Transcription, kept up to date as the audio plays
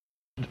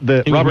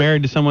He was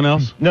married to someone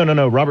else?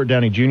 No. Robert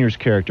Downey Jr.'s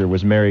character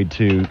was married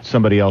to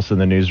somebody else in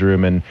the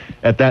newsroom, and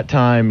at that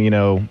time,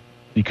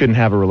 you couldn't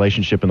have a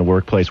relationship in the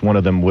workplace. One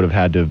of them would have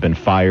had to have been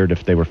fired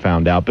if they were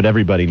found out, but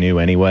everybody knew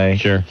anyway.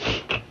 Sure.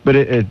 But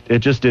it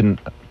just didn't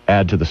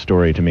add to the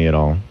story to me at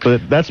all.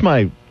 But that's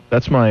my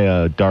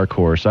dark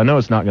horse. I know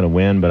it's not going to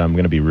win, but I'm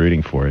going to be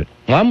rooting for it.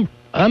 Well,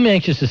 I'm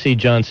anxious to see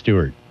Jon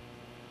Stewart.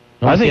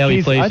 I think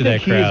he's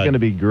going to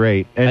be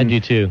great. And I do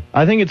too.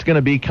 I think it's going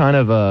to be kind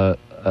of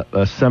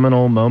a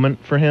seminal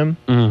moment for him.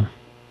 Mm.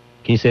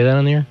 Can you say that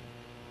on the air?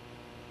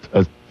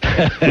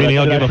 Meaning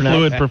he'll give a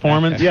fluid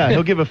performance? Yeah,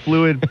 he'll give a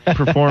fluid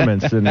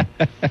performance, and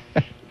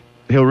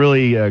he'll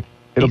really,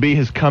 it'll be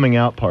his coming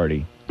out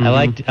party.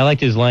 Mm-hmm. I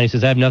liked his line. He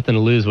says, I have nothing to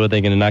lose. What are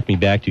they going to knock me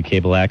back to?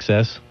 Cable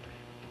access?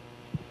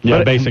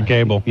 Yeah, basic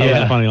cable. That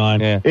was a funny line.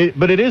 Yeah.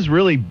 But it is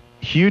really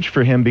huge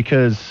for him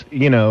because,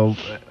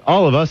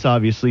 all of us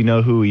obviously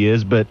know who he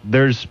is, but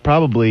there's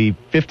probably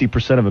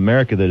 50% of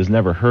America that has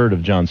never heard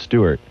of Jon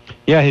Stewart.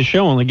 Yeah, his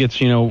show only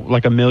gets,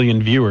 like 1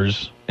 million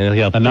viewers. And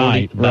he'll have a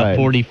night. About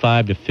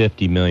 45 to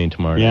 50 million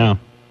tomorrow. Yeah.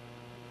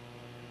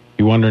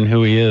 You're wondering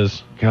who he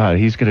is. God,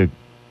 he's going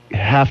to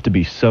have to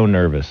be so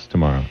nervous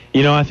tomorrow.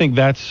 I think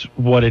that's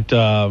what it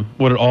all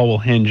will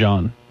hinge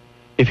on.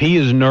 If he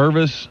is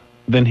nervous,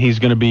 then he's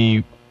going to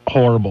be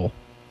horrible,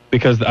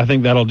 because I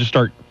think that'll just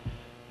start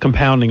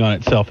compounding on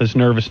itself, his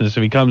nervousness.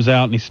 If he comes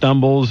out and he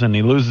stumbles and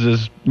he loses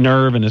his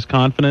nerve and his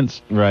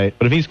confidence. Right.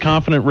 But if he's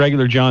confident,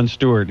 regular Jon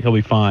Stewart, he'll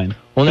be fine.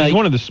 Well, he's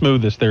one of the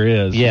smoothest there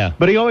is. Yeah.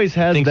 But he always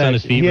has Thinks that. On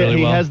his feet really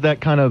he well. has that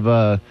kind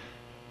of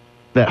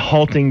that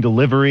halting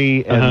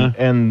delivery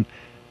and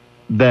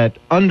that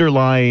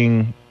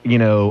underlying,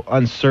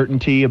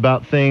 uncertainty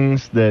about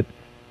things that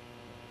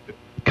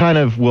kind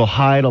of will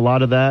hide a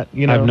lot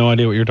really. I have no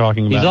idea what you're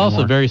talking about. He's also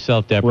anymore. very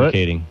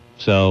self-deprecating.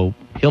 So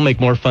he'll make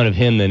more fun of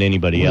him than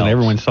anybody else.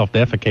 Everyone's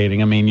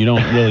self-defecating. I mean, you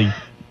don't really...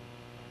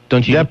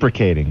 Don't you?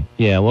 Deprecating.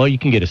 Yeah, well, you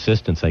can get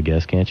assistance, I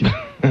guess, can't you?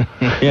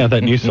 Yeah,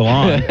 that new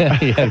salon.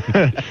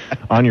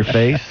 On your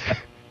face?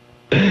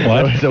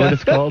 What? Is that what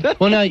it's called?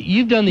 Well, now,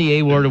 you've done the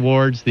A-Ward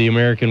Awards, the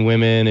American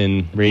Women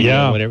and Radio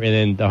and whatever, and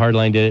then the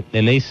Hardline did it,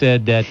 and they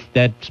said that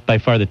that's by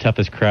far the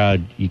toughest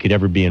crowd you could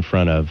ever be in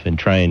front of and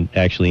try and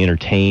actually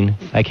entertain.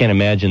 I can't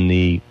imagine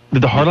the...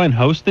 Did the Hardline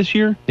host this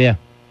year? Yeah.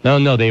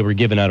 No, they were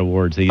giving out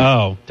awards.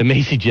 To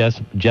Macy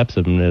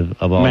Jepsen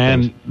of all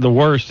things. Man, the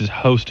worst is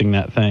hosting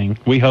that thing.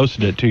 We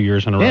hosted it 2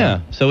 years in a row. Yeah,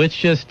 so it's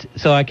just...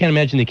 So I can't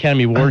imagine the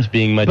Academy Awards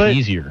being much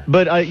easier.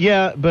 But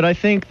I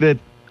think that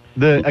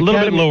the a little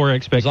bit lower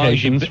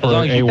expectations for as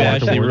long as you bash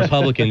the Awards.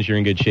 Republicans, you're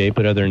in good shape,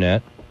 but other than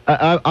that...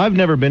 I've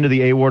never been to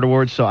the A-Ward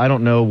Awards, so I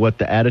don't know what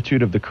the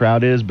attitude of the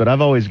crowd is, but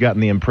I've always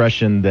gotten the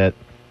impression that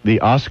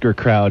the Oscar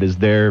crowd is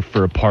there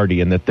for a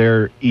party and that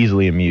they're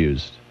easily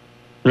amused.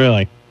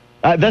 Really?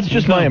 That's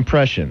just my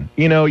impression.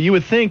 You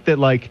would think that,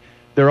 a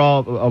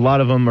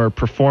lot of them are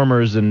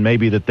performers and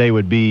maybe that they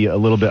would be a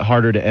little bit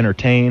harder to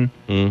entertain.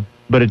 Mm.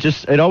 But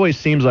it always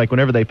seems like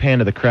whenever they pan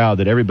to the crowd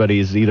that everybody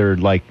is either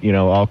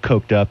all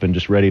coked up and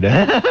just ready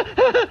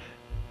to...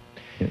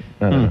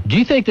 Do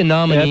you think the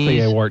nominees... That's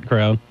the award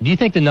crowd. Do you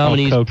think the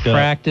nominees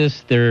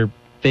practice their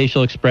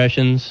facial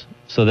expressions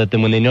so that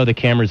then when they know the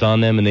camera's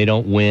on them and they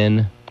don't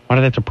win... Why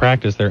do they have to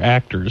practice? They're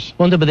actors.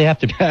 Well, no, but they have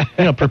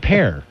to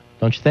prepare,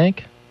 don't you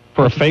think?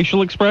 For a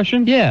facial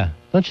expression? Yeah.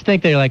 Don't you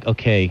think they're like,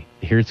 okay,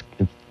 it's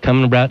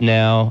coming about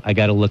now. I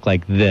got to look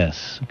like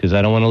this because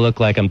I don't want to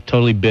look like I'm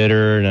totally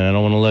bitter and I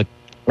don't want to look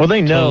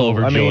they know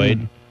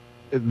overjoyed.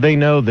 They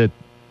know that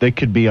they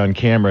could be on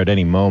camera at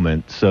any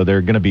moment, so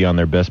they're going to be on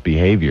their best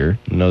behavior.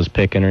 Nose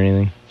picking or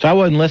anything. So I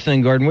wasn't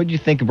listening, Gordon. What did you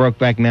think of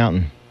Brokeback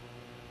Mountain?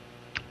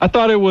 I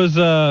thought it was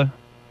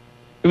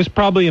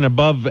probably an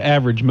above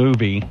average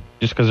movie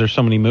just because there's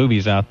so many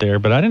movies out there,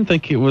 but I didn't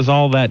think it was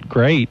all that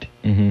great.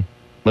 Mm-hmm.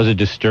 Was it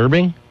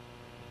disturbing?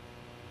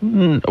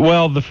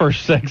 Well, the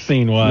first sex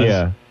scene was.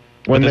 Yeah.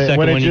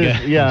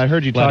 I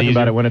heard you talk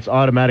about it when it's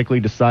automatically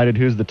decided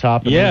who's the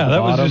top and who's the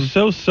bottom. That was just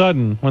so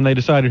sudden when they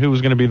decided who was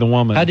going to be the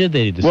woman. How did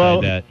they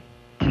decide that?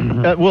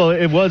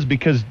 It was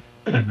because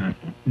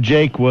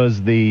Jake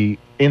was the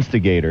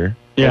instigator.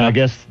 Yeah. And I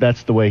guess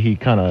that's the way he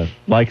kind of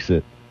likes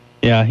it.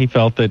 Yeah, he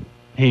felt that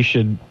he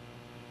should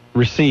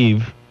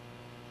receive.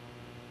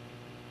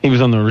 He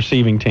was on the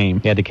receiving team.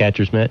 He had the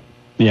catcher's mitt?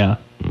 Yeah.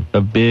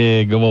 A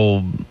big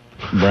old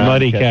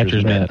muddy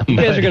catcher's mitt. You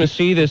guys are going to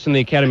see this in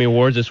the Academy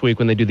Awards this week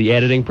when they do the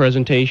editing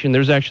presentation.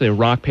 There's actually a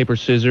rock, paper,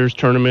 scissors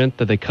tournament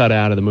that they cut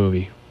out of the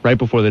movie right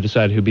before they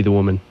decided who'd be the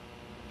woman.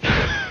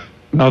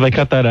 Oh, they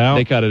cut that out?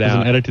 They cut it as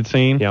out. An edited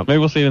scene? Yep. Maybe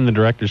we'll see it in the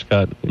director's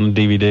cut, in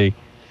the DVD.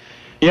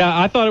 Yeah,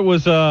 I thought it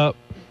was, I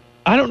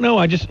don't know,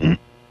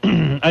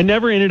 I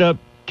never ended up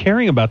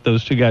caring about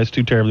those two guys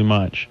too terribly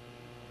much.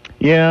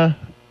 Yeah.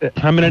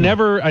 I mean,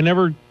 I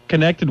never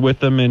connected with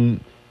them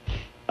and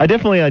I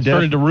definitely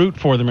started to root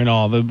for them and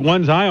all. The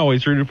ones I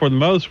always rooted for the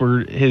most were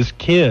his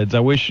kids.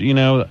 I wish,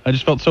 I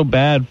just felt so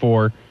bad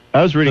for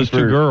those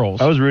two girls.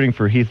 I was rooting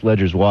for Heath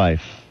Ledger's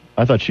wife.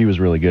 I thought she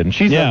was really good, and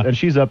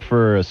she's up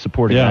for a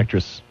supporting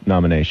actress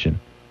nomination.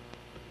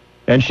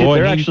 And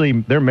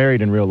they're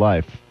married in real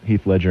life.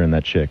 Heath Ledger and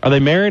that chick. Are they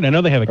married? I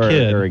know they have a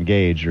kid. Or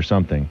engaged or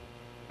something.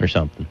 Or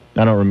something.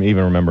 I don't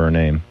even remember her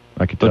name.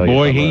 I could tell but you.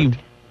 Boy, he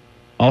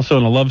also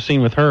in a love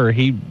scene with her,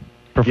 he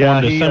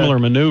performed a similar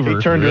maneuver.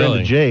 He turned her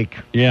into Jake.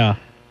 Yeah.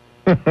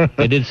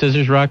 They did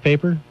scissors, rock,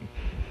 paper?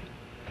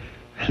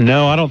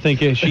 No, I don't think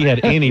she had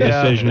any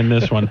decision in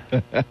this one.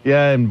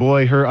 Yeah, and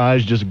boy, her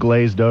eyes just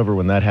glazed over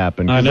when that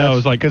happened. I know. It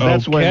was like, okay.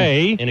 That's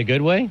when, in a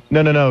good way?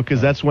 No,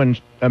 because that's when,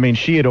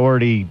 she had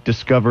already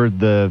discovered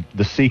the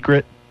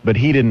secret, but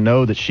he didn't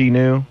know that she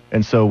knew.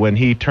 And so when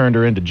he turned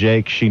her into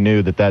Jake, she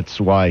knew that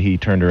that's why he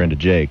turned her into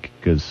Jake.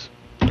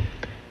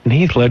 And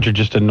Heath Ledger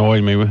just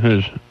annoyed me with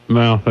his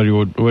mouth that he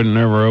wouldn't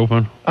never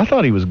open. I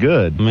thought he was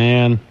good.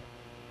 Man.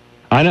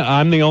 I know,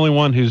 I'm the only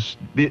one who's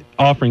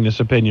offering this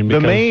opinion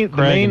because Craig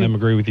and them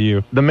agree with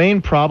you. The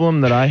main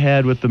problem that I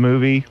had with the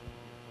movie,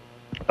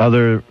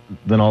 other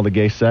than all the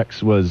gay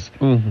sex, was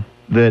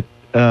that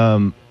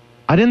I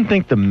didn't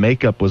think the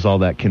makeup was all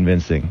that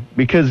convincing.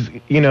 Because,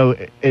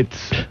 it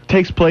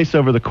takes place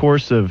over the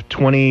course of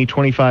 20,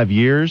 25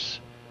 years.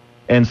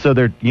 And so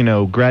they're,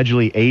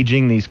 gradually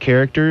aging these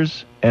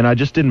characters. And I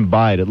just didn't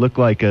buy it. It looked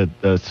like a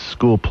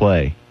school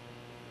play.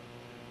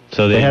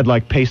 So they had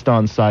like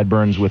paste-on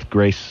sideburns with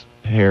Grace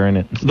hair in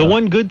it. The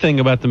one good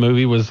thing about the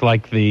movie was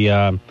like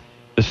the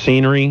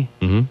scenery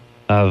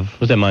of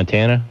was that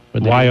Montana,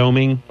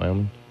 Wyoming.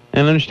 And I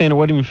understand it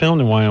wasn't even filmed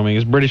in Wyoming. It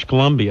was British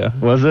Columbia.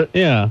 Was it?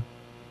 Yeah.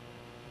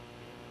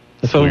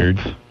 That's weird.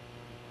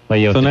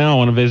 So now I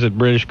want to visit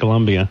British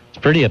Columbia. It's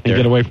pretty up there.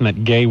 And get away from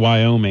that gay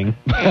Wyoming.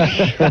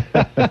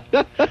 Well,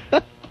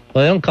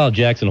 they don't call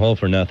Jackson Hole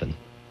for nothing.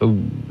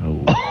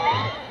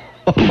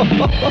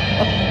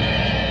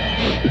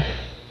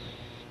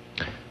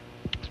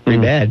 Pretty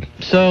bad.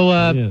 So,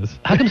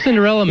 how come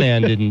Cinderella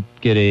Man didn't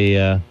get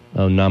a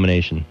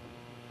nomination?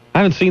 I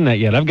haven't seen that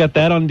yet. I've got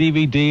that on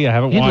DVD. I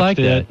haven't watched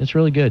it. That. It's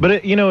really good.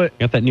 But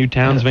got that new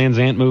Townes Van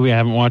Zandt movie. I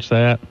haven't watched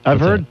that. I've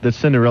heard that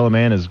Cinderella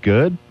Man is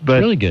good, but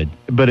it's really good.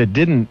 But it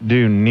didn't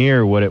do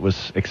near what it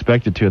was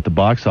expected to at the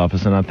box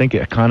office, and I think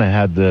it kind of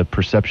had the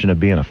perception of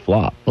being a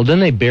flop. Well, didn't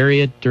they bury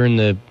it during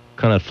the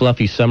kind of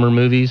fluffy summer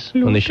movies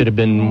when they should have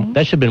been?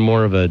 That should have been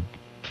more of a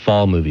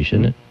fall movie,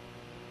 shouldn't it?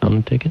 On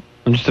the ticket.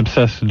 I'm just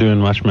obsessed with doing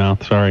mush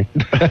mouth. Sorry.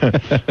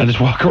 I just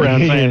walk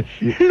around saying,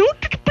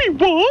 "Look at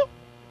people."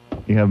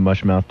 You have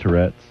mush mouth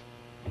Tourette's.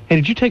 Hey,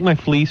 did you take my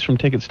fleece from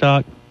Ticket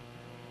Stock?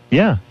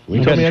 Yeah.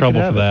 You got in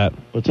trouble for that.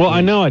 Well, I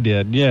know I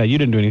did. Yeah, you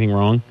didn't do anything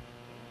wrong.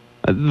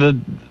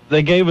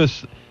 They gave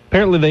us,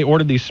 apparently they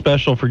ordered these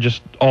special for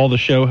just all the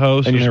show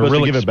hosts, and they were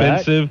real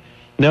expensive.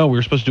 No, we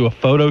were supposed to do a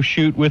photo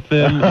shoot with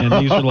them,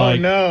 and these are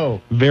like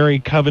very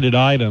coveted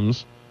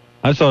items.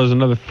 I saw it as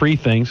another free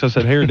thing, so I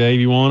said, "Here, Dave,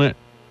 you want it?"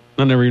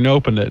 I never even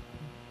opened it.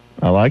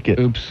 I like it.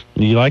 Oops.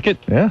 You like it?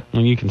 Yeah.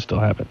 Well, you can still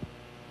have it.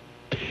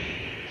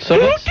 So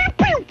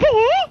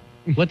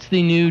what's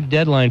the new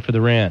deadline for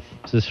the rant?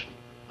 Is this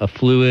a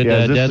fluid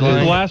deadline? Is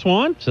this the last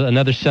one? So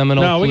another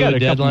seminal fluid deadline? No, we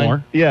got a couple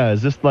more. Yeah,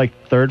 is this like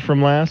third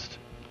from last?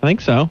 I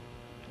think so.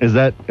 Is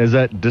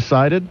that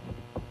decided?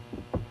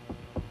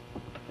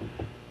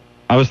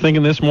 I was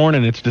thinking this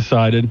morning it's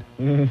decided.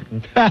 When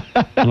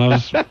I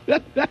was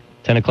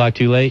 10 o'clock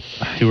too late?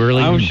 Too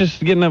early? I was just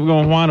getting up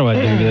going, why do I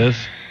do this?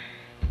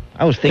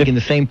 I was thinking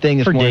the same thing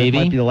this morning. Davey.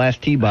 It might be the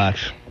last tee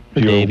box.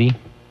 For Davey.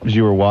 As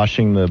you were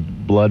washing the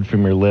blood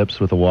from your lips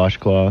with a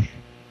washcloth.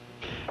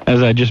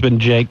 As I'd just been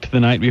jaked the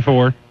night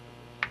before.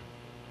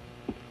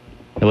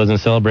 It wasn't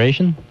a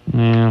celebration?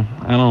 Yeah,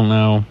 I don't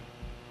know.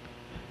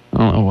 I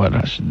don't know what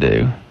I should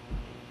do.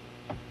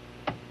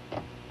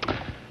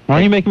 Why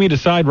are you making me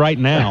decide right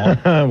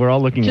now? We're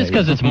all looking just at you.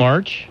 because it's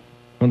March.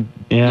 Yeah,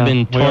 you've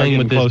been toying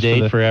with this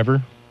date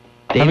forever.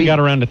 I haven't got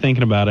around to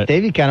thinking about it.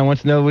 Davey kind of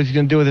wants to know what he's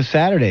going to do with his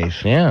Saturdays.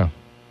 Yeah.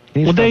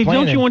 Well, Dave,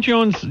 don't you want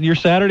your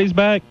Saturdays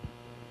back?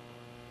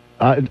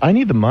 I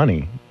need the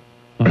money.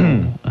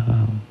 Well,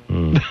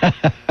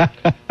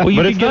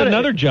 you could get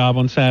another job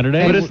on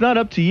Saturday. But it's not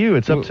up to you.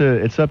 It's up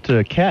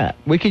to Kat.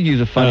 We could use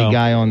a funny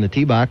guy on the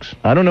tee box.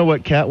 I don't know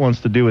what Kat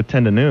wants to do with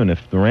 10 to noon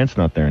if the rant's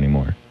not there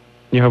anymore.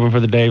 You hoping for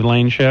the Dave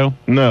Lane show?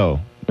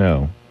 No.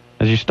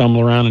 As you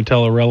stumble around and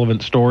tell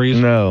irrelevant stories?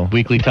 No.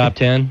 Weekly top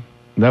 10?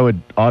 That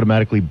would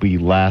automatically be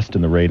last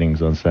in the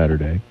ratings on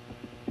Saturday.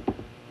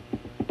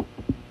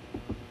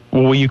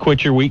 Well, will you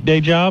quit your weekday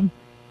job?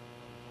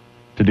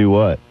 To do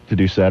what? To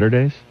do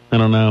Saturdays? I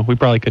don't know. We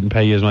probably couldn't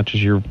pay you as much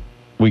as your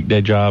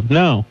weekday job.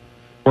 No.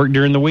 Work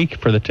during the week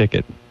for the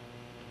ticket.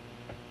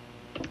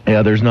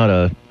 Yeah, there's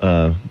not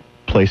a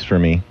place for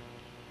me.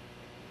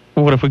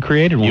 Well, what if we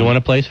created one? You want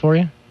a place for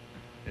you?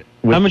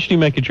 How much do you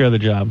make at your other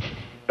job?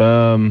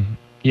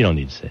 You don't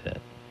need to say that.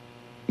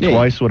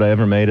 Twice what I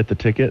ever made at the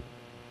ticket.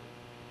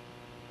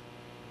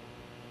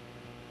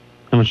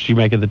 How much did you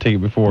make at the ticket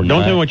before?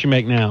 Don't tell me what you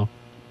make now.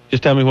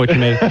 Just tell me what you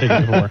made at the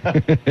ticket before.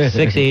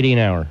 $6.80 an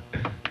hour.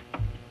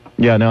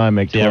 Yeah, now I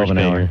make $12 an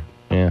hour.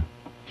 Yeah.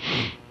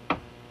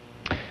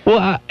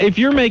 Well, if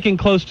you're making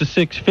close to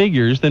six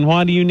figures, then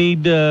why do you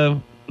need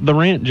the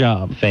rant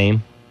job?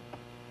 Fame.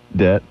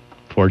 Debt.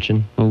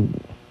 Fortune.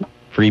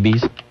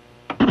 Freebies.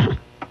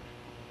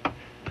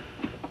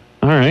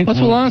 All right. What's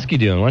Wolonsky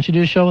doing? Why don't you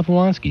do a show with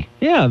Wolonsky?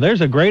 Yeah,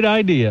 there's a great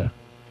idea.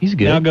 He's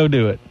good. Now go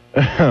do it.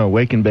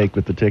 Wake and bake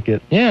with the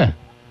ticket. Yeah.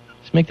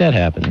 Let's make that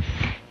happen.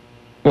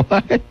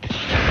 What?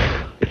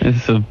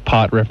 It's a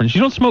pot reference.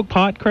 You don't smoke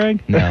pot,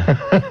 Craig? No.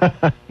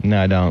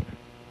 No, I don't.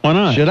 Why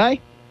not? Should I?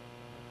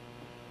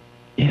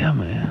 Yeah,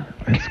 man.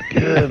 It's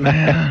good,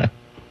 man.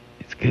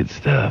 It's good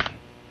stuff.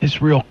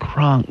 It's real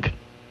crunk.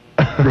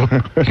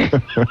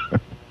 Is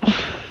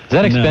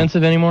that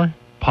expensive anymore?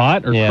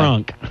 Pot or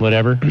crunk?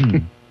 Whatever.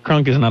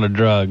 Crunk is not a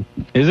drug.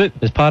 Is it?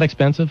 Is pot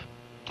expensive?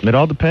 It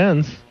all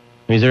depends.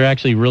 Is there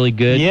actually really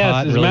good Yes,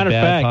 pot? as a really matter of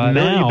bad fact, pot?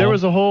 now There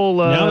was a whole.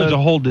 Now there's a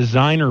whole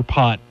designer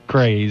pot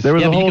craze. There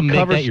was Yeah, a but you whole can make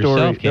cover that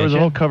story. yourself, There was a can't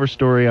whole you? cover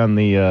story on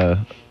the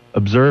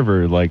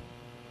Observer, like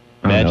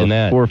I don't Imagine know,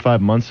 that. 4 or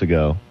 5 months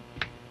ago,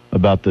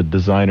 about the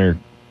designer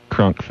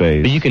crunk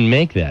phase. But you can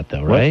make that,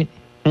 though, right?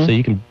 So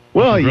you can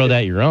grow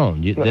that your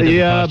own. That doesn't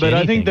yeah, cost you but I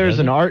anything, think there's does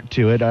an it? art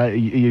to it.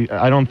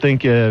 I don't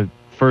think a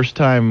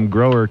first-time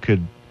grower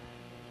could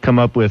come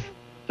up with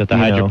That the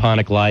you know.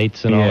 hydroponic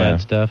lights and all Yeah.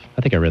 that stuff.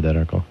 I think I read that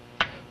article.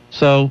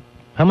 So,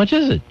 how much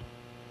is it?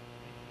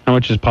 How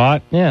much is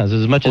pot? Yeah, is it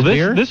as much as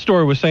beer? This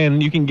story was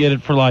saying you can get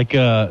it for like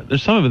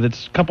there's some of it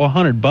that's a couple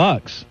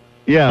 $100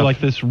 yeah, for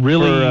like this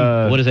really.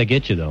 What does that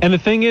get you, though? and the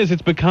thing is,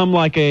 it's become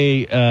like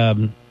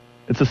a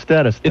it's a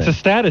status thing. it's a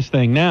status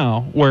thing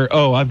now where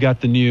I've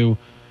got the new,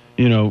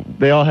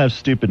 They all have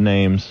stupid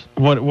names.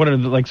 what are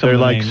the, like some They're of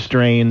the like names?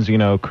 strains,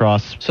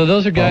 So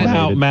those are guys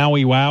that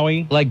Maui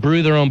Wowie. like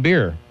brew their own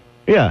beer,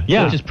 Yeah,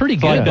 Yeah. which is pretty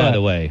It's good, like by that.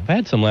 the way. I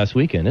had some last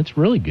weekend. It's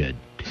really good.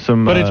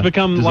 some. But it's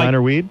become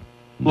designer weed.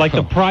 Like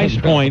the price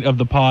point of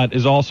the pot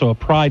is also a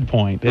pride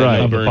point Right.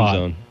 of the Burn pot.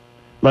 zone.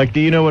 Like, do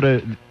you know what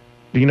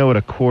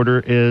a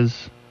quarter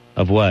is?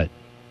 Of what?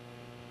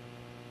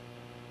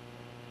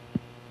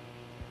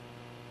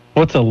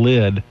 What's a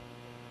lid?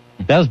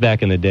 That was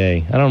back in the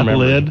day. I don't remember.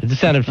 lid? It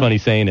just sounded funny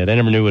saying it. I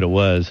never knew what it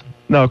was.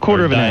 No, a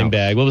quarter Or of an dime ounce.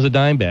 bag. What was a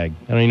dime bag?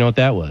 I don't even know what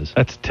that was.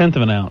 That's a tenth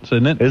of an ounce,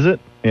 isn't it? Is it?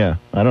 Yeah,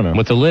 I don't know.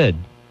 What's a lid?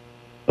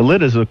 A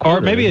lid is a quarter.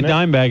 Or maybe a isn't it?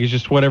 dime bag is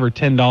just whatever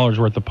 $10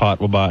 worth of pot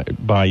will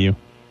buy you.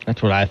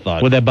 That's what I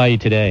thought. What'd that buy you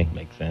today?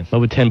 Makes sense.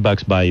 What would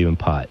 $10 buy you in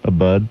pot? A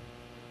bud.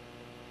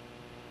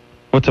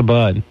 What's a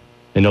bud?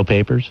 And no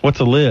papers? What's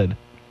a lid?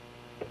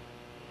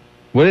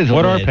 What is a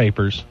What lid? are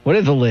papers? What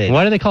is a lid?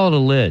 Why do they call it a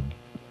lid?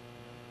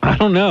 I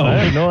don't know. I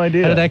have no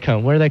idea. How did that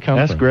come? Where did that come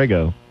Ask from?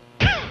 Grego.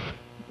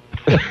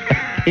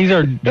 He's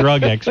our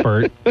drug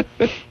expert.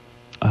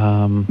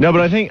 No, but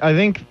I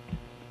think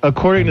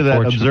according to that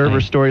Unfortunately.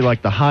 Observer story,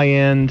 like the high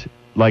end,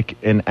 like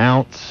an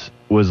ounce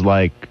was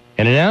like.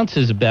 And an ounce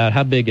is about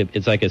how big?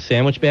 It's like a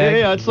sandwich bag?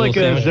 Yeah, it's like a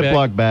Little sandwich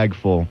Ziploc bag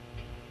full.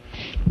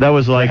 That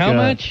was like how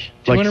much?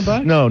 like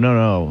 $200?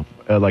 No,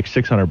 like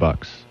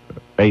 $600,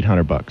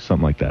 $800,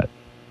 something like that.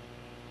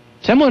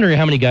 So I'm wondering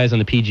how many guys on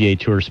the PGA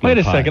Tour smoke Wait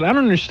a pot, second. I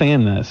don't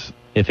understand this.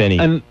 if any.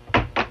 And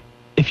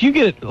if you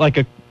get like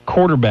a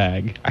quarter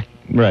bag,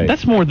 Right.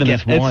 that's more than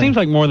Guess it one. seems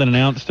like more than an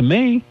ounce to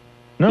me.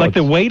 no, like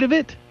the it's, weight of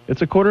it?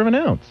 it's a quarter of an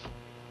ounce.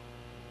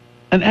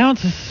 An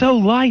ounce is so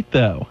light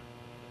though.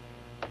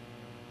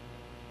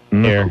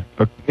 Here.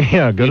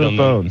 Yeah, go You to don't the know.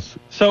 phones.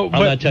 So, I'm but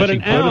not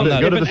touching an ounce,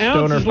 phone. Go if to an the ounce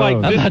stoner is like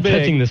phone. I'm this not big,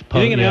 touching this you think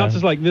phone, an yeah. ounce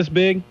is like this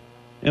big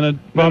in a No,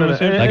 bottom no, of a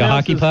center? Like a an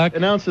hockey ounce is- puck?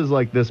 An ounce is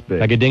like this big.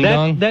 Like a ding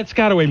dong? That's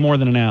got to weigh more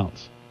than an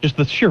ounce. Just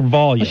the sheer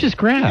volume. It's just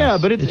grass. yeah,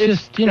 but it's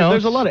just, you know.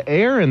 there's a lot of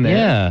air in there.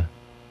 Yeah.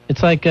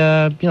 It's like,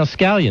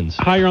 scallions.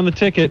 higher on the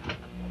ticket.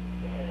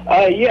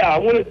 Yeah, I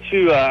wanted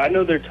to, I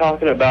know they're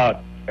talking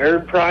about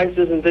herb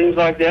prices and things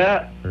like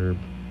that.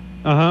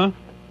 Uh-huh.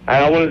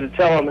 And I wanted to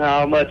tell them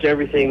how much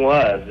everything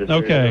was. if they're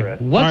Okay.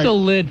 interested. What's All right. a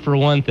lid for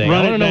one thing? I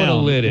Run want it to know down.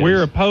 what a lid is.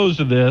 We're opposed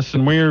to this,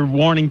 and we're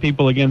warning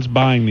people against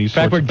buying these In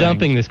fact, sorts we're of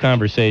dumping things. this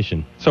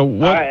conversation. So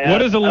what All right,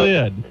 what is a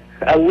lid?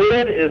 A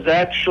lid is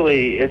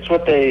actually, it's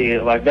what they,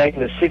 like back in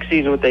the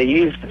 60s, what they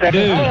used. Dude,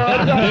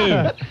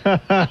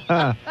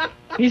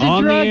 He's a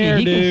On the druggie. air,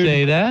 He can dude.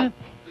 say that.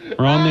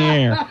 we're on the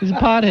air. He's a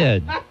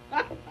pothead.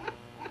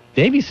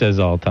 Davey says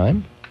all the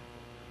time.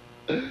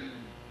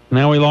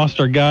 Now we lost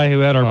our guy who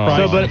had our Oh.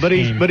 price.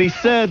 So, but he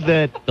said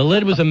that The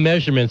lid was a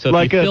measurement, so if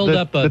like you filled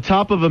up the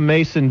top of a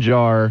mason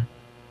jar,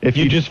 if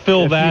You just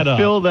fill that up.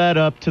 fill that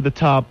up to the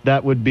top,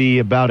 that would be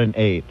about an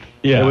eighth.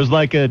 Yeah. It was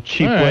like a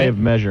cheap All way right. of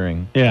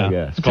measuring. Yeah. I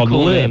guess. It's It's called a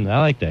cool the lid. name. I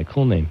like that.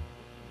 Cool name.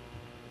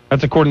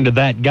 That's according to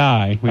that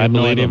guy. We I have no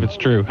believe idea him. if it's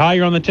true.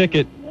 Higher on the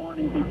ticket.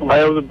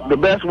 The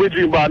best weed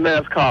you can buy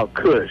now is called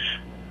Kush.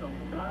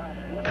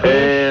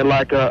 And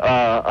like an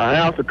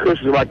ounce of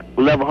Kush is like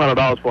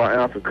 $1,100 for an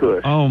ounce of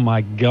Kush. Oh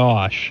my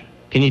gosh.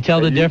 Can you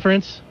tell the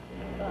difference?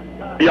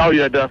 Yeah, oh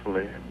yeah,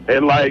 definitely.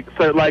 And like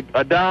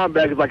a dime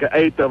bag is like an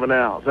eighth of an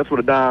ounce. That's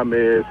what a dime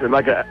is. And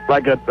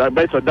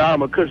basically a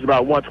dime of Kush is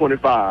about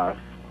 125.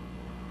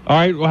 All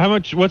right. Well,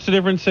 what's the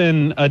difference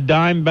in a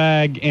dime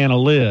bag and a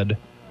lid?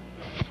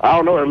 I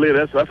don't know what a lid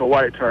is. That's a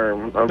white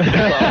term.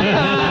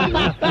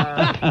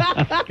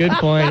 Good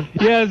point.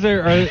 Yeah.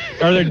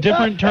 Are there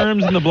different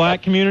terms in the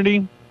black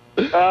community?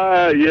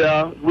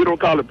 Yeah, we don't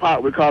call it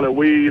pot. We call it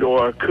weed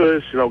or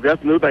Kush. You know,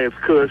 that's the new thing is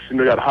Kush. You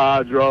know, you got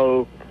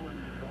hydro.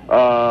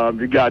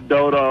 You got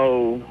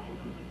Dodo.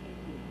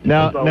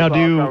 Now, So now, it's all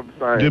do kind of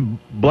the same. do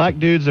black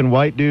dudes and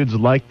white dudes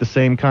like the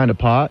same kind of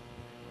pot?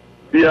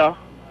 Yeah,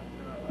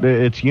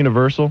 It's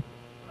universal.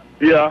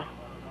 yeah.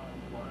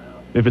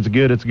 If it's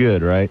good, it's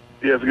good, right?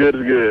 Yeah, it's good,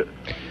 it's good.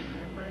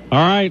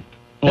 All right.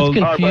 Well,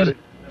 That's, all right, buddy.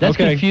 That's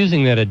Okay.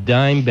 confusing that a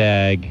dime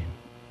bag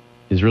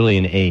is really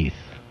an eighth.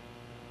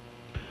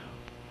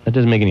 That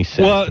doesn't make any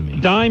sense well, to me.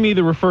 dime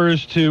either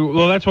refers to,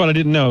 well, that's what I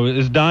didn't know.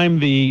 Is dime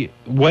the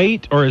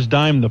weight or is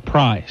dime the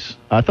price?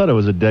 I thought it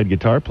was a dead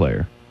guitar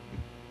player.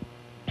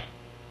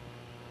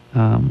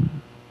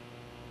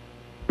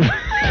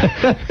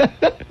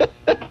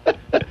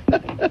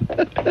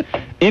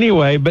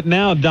 Anyway, but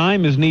now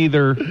dime is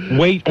neither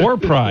weight or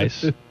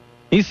price.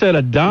 He said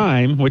a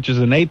dime, which is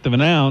an eighth of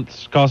an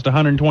ounce, cost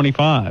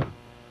 $125.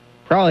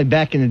 Probably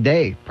back in the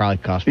day, probably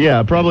cost.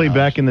 Yeah, probably $10.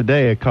 back in the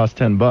day it cost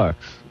 $10.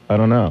 I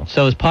don't know.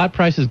 So has pot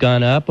prices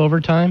gone up over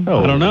time?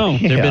 Oh, I don't know.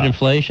 Has there been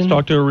inflation?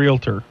 Talk to a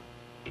realtor.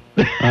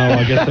 Oh,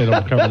 I guess they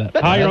don't cover that.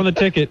 Higher on the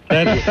ticket.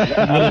 That's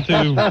a little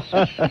too.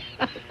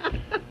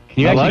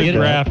 Can you, I actually like get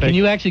graphic. can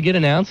you actually get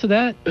an ounce of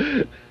that?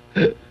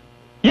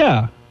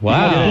 Yeah.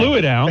 Wow. You get a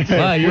fluid ounce.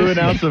 Wow, You you're an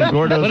ounce of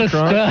Gordo's what a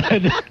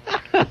crunch?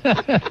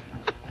 stud.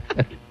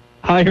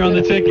 Higher on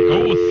the ticket.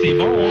 Oh,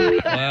 Simon.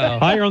 Wow.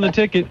 Higher on the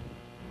ticket.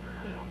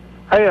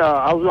 Hey,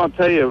 I was going to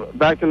tell you,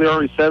 back in the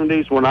early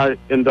 70s when I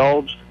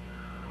indulged,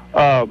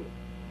 a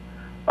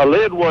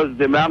lid was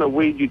the amount of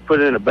weed you'd put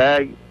in a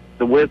bag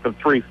the width of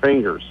 3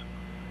 fingers.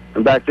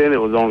 And back then it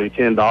was only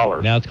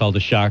 $10. Now it's called a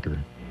shocker.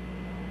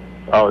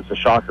 Oh, it's a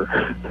shocker.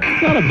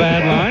 Not a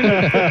bad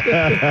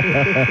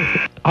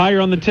line. Higher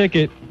on the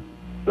ticket.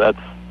 That's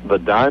the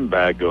dime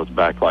bag goes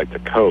back like to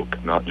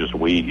Coke, not just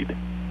weed.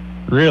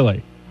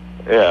 Really?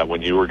 Yeah,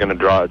 when you were going to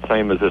draw it,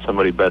 same as if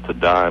somebody bets a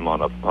dime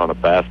on a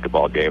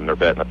basketball game, they're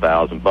betting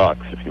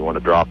 $1,000. If you want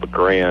to drop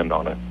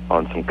 $1,000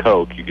 on some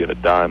Coke, you get a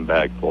dime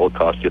bag full. It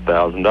costs you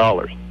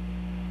 $1,000.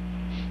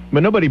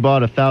 But nobody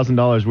bought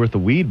 $1,000 worth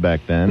of weed back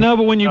then. No,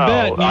 but when you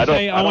bet, you I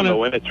say, don't know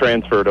when it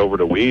transferred over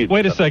to weed.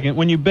 Wait a second.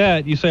 When you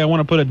bet, you say, I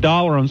want to put $1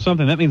 on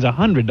something. That means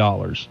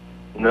 $100.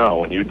 No,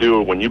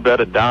 when you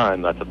bet a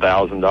dime, that's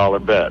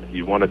 $1,000 bet.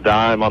 You want a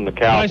dime on the I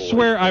Cowboys.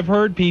 swear I've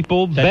heard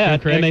people that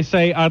bet, true, Craig? and they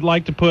say, I'd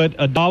like to put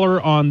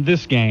 $1 on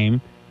this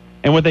game,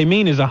 and what they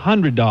mean is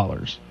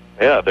 $100.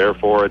 Yeah,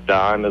 therefore a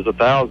dime is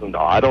 $1,000.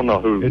 I don't know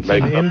who It's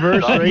makes an up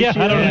inverse the- Yeah,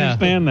 I don't Yeah.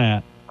 understand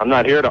that. I'm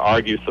not here to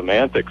argue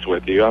semantics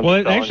with you. I'm Well,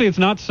 just telling actually, you. it's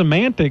not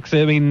semantics.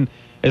 I mean,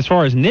 as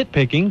far as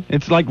nitpicking,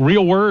 it's like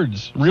real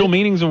words, real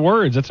meanings of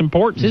words. That's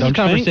important. This is don't you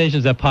think?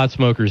 conversations that pot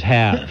smokers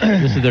have.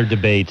 This is their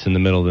debates in the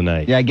middle of the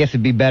night. Yeah, I guess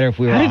it'd be better if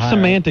we were. How all did higher.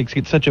 semantics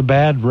get such a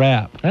bad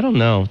rap? I don't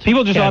know. It's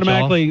People just catch-all.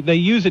 automatically, they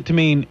use it to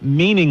mean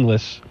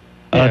meaningless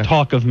Yeah.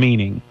 talk of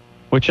meaning,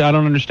 which I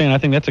don't understand. I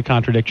think that's a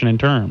contradiction in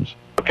terms.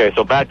 Okay,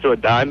 so back to a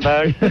dime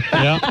bag.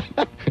 Yeah.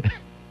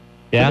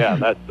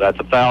 Yeah. that's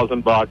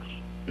 $1,000.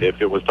 If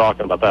it was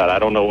talking about that, I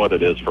don't know what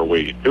it is for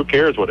weed. Who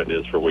cares what it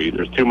is for weed?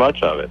 There's too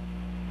much of it.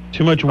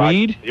 Too much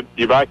weed?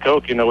 You buy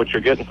Coke, you know what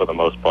you're getting for the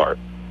most part.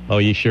 Oh,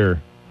 you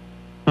sure?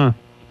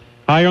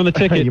 Higher on the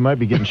ticket. You might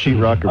be getting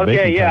sheetrock or bacon.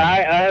 Okay, yeah,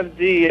 powder. I have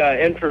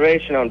the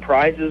information on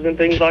prices and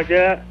things like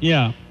that.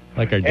 Yeah.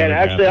 Like our And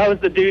actually, demographic. I was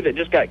the dude that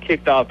just got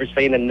kicked off for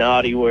saying a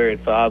naughty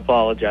word, so I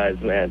apologize,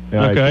 man. All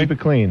right, Okay. keep it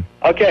clean.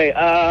 Okay,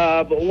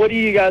 but what do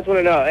you guys want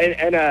to know?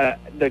 And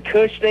the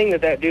Kush thing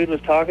that dude was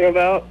talking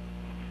about,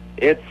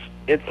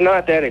 it's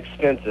not that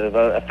expensive.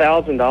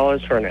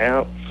 $1,000 for an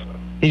ounce.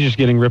 He's just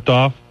getting ripped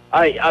off.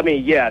 I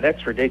mean, yeah,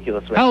 that's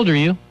ridiculous, man. How old are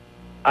you?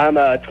 I'm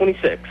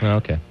 26. Oh,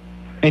 okay.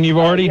 And you've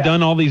already yeah.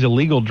 done all these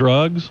illegal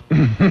drugs?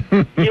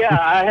 Yeah,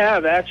 I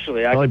have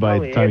actually. I Probably can by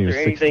probably the time he answer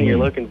was anything 16. you're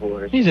looking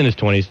for. He's in his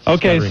 20s.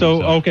 Okay, discovering so,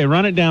 himself. okay,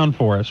 run it down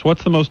for us.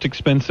 What's the most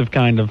expensive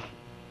kind of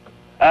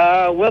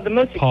Well, the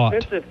most Pot.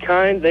 expensive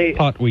kind,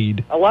 pot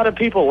weed? a lot of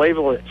people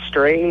label it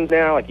strains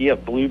now. Like you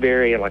have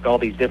blueberry and like all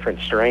these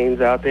different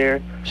strains out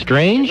there.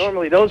 Strange?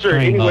 Normally, those are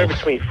Strain. anywhere Oh.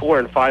 between $400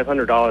 and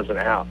 $500 an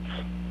ounce.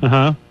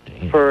 Uh-huh.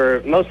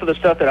 For most of the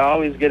stuff that I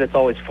always get, it's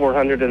always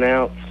 $400 an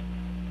ounce,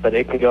 but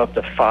it can go up to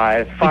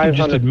I think you just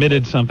 500.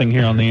 admitted something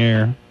here on the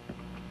air.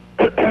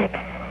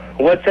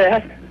 What's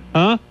that?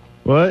 Huh?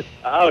 What?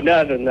 Oh,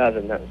 nothing.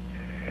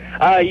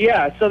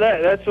 Yeah, so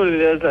that's what it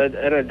is.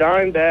 And a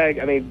dime bag.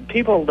 I mean,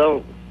 people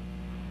don't.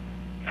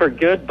 For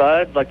good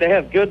buds, like they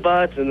have good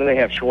buds, and then they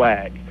have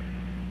swag.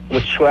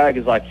 Which swag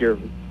is like your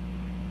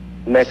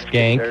Mexican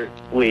Skank. dirt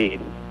weed.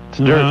 It's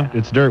dirt. Uh-huh.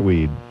 It's dirt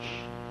weed.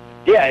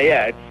 Yeah,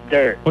 it's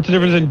dirt. What's the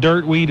difference in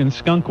dirt weed and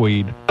skunk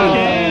weed?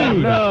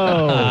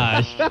 No.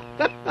 Gosh.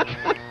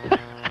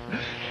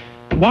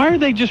 Why are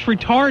they just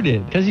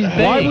retarded? 'Cause he's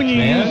Why, baked, when you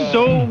man. use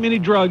so many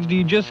drugs, do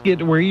you just get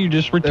to where you're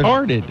just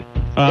retarded?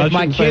 I If my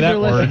shouldn't say kids that are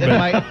word,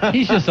 listening, but-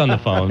 He's just on the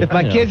phone. if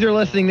my kids are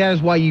listening, that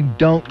is why you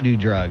don't do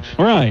drugs.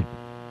 Right.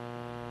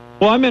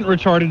 Well, I meant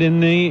retarded in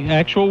the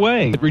actual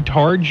way. It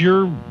retards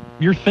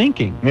your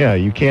thinking. Yeah,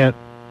 you can't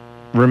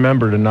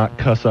remember to not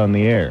cuss on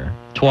the air.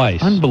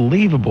 Twice.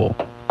 Unbelievable.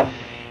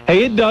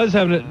 Hey, it does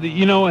have,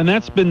 and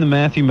that's been the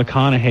Matthew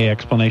McConaughey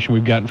explanation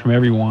we've gotten from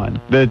everyone.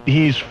 That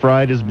he's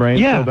fried his brain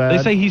so bad?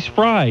 They say he's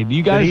fried.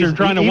 You guys are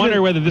trying to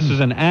wonder whether this is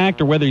an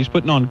act or whether he's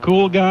putting on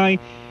cool guy.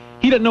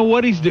 He doesn't know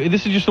what he's doing.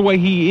 This is just the way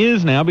he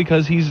is now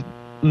because he's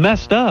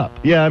messed up.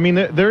 Yeah, I mean,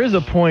 there is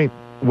a point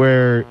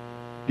where,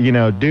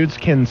 dudes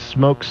can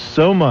smoke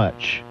so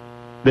much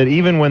that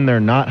even when they're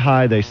not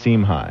high, they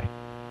seem high.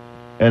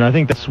 And I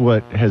think that's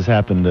what has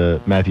happened to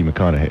Matthew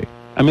McConaughey.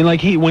 I mean,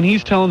 like when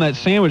he's telling that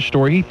sandwich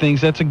story, he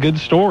thinks that's a good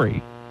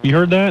story. You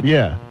heard that?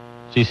 Yeah.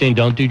 So you're saying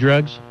don't do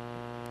drugs?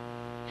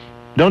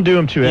 Don't do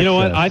them to excess. You know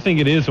what? I think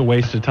it is a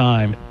waste of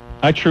time.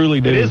 I truly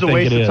do. It is a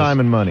waste of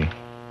time and money.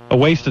 A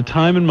waste of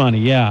time and money,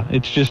 yeah.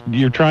 It's just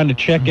you're trying to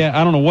check out.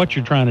 I don't know what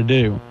you're trying to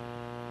do.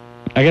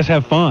 I guess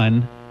have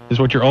fun is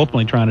what you're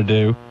ultimately trying to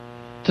do.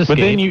 But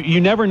then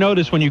you never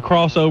notice when you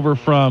cross over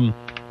from,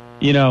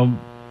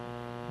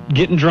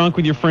 getting drunk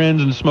with your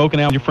friends and smoking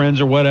out with your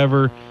friends or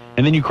whatever,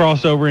 and then you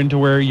cross over into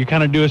where you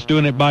kind of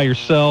doing it by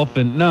yourself,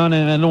 and no, I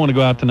don't want to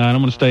go out tonight.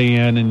 I'm going to stay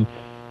in, and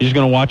you're just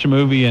going to watch a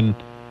movie, and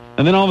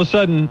then all of a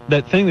sudden,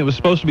 that thing that was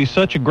supposed to be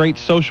such a great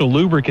social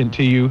lubricant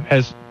to you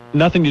has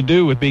nothing to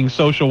do with being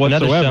social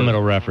whatsoever. Another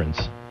seminal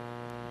reference.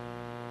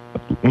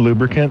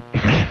 Lubricant.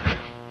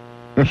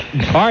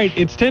 All right,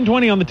 it's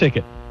 10:20 on the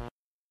ticket.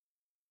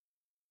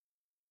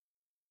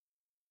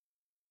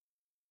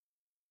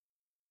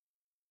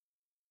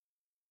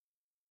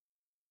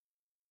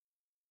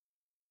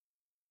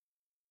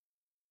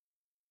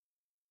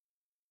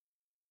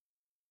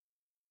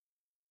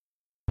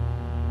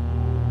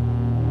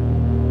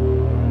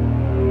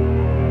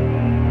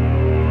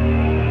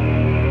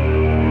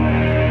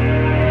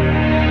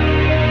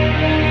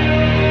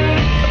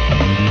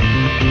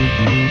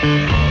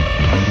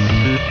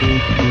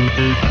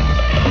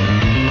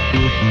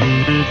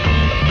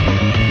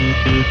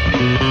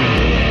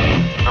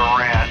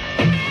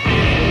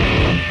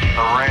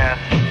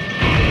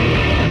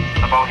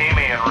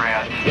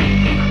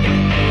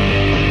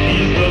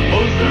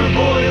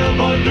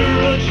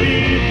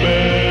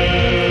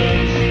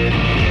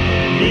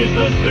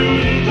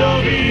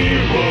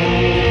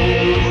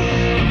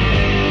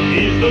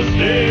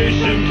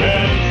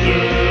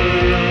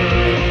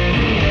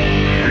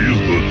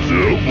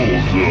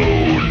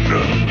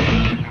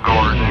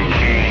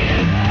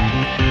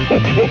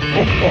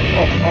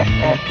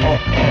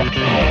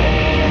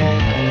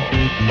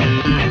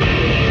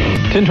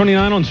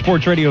 On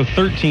Sports Radio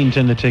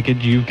 1310 The Ticket,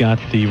 you've got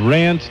the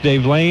Rant,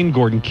 Dave Lane,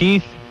 Gordon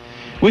Keith,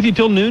 with you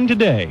till noon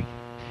today,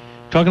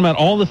 talking about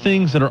all the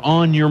things that are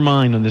on your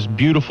mind on this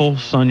beautiful,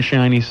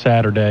 sunshiny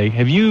Saturday.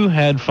 Have you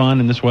had fun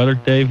in this weather,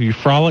 Dave? Have you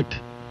frolicked?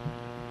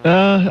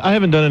 I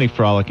haven't done any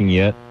frolicking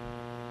yet.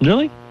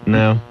 Really?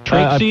 No.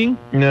 Traipsing?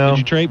 No. Did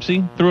you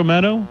traipsing through a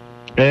meadow?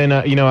 And,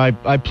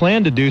 I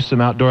plan to do some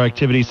outdoor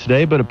activities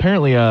today, but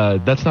apparently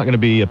that's not going to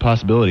be a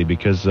possibility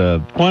because...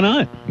 Why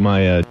not?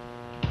 My...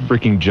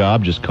 freaking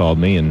job just called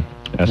me and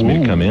asked me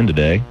to come in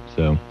today.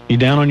 So you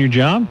down on your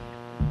job?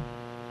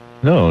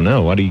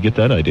 No. Why do you get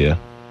that idea?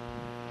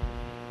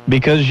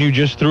 Because you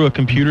just threw a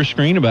computer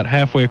screen about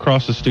halfway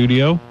across the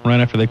studio right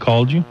after they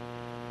called you?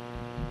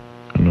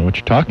 I don't know what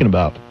you're talking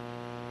about.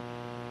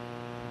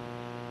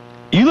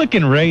 You look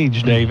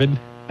enraged, David. I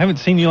haven't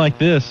seen you like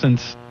this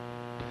since,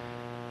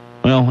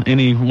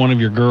 any one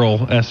of your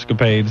girl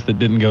escapades that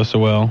didn't go so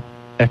well.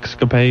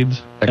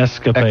 Escapades?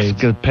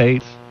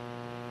 Escapades.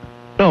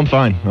 No, I'm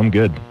fine. I'm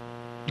good.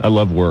 I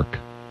love work.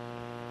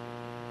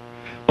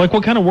 Like,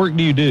 what kind of work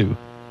do you do?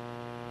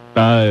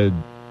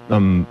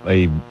 I'm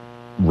a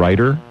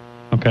writer.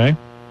 Okay.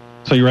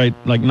 So you write,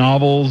 like,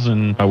 novels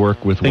and I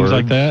work with things words.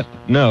 like that?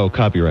 No,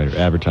 copywriter,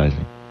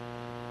 advertising.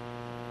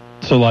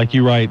 So, like,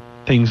 you write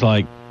things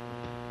like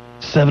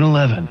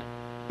 7-Eleven,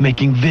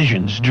 making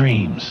visions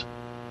dreams.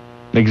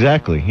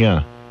 Exactly,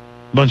 yeah.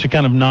 Bunch of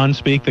kind of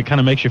non-speak that kind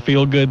of makes you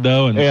feel good,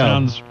 though, and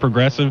sounds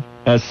progressive.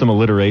 Has some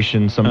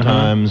alliteration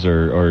sometimes,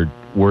 or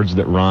words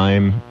that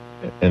rhyme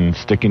and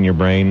stick in your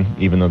brain,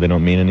 even though they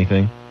don't mean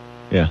anything.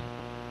 Yeah.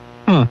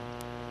 Huh.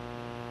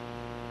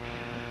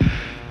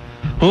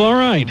 Well, all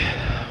right.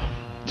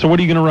 So what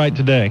are you going to write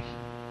today?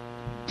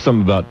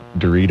 Something about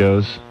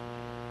Doritos.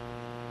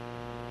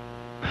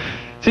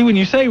 See, when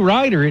you say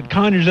writer, it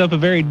conjures up a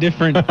very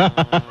different...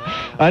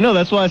 I know,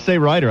 that's why I say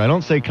writer. I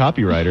don't say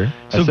copywriter.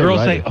 So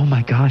girls say, oh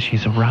my gosh,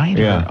 he's a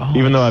writer. Yeah, oh,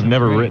 even though I've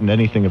never written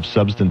anything of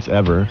substance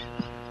ever.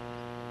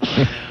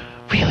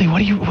 Really?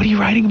 What are you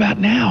writing about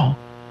now?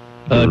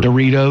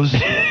 Doritos.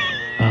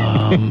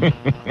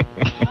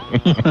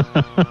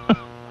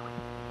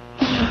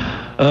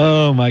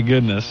 Oh my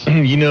goodness.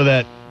 You know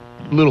that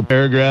little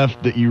paragraph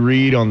that you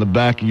read on the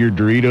back of your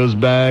Doritos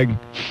bag?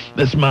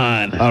 That's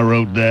mine. I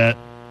wrote that.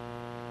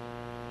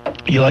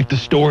 You like the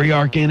story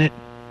arc in it?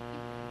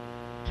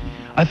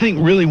 I think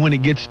really when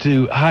it gets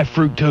to high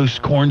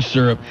fructose corn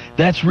syrup,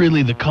 that's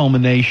really the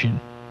culmination.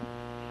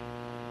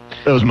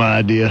 That was my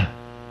idea.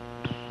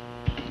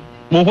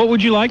 Well, what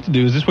would you like to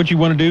do? Is this what you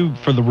want to do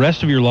for the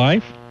rest of your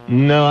life?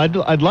 No,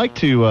 I'd like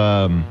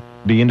to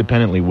be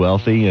independently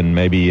wealthy and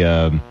maybe be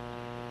a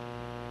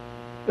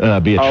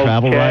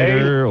travel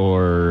writer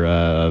or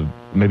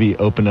maybe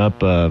open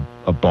up a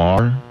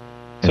bar.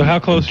 So how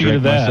close are you to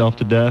drink that? Myself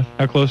to death.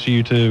 How close are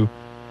you to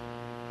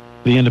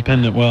the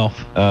independent wealth?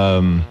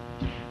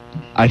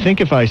 I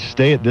think if I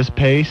stay at this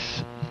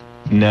pace,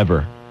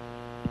 never.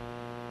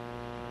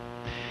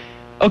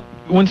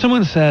 When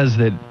someone says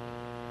that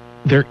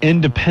they're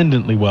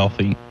independently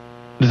wealthy,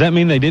 does that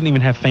mean they didn't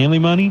even have family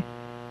money?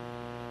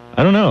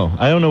 I don't know.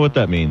 I don't know what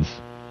that means.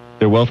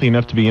 They're wealthy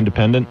enough to be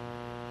independent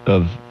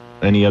of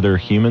any other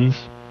humans.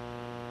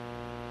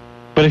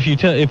 But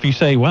if you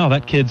say, wow,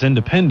 that kid's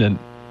independent,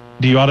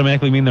 do you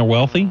automatically mean they're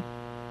wealthy?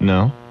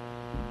 No.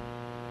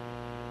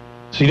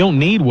 So you don't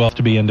need wealth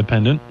to be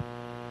independent.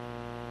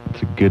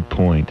 That's a good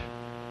point.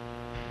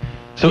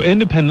 So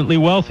independently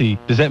wealthy,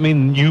 does that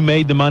mean you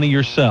made the money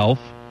yourself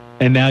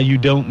and now you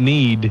don't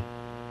need...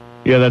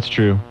 Yeah, that's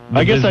true.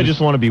 I guess I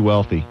just want to be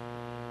wealthy.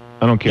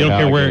 I don't care. You don't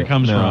care where it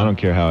comes from? No, I don't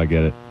care how I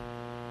get it.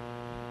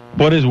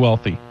 What is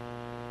wealthy?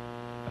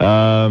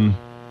 I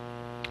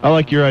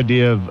like your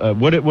idea of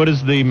what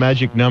is the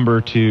magic number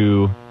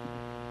to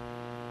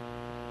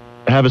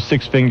have a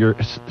six finger?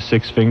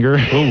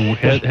 Oh,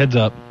 heads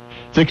up.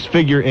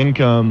 6-figure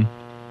income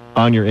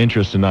on your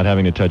interest and not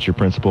having to touch your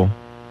principal.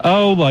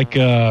 Oh, like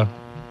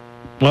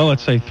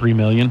let's say $3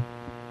 million.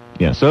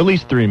 Yeah, so at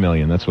least $3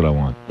 million. That's what I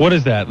want. What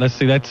is that? Let's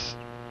see.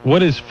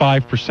 What is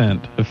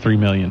 5% of $3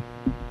 million?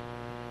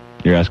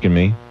 You're asking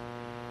me?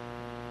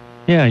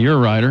 Yeah, you're a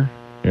writer.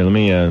 Here, let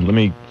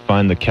me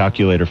find the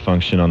calculator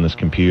function on this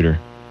computer.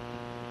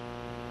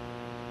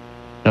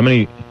 How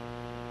many?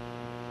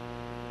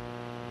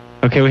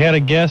 Okay, we had a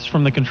guess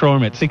from the control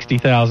room at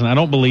 60,000. I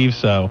don't believe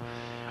so.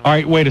 All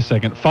right, wait a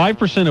second.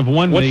 5% of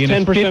 $1 million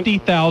is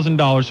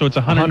 $50,000, so it's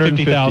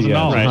 $150,000. Yeah,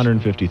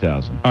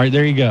 $150,000. All right,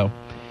 there you go.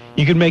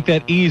 You can make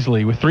that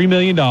easily. With $3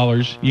 million,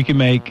 you can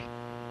make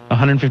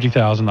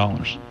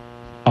 $150,000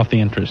 off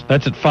the interest.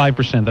 That's at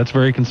 5%. That's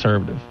very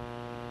conservative.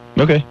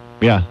 Okay.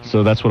 Yeah,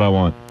 so that's what I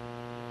want.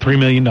 $3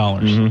 million.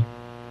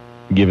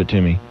 Mm-hmm. Give it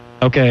to me.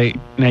 Okay,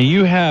 now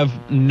you have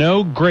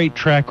no great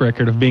track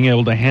record of being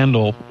able to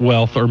handle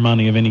wealth or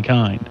money of any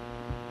kind.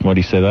 Why do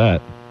you say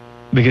that?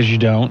 Because you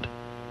don't.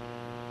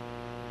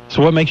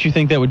 So what makes you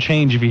think that would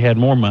change if you had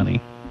more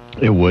money?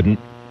 It wouldn't.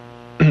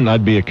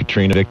 I'd be a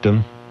Katrina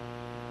victim.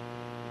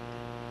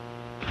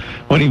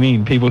 What do you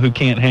mean? People who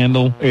can't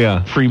handle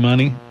free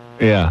money?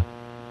 Yeah.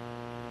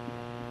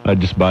 I'd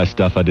just buy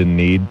stuff I didn't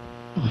need.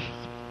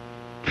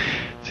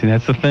 See,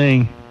 that's the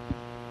thing.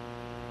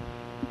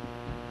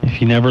 If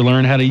you never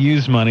learn how to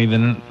use money,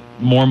 then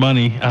more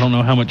money, I don't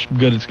know how much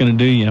good it's going to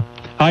do you.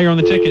 Higher on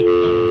the ticket.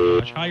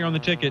 Much higher on the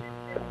ticket.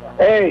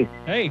 Hey.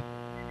 Hey.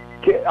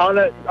 On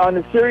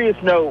a serious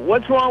note,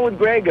 what's wrong with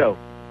Grego?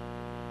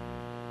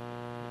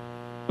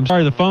 I'm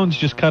sorry, the phone's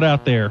just cut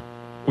out there.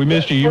 We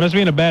missed you. You must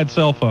be in a bad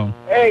cell phone.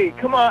 Hey,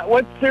 come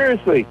on.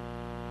 Seriously?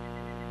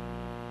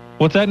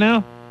 What's that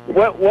now?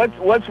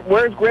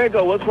 Where's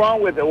Grego? What's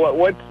wrong with it?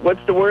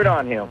 What's the word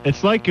on him?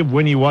 It's like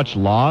when you watch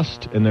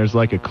Lost and there's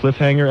like a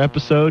cliffhanger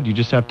episode. You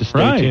just have to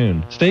stay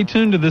tuned. Stay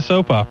tuned to the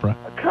soap opera.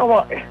 Come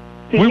on.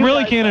 We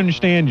really can't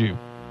understand you.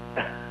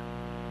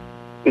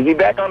 Is he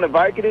back on the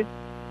Vicodin?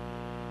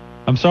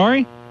 I'm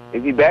sorry?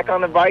 Is he back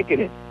on the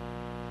Vicodin?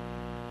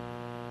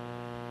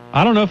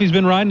 I don't know if he's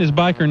been riding his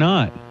bike or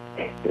not.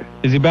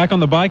 Is he back on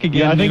the bike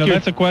again? Yeah, I think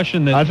that's a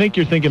question that... I think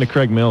you're thinking of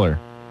Craig Miller.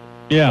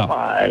 Yeah. Come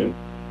on.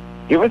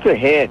 Give us a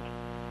hint.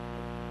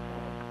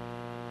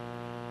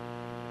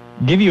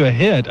 Give you a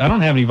hit? I don't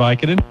have any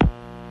Vicodin.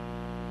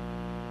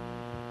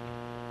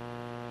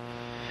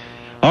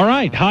 All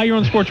right. Hi, you're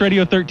on Sports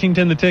Radio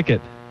 1310 The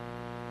Ticket.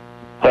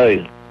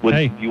 Hey,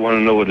 Hey. You want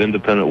to know what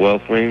independent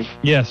wealth means?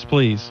 Yes,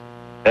 please.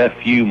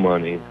 FU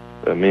money.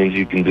 That means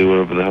you can do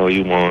whatever the hell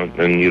you want,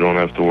 and you don't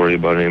have to worry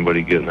about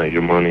anybody getting at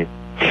your money.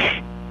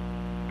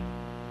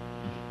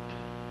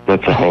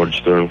 That's a Howard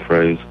Stern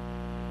phrase.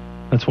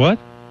 That's what?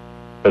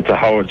 That's a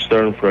Howard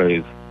Stern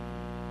phrase.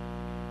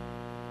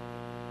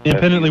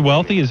 Independently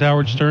wealthy is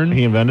Howard Stern?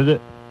 He invented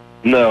it?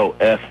 No,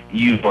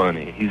 FU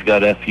money. He's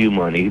got FU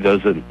money.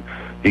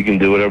 He can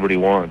do whatever he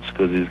wants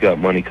because he's got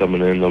money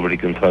coming in. Nobody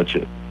can touch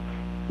it.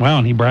 Wow,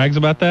 and he brags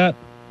about that?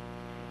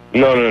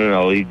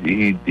 No.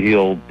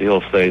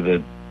 He'll say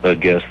that a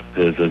guest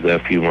is his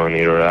FU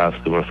money or ask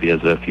him if he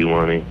has FU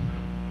money.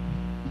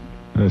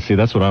 See,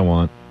 that's what I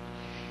want.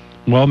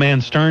 Well,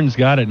 man, Stern's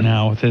got it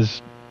now with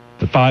his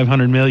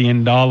 $500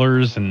 million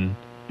and...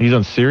 He's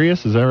on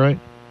Sirius, is that right?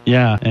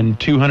 Yeah, and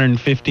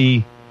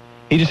 250...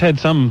 He just had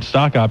some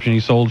stock option he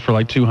sold for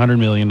like $200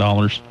 million.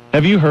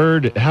 Have you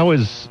heard, how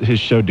is his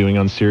show doing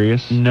on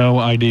Sirius? No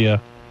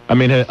idea. I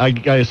mean,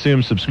 I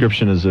assume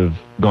subscriptions have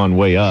gone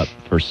way up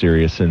for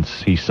Sirius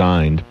since he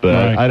signed,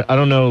 but right. I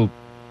don't know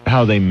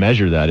how they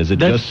measure that. Is it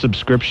just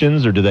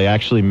subscriptions, or do they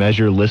actually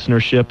measure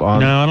listenership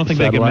on No, I don't think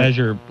they can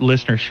measure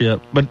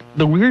listenership. But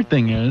the weird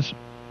thing is,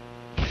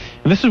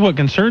 and this is what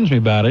concerns me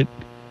about it,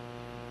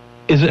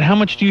 is that how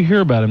much do you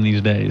hear about him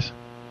these days?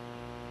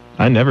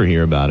 I never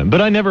hear about him,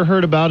 but I never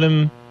heard about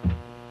him,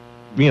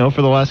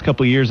 for the last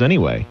couple of years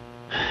anyway.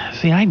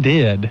 See, I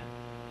did.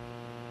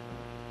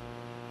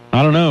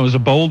 I don't know. It was a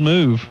bold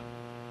move.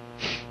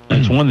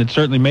 It's one that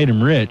certainly made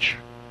him rich.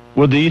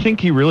 Well, do you think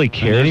he really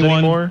cares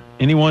anymore?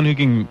 Anyone who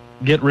can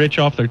get rich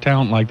off their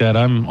talent like that,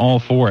 I'm all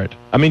for it.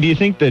 I mean, do you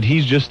think that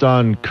he's just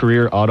on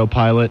career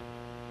autopilot?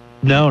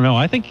 No,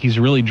 I think he's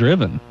really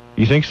driven.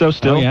 You think so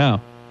still? Oh,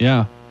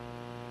 yeah.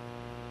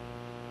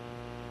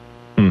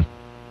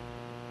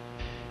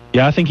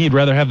 Yeah, I think he'd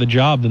rather have the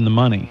job than the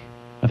money.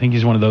 I think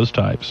he's one of those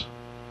types.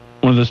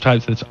 One of those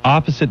types that's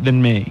opposite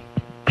than me.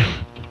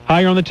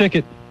 Hi, you're on the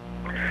ticket.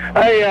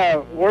 Hey,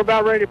 we're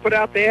about ready to put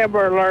out the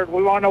Amber Alert.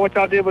 We want to know what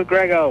y'all did with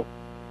Grego.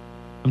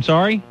 I'm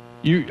sorry?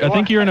 I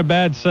think you're in a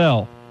bad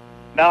cell.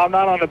 No, I'm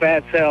not on a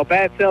bad cell.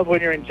 Bad cell's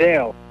when you're in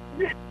jail.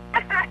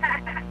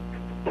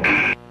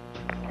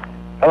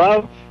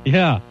 Hello?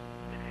 Yeah.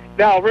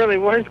 No, really,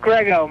 where's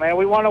Grego, man?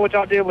 We want to know what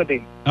y'all did with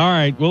him. All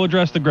right, we'll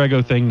address the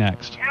Grego thing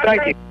next.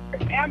 Thank you.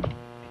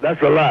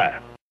 That's a lie.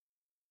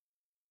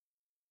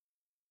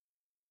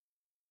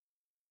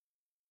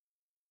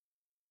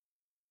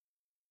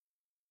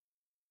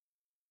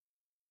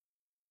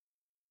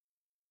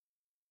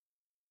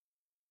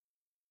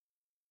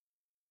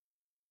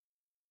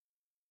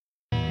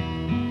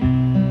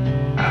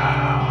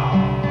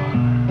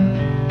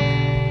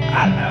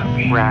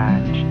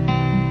 Right.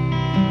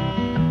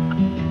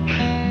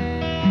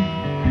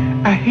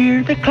 I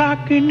hear the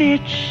clock and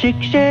it's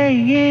 6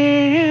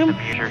 a.m.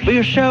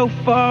 Feel so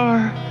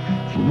far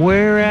from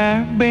where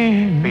I've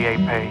been.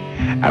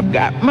 BAP. I've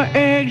got my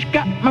eggs,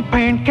 got my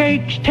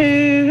pancakes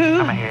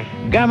too.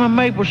 Got my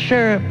maple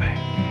syrup,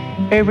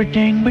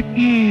 everything but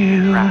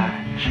you. Right.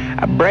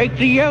 I break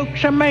the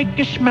yolks, I make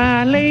a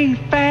smiley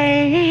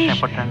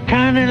face.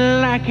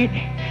 Kinda like it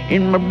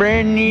in my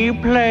brand new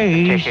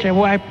place. I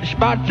wipe the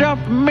spots off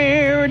the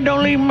mirror,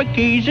 don't leave my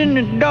keys in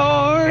the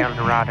door.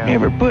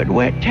 Never put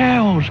wet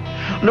towels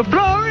on the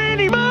floor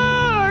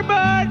anymore,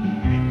 but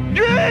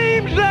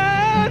dreams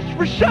last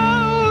for so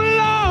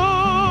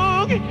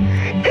long,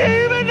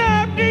 even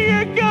after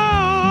you're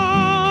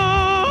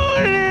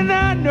gone. And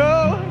I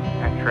know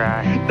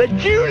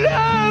that you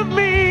love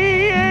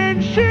me,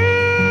 and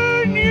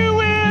soon you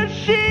will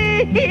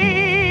see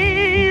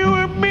you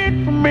were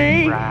meant for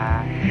me.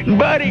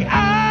 Buddy,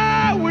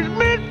 I was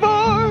meant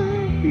for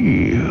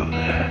you.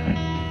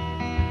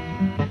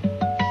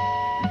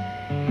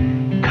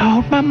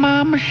 Called my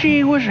mama,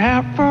 she was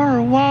out for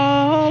a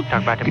walk.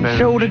 And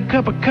sold a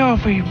cup of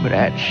coffee, but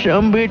that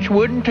sumbitch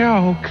wouldn't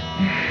talk.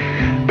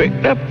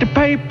 Picked up the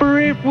paper,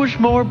 it was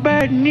more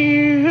bad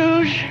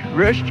news.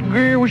 Rusty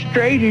Greer was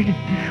traded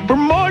for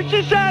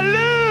Moises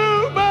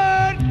Alou,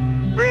 but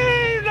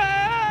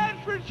reasons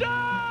for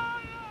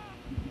some.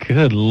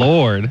 Good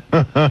Lord.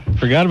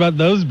 Forgot about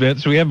those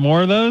bits. Do we have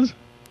more of those?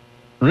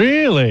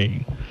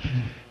 Really?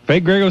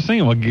 Fake Grego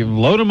singing. Well,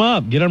 load them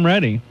up. Get them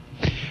ready.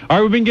 All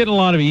right, we've been getting a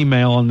lot of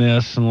email on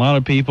this and a lot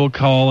of people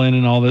calling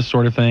and all this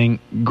sort of thing.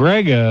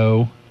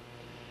 Grego,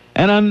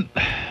 and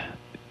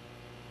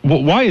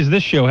why is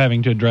this show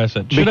having to address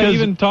it? Should I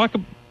even talk?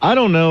 I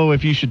don't know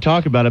if you should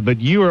talk about it, but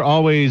you are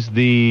always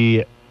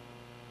the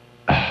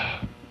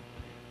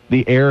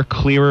air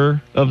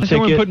clearer of the ticket.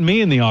 Someone put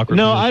me in the awkward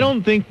position. I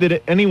don't think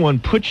that anyone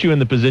puts you in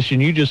the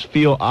position. You just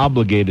feel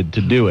obligated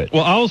to do it.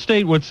 Well, I'll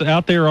state what's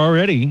out there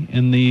already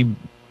in the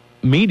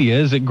media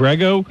is that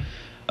Grego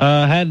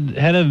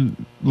had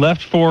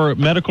left for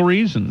medical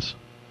reasons.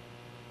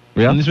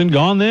 Yeah. And he's been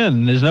gone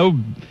then. There's no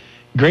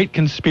great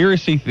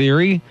conspiracy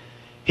theory.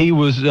 He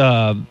was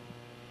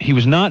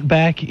not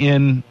back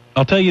in,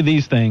 I'll tell you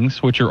these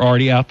things, which are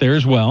already out there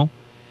as well.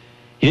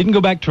 He didn't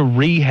go back to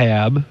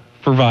rehab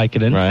for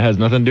Vicodin. Right, it has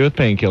nothing to do with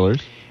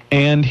painkillers.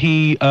 And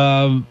he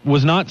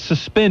was not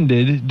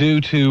suspended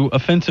due to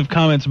offensive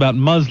comments about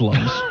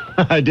Muslims.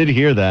 I did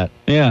hear that.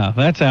 Yeah,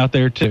 that's out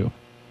there too.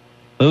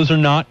 Those are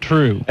not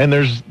true. And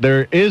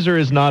there is or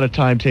is not a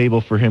timetable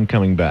for him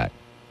coming back?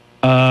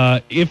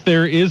 If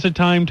there is a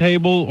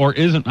timetable or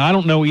isn't, I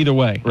don't know either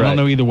way. Right. I don't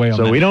know either way on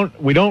that. So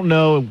we don't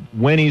know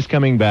when he's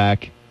coming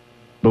back,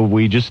 but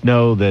we just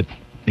know that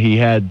he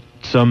had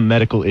some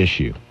medical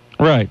issue.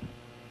 Right.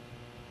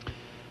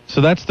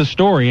 So that's the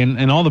story,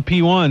 and all the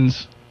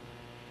P1s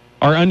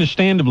are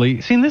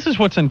understandably... See, and this is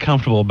what's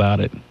uncomfortable about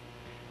it.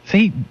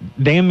 See,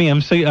 damn me,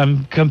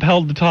 I'm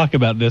compelled to talk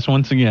about this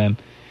once again.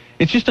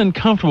 It's just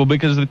uncomfortable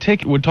because the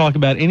ticket would talk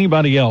about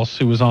anybody else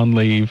who was on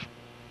leave,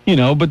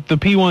 but the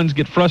P1s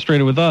get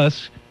frustrated with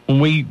us when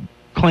we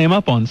clam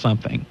up on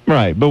something.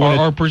 Right,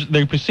 but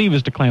they perceive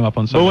us to clam up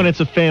on something. But when it's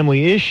a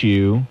family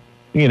issue,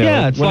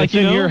 it's when like, it's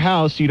in your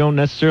house, you don't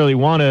necessarily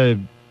want to,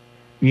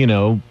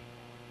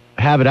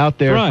 have it out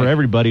there for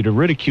everybody to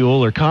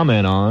ridicule or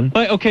comment on.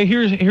 Okay,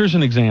 here's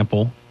an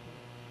example.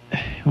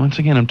 Once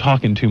again, I'm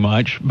talking too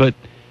much, but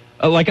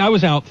like I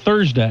was out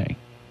Thursday.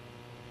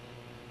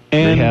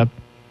 And Rehab?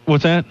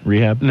 What's that?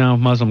 Rehab? No,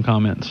 Muslim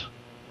comments.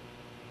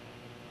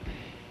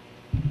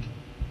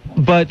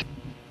 But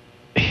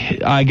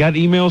I got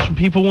emails from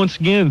people once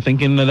again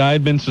thinking that I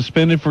had been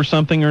suspended for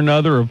something or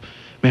another. Of,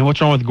 man,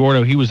 what's wrong with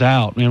Gordo? He was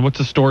out. Man, what's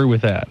the story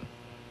with that?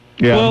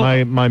 Yeah,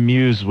 well, my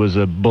muse was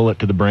a bullet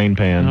to the brain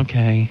pan.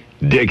 Okay.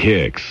 Dick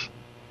Hicks.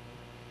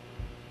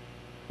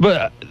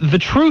 But the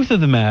truth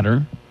of the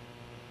matter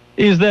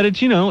is that it's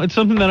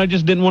something that I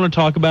just didn't want to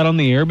talk about on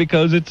the air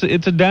because it's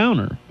a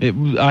downer.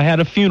 I had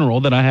a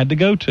funeral that I had to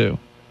go to,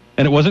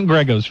 and it wasn't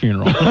Grego's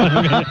funeral.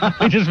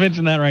 I just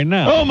mentioned that right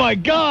now. Oh my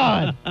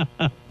God!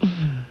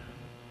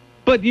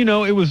 But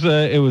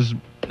it was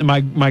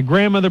my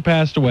grandmother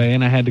passed away,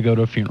 and I had to go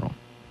to a funeral.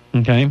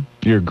 Okay,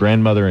 your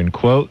grandmother in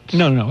quotes?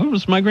 No, it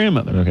was my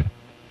grandmother. Okay,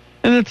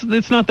 and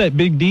it's not that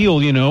big deal,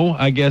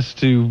 I guess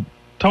to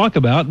talk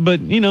about. But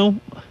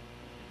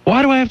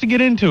why do I have to get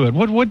into it?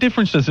 What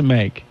difference does it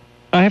make?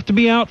 I have to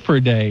be out for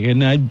a day,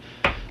 and I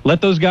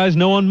let those guys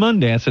know on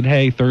Monday. I said,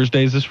 hey,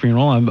 Thursday's this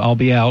funeral. I'll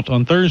be out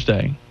on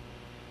Thursday.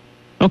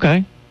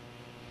 Okay.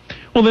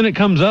 Well, then it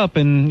comes up,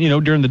 and,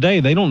 during the day,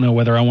 they don't know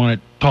whether I want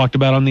it talked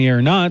about on the air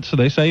or not, so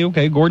they say,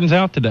 okay, Gordon's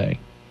out today.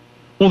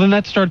 Well, then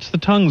that starts the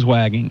tongues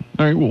wagging.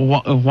 All right,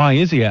 well, why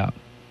is he out?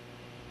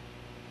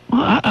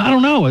 Well, I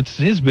don't know. It's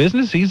his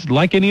business. He's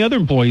like any other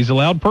employee. He's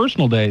allowed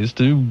personal days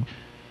to,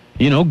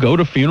 go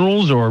to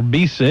funerals or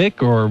be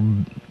sick or,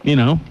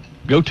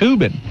 go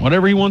tubing,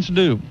 whatever he wants to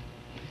do.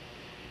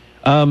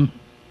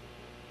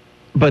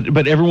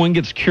 But everyone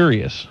gets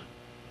curious.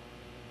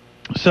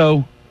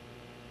 So,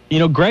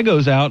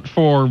 Grego's out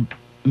for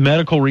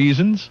medical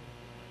reasons.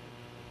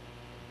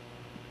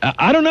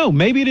 I don't know.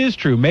 Maybe it is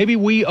true. Maybe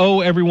we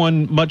owe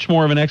everyone much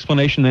more of an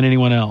explanation than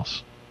anyone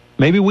else.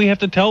 Maybe we have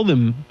to tell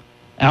them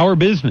our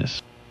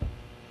business.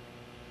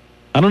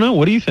 I don't know.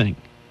 What do you think?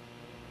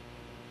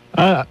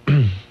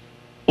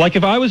 Like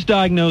if I was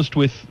diagnosed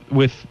with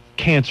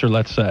cancer,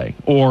 let's say,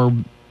 or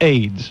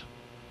AIDS,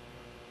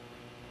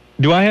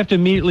 do I have to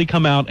immediately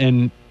come out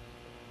and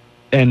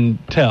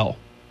tell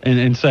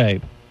and say?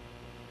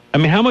 I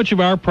mean, how much of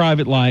our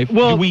private life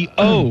do we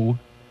owe?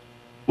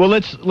 Well,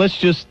 let's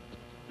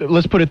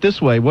put it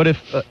this way. What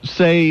if,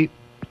 say,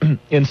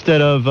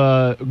 instead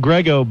of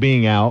Grego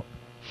being out,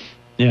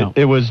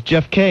 it was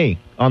Jeff K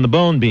on the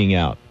bone being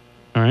out?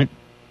 All right.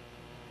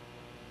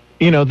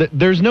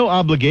 There's no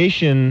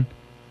obligation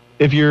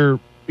if you're,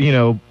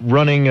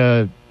 running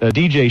a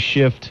DJ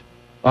shift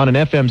on an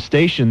FM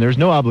station. There's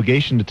no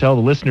obligation to tell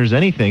the listeners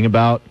anything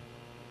about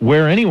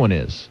where anyone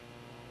is.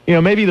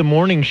 Maybe the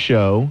morning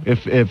show,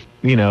 if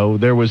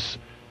there was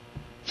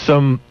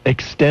some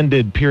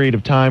extended period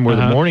of time where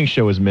the morning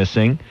show is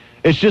missing.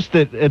 It's just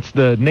that it's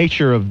the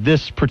nature of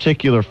this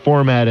particular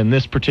format and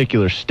this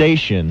particular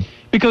station.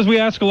 Because we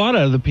ask a lot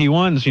of the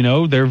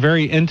P1s, they're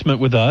very intimate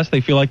with us.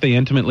 They feel like they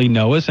intimately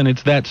know us, and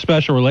it's that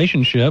special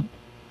relationship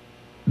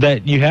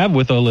that you have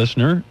with a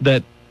listener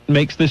that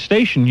makes this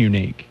station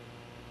unique.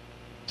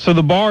 So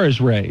the bar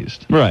is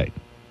raised. Right.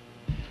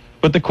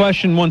 But the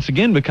question once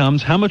again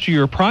becomes, how much of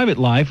your private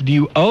life do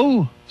you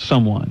owe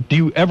someone? Do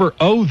you ever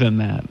owe them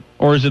that?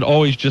 Or is it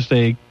always just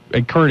a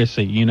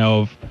courtesy,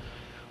 of,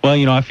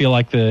 well, I feel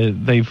like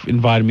they've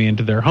invited me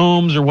into their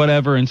homes or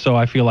whatever, and so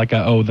I feel like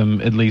I owe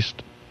them at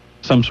least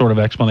some sort of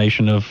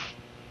explanation of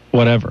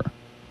whatever.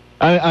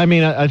 I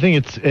mean, I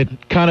think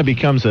it kind of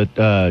becomes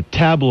a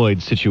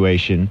tabloid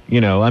situation.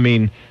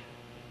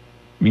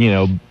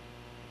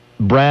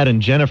 Brad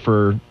and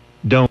Jennifer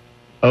don't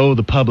owe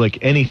the public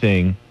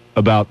anything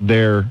about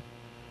their,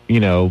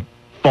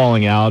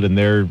 falling out and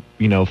their,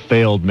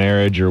 failed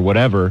marriage or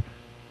whatever.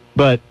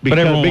 But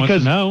everyone wants to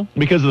know.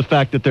 Because of the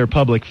fact that they're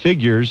public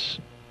figures,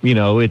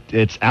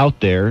 it's out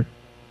there.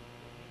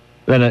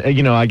 Then,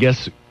 I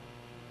guess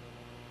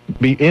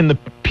in the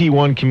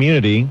P1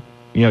 community,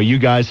 you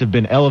guys have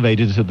been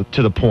elevated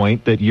to the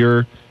point that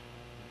you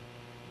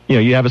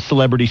have a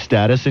celebrity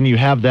status and you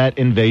have that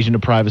invasion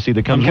of privacy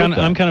that comes with that.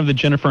 I'm kind of the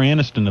Jennifer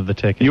Aniston of the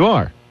ticket. You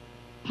are.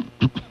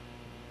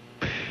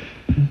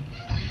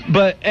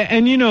 But,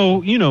 and you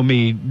know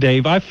me,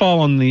 Dave,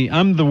 I'm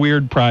the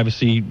weird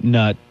privacy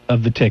nut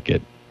of the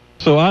ticket.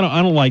 So I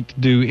don't like to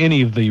do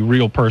any of the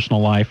real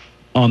personal life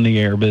on the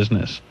air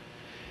business.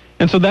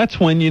 And so that's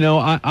when,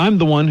 I'm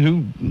the one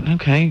who,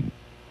 okay,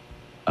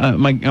 I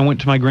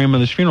went to my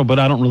grandmother's funeral, but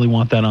I don't really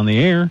want that on the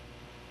air.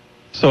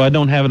 So I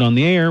don't have it on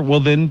the air. Well,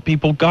 then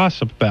people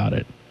gossip about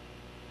it.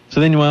 So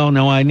then,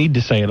 no, I need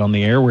to say it on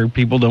the air where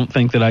people don't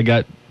think that I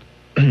got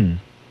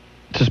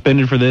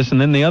suspended for this. And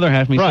then the other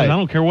half of me says, I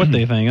don't care what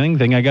they think. They can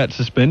think I got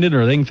suspended,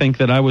 or they can think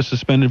that I was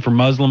suspended for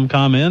Muslim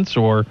comments,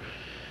 or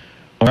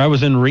I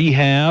was in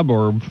rehab,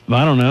 or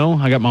I don't know,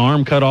 I got my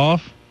arm cut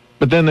off.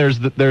 But then there's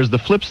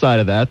the flip side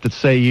of that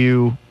say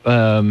you,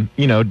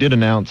 did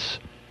announce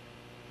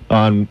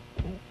on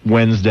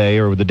Wednesday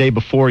or the day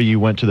before you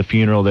went to the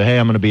funeral that, hey,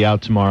 I'm going to be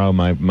out tomorrow.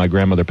 My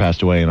grandmother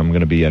passed away and I'm going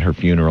to be at her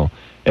funeral.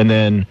 And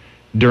then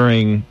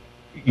during,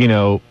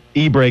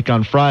 e-break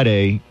on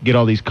Friday, get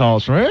all these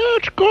calls from, hey,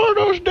 it's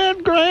Gordo's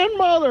dead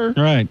grandmother.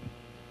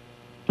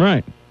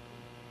 Right.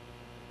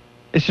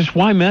 It's just,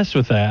 why mess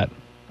with that?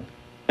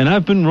 And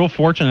I've been real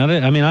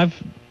fortunate. I mean, I've,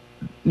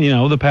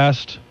 the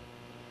past,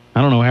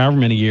 I don't know, however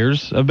many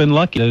years, I've been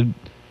lucky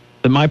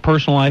that my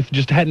personal life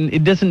just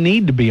it doesn't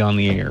need to be on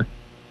the air.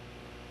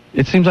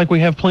 It seems like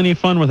we have plenty of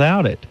fun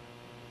without it.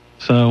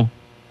 So,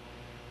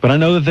 but I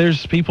know that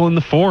there's people in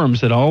the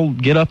forums that all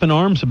get up in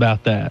arms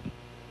about that.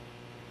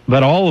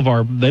 But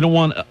they don't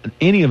want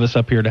any of us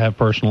up here to have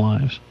personal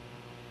lives.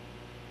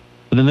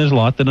 But then there's a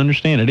lot that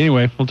understand it.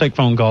 Anyway, we'll take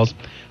phone calls.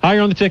 Hi,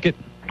 you're on the ticket.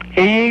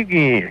 Hey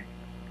again.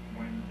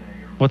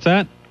 What's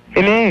that?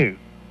 Hello.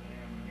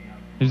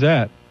 Who's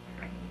that?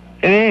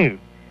 Hello.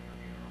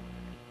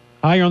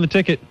 Hi, you're on the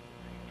ticket.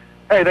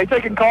 Hey, they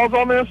taking calls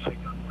on this?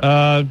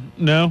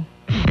 No.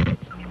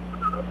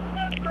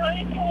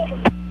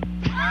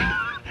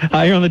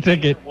 Hi, you're on the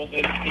ticket.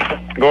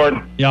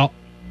 Gordon. Yeah.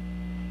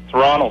 It's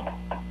Ronald.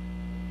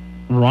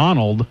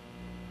 Ronald?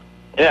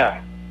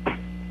 Yeah.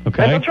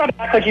 Okay. Hey, don't try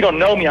to act like you don't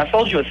know me. I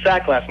sold you a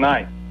sack last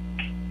night.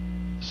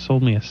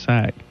 Sold me a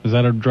sack. Is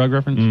that a drug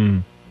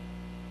reference?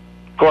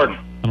 Gordon.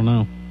 I don't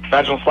know.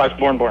 Vaginal slice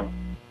born.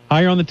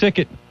 Hi, you're on the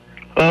ticket.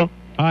 Huh?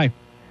 Hi.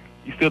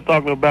 You still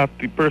talking about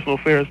the personal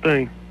affairs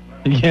thing?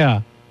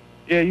 Yeah.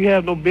 Yeah, you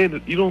have no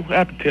business. You don't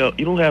have to tell.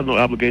 You don't have no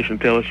obligation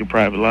to tell us your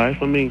private life.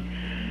 I mean,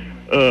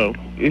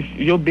 it's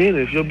your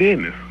business. Your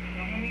business.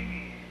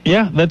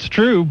 Yeah, that's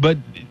true, but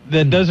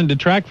that doesn't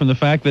detract from the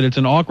fact that it's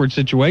an awkward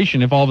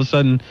situation if all of a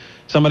sudden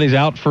somebody's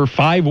out for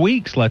 5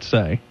 weeks, let's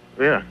say.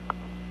 Yeah.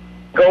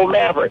 Go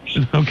Mavericks.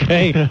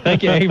 Okay.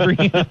 Thank you,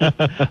 Avery.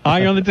 Hi,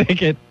 you're on the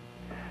ticket.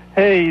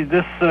 Hey,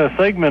 this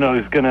segment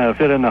is going to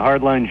fit in the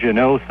Hardlines You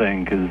Know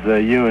thing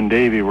because you and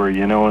Davey were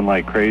you-knowing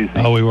like crazy.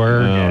 Oh, we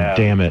were? Oh,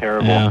 damn it.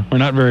 Terrible. Yeah, we're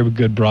not very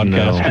good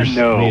broadcasters.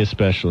 No. Me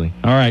especially.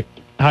 All right.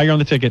 Hi, you're on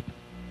the ticket.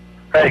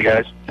 Hey,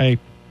 guys. Hey.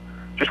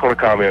 Just want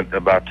to comment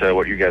about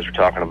what you guys were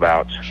talking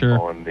about Sure.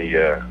 on the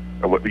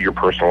your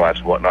personal lives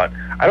and whatnot.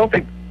 I don't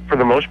think, for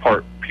the most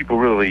part, people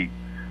really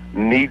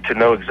need to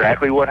know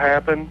exactly what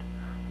happened,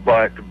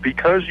 but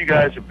because you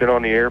guys have been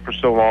on the air for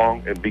so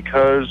long and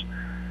because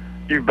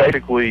you've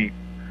basically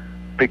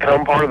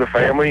become part of the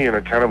family in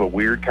a kind of a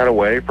weird kind of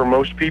way for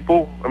most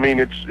people. I mean,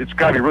 it's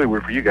got to be really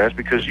weird for you guys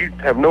because you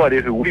have no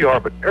idea who we are,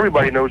 but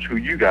everybody knows who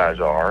you guys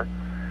are.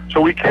 So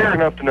we care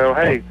enough to know,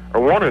 hey,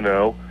 or want to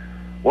know,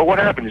 well, what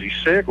happened? Is he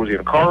sick? Was he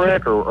in a car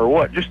wreck or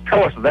what? Just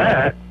tell us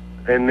that,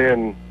 and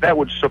then that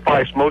would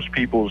suffice most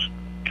people's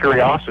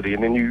curiosity,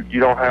 and then you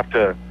don't have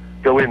to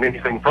go into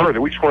anything further.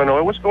 We just want to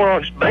know what's going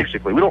on, just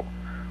basically. We don't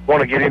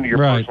want to get into your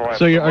personal life.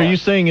 So are you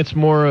saying it's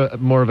more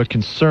of a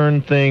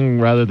concern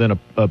thing rather than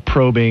a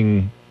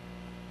probing,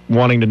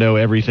 wanting to know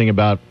everything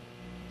about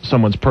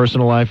someone's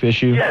personal life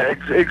issue? Yeah,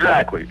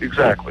 exactly.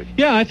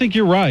 Yeah, I think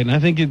you're right. And I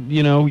think, you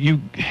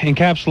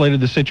encapsulated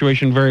the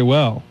situation very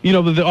well.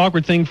 The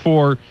awkward thing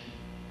for,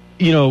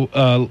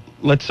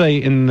 let's say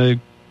in the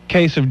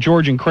case of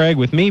George and Craig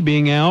with me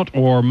being out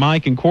or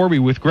Mike and Corby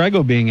with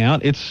Grego being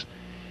out, it's,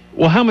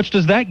 well, how much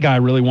does that guy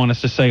really want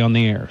us to say on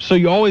the air? So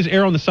you always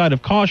err on the side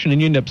of caution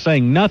and you end up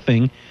saying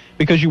nothing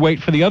because you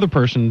wait for the other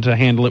person to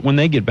handle it when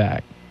they get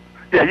back.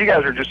 Yeah, you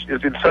guys are just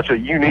in such a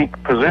unique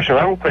position.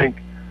 I don't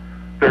think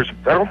there's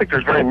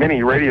very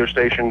many radio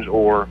stations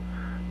or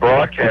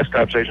broadcast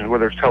type stations,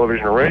 whether it's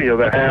television or radio,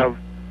 that have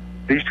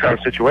these kind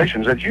of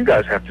situations that you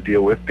guys have to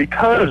deal with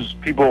because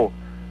people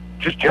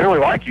just generally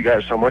like you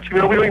guys so much, even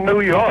though we don't even know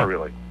who you are,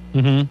 really.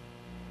 Mm-hmm. Does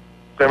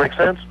that make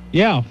sense?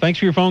 Yeah, thanks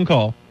for your phone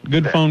call.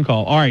 Good phone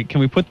call. All right,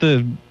 can we put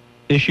the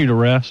issue to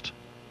rest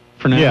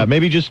for now? Yeah,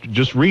 maybe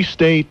just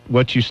restate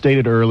what you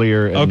stated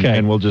earlier,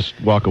 and we'll just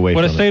walk away from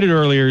it. What I stated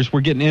earlier is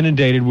we're getting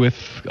inundated with,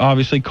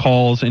 obviously,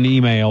 calls and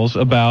emails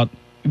about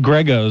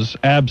Grego's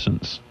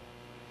absence.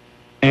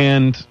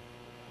 And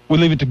we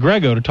leave it to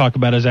Grego to talk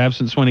about his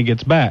absence when he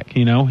gets back.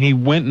 He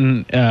went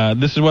and,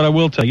 this is what I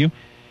will tell you,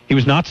 he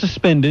was not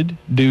suspended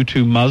due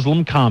to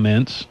Muslim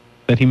comments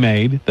that he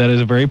made. That is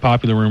a very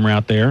popular rumor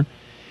out there.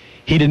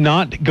 He did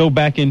not go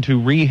back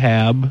into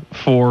rehab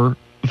for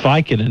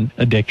Vicodin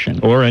addiction.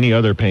 Or any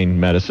other pain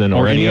medicine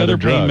or any other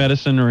drug. Pain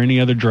medicine or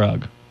any other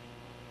drug.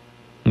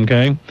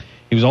 Okay?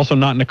 He was also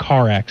not in a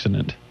car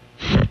accident.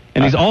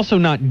 And he's also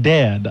not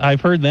dead.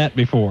 I've heard that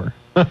before.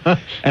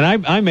 And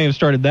I may have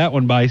started that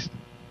one by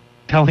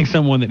telling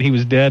someone that he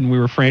was dead and we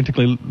were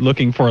frantically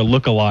looking for a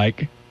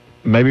look-alike.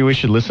 Maybe we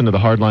should listen to the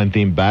Hardline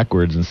theme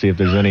backwards and see if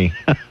there's any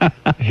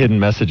hidden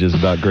messages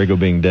about Grego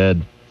being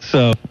dead.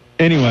 So,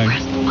 anyway.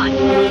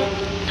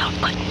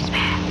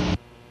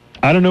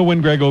 I don't know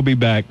when Greg will be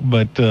back,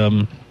 but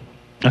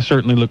I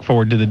certainly look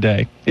forward to the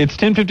day. It's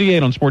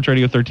 10:58 on Sports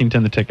Radio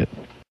 1310 The Ticket.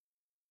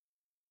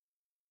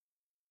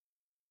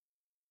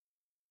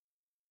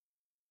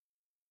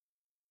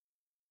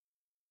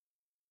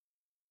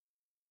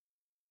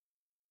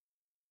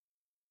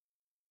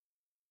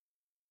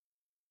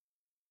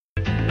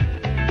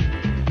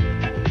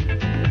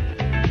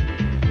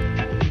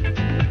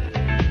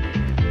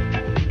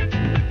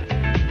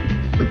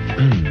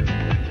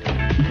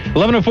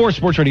 .1104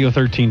 Sports Radio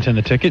 1310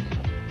 The Ticket.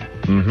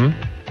 Mm-hmm.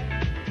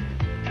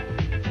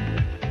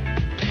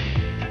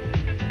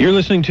 You're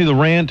listening to The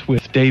Rant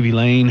with Davey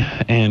Lane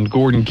and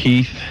Gordon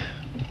Keith,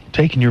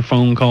 taking your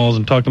phone calls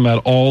and talking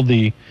about all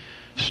the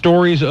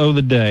stories of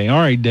the day. All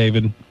right,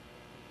 David.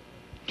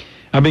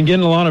 I've been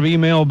getting a lot of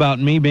email about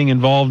me being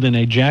involved in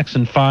a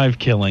Jackson 5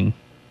 killing.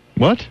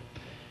 What?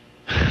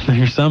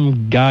 There's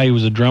some guy who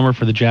was a drummer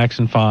for the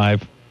Jackson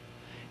 5.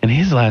 And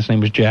his last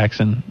name was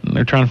Jackson.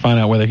 They're trying to find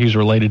out whether he's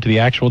related to the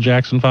actual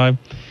Jackson 5.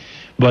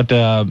 But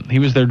he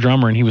was their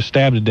drummer, and he was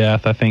stabbed to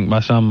death, I think, by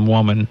some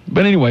woman.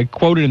 But anyway,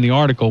 quoted in the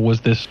article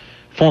was this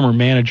former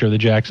manager of the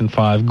Jackson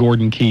 5,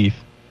 Gordon Keith.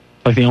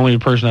 Like the only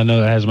person I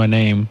know that has my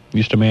name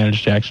used to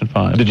manage Jackson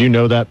 5. Did you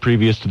know that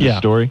previous to the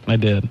story? I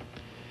did.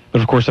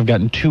 But, of course, I've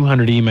gotten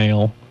 200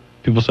 email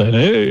people saying,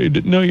 hey,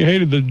 didn't know you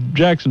hated the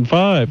Jackson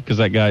 5, because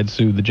that guy had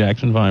sued the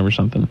Jackson 5 or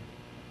something.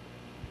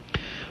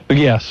 But,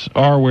 yes,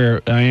 I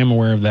am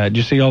aware of that. Did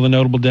you see all the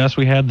notable deaths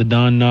we had? The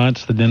Don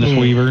Knotts, the Dennis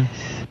Weaver.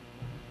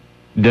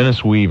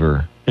 Dennis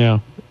Weaver. Yeah.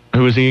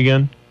 Who is he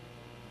again?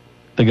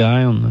 The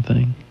guy on the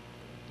thing.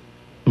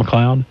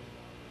 McLeod.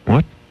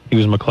 What? He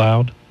was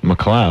McLeod.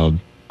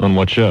 McLeod? On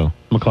what show?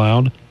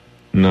 McLeod.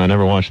 No, I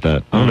never watched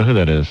that. I don't know who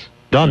that is.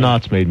 Don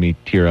Knotts made me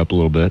tear up a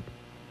little bit.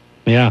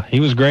 Yeah,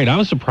 he was great. I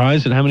was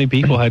surprised at how many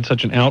people had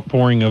such an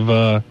outpouring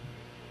of,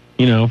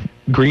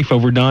 grief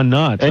over Don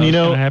Knotts. And I was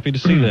kind of happy to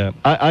see that.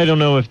 I don't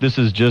know if this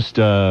is just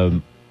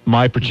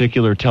my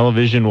particular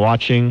television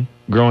watching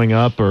growing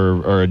up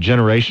or a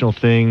generational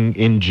thing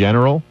in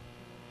general.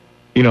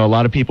 You know, a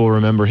lot of people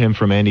remember him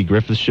from Andy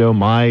Griffith's show.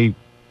 My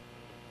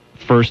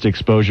first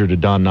exposure to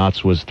Don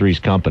Knotts was Three's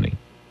Company.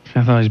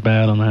 I thought he was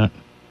bad on that.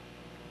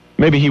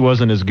 Maybe he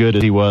wasn't as good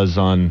as he was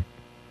on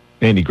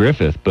Andy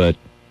Griffith, but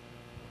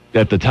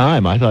at the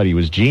time, I thought he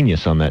was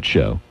genius on that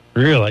show.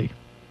 Really?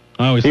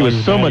 I always thought he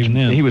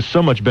was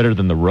so much better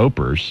than the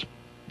Ropers.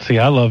 See,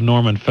 I love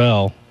Norman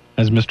Fell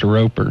as Mr.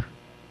 Roper.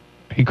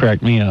 He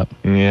cracked me up.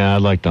 Yeah, I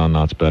like Don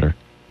Knotts better.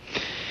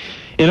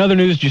 In other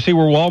news, did you see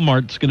where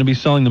Walmart's going to be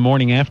selling the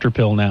morning after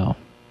pill now?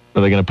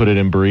 Are they going to put it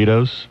in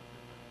burritos?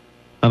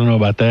 I don't know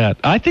about that.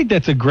 I think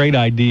that's a great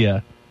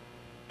idea.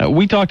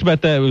 We talked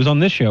about that. It was on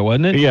this show,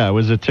 wasn't it? Yeah, it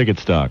was a ticket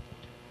stock.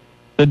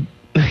 We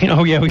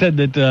said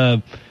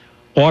that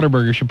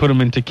Whataburger should put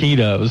them in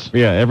taquitos.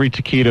 Yeah, every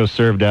taquito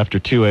served after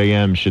 2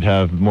 a.m. should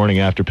have morning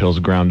after pills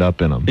ground up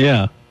in them.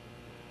 Yeah.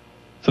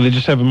 So they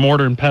just have a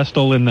mortar and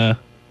pestle in the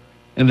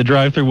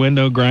drive-thru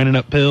window, grinding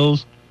up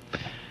pills,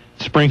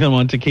 sprinkling them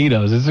on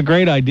taquitos. It's a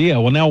great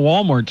idea. Well, now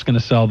Walmart's going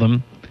to sell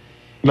them.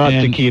 Not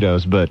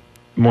taquitos, but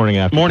morning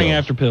after pills. Morning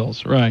after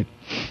pills, right.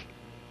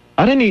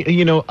 I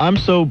didn't, I'm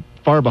so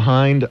far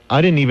behind,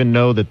 I didn't even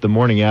know that the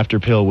morning after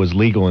pill was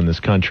legal in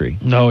this country.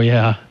 Oh,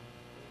 yeah.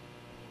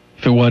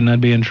 If it wasn't, I'd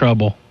be in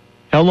trouble.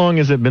 How long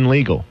has it been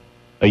legal?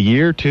 A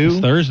year, two? It's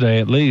Thursday,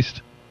 at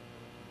least.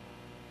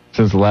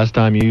 Since the last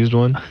time you used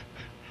one?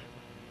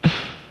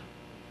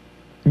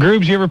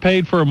 Groobs, you ever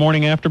paid for a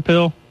morning after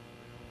pill?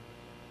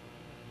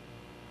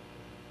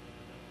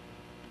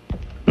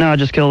 No, I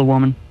just killed a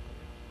woman.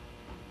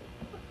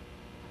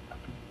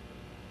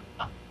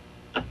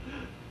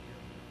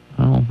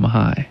 Oh,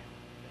 my.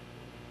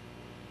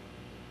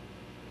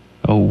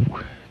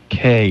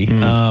 Okay.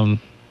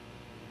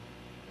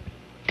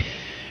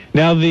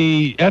 Now,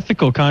 the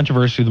ethical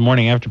controversy of the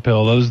morning after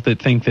pill, those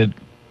that think that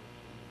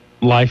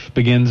life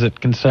begins at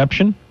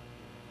conception.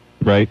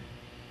 Right.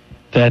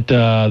 That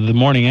the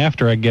morning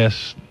after, I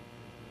guess,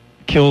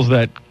 kills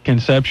that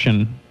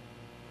conception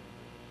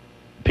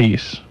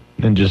piece.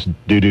 And just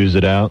doo-doos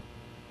it out?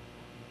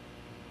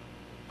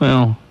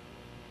 Well,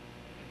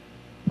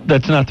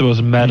 that's not the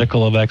most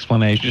medical of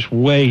explanations. Just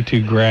way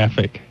too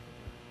graphic.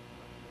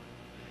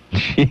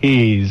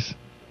 Jeez.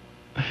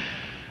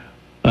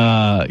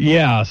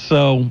 Yeah,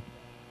 so,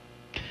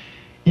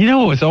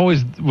 what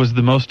was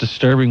the most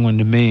disturbing one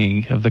to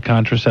me of the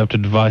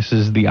contraceptive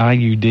devices, the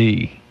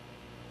IUD.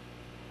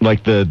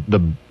 Like the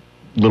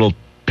little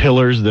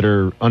pillars that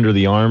are under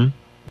the arm?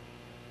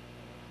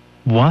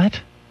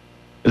 What?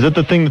 Is that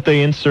the thing that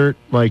they insert,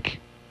 like,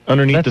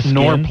 underneath the skin?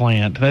 That's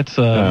Norplant. That's,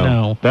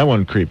 no. That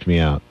one creeped me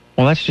out.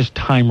 Well, that's just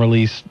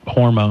time-release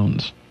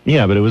hormones.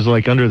 Yeah, but it was,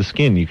 like, under the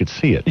skin. You could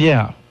see it.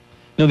 Yeah.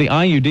 No, the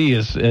IUD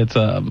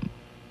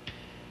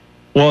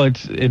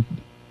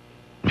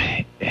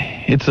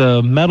it's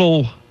a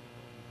metal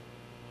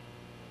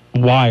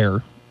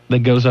wire that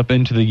goes up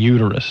into the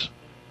uterus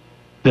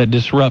that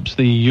disrupts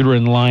the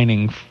uterine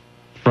lining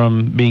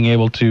from being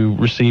able to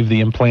receive the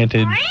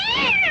implanted,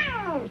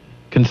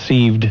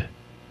 conceived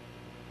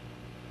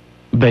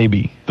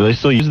baby. Do they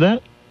still use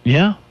that?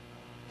 Yeah.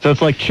 So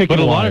it's like chicken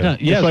wire. But a lot of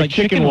times, yeah, it's like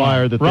chicken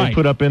wire that they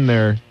put up in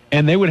there.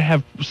 And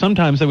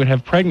sometimes they would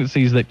have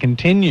pregnancies that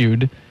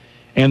continued,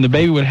 and the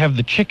baby would have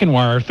the chicken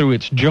wire through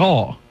its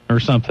jaw or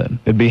something.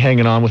 It'd be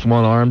hanging on with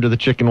one arm to the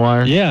chicken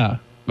wire? Yeah.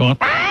 Going.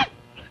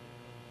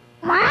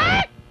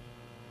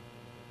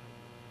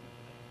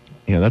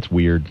 Yeah, that's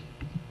weird.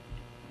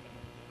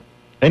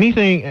 I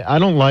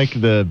don't like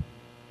the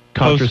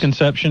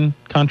post-conception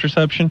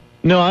contraception?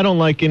 No, I don't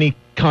like any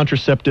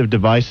contraceptive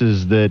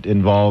devices that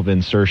involve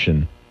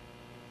insertion.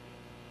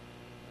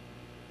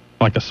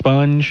 Like a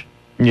sponge?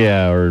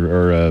 Yeah,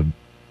 or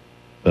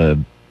a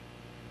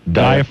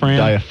diaphragm?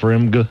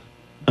 Diaphragm.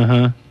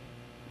 Uh-huh.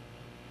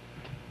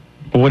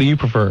 What do you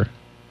prefer?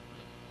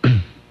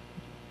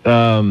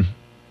 The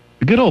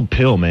good old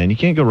pill, man. You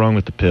can't go wrong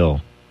with the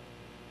pill.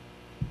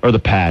 Or the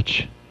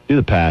patch. Do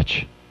the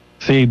patch.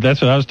 See,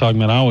 that's what I was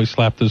talking about. I always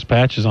slap those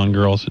patches on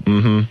girls.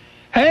 Mm-hmm.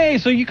 Hey,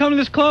 so you come to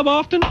this club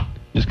often?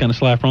 Just kind of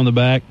slap her on the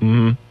back.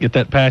 Mm-hmm. Get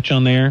that patch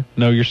on there.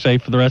 Know you're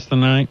safe for the rest of the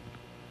night.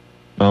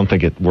 I don't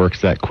think it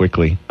works that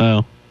quickly.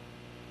 Oh.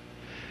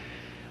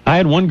 I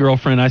had one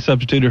girlfriend, I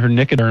substituted her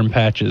Nicoderm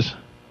patches.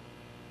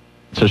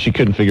 So she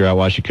couldn't figure out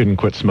why she couldn't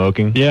quit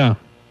smoking? Yeah.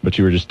 But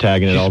you were just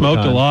tagging it all the time?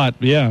 She smoked a lot,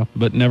 yeah,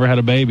 but never had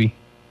a baby.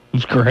 It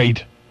was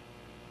great.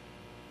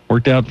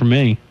 Worked out for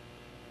me.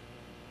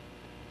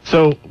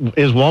 So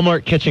is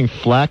Walmart catching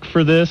flack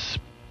for this?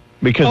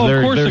 Because of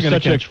they're course they're going to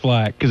catch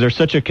flack. Because they're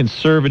such a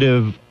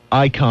conservative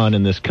icon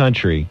in this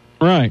country.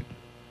 Right.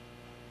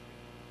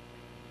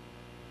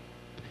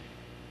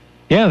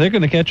 Yeah, they're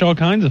going to catch all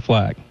kinds of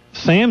flack.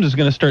 Sam's is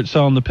going to start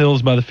selling the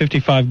pills by the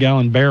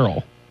 55-gallon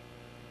barrel.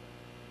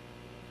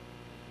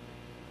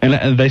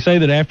 And they say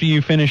that after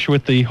you finish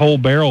with the whole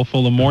barrel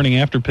full of morning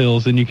after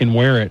pills, then you can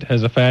wear it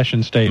as a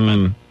fashion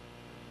statement.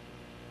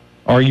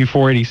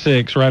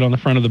 RU486 right on the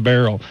front of the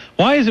barrel.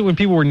 Why is it when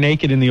people were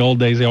naked in the old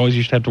days, they always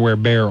used to have to wear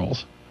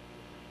barrels?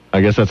 I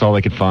guess that's all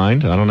they could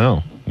find. I don't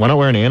know. Why not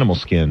wear an animal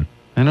skin?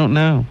 I don't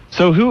know.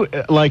 So who,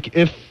 like,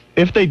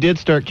 if they did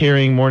start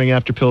carrying morning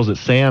after pills at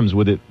Sam's,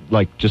 would it,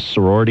 like, just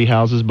sorority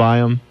houses buy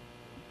them?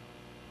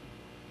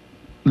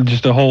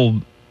 Just a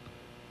whole...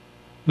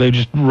 They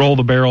just roll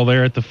the barrel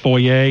there at the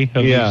foyer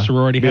of the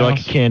sorority be house. Like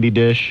a candy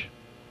dish.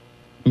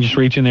 You just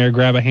reach in there,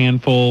 grab a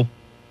handful,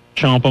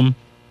 chomp them.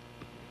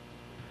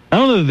 I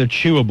don't know that they're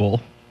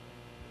chewable.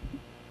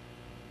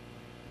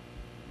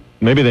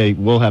 Maybe they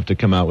will have to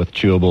come out with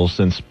chewables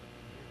since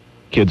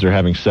kids are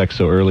having sex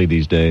so early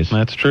these days.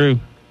 That's true.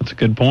 That's a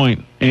good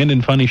point. And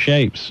in funny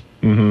shapes.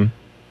 Mm-hmm.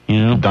 You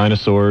know?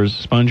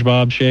 Dinosaurs.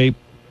 SpongeBob shape.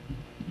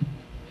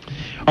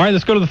 All right,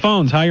 let's go to the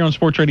phones. Hi, you're on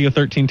Sports Radio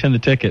 1310, The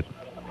Ticket.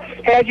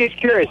 Hey, I'm just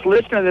curious.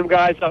 Listening to them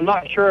guys, I'm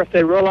not sure if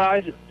they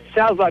realize, it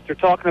sounds like they're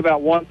talking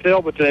about one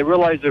pill, but do they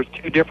realize there's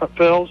two different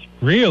pills?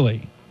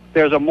 Really?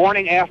 There's a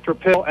morning after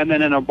pill and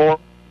then an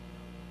abort.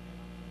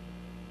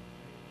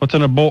 What's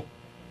an abort?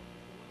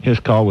 His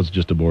call was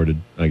just aborted,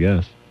 I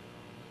guess.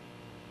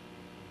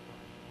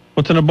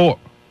 What's an abort?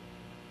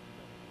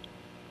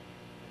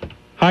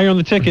 Hi, you're on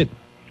The Ticket.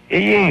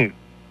 Hey, I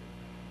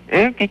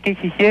don't think this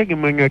is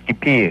second one not the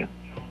pill.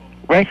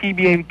 Why should you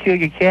be able to kill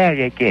your child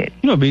like that?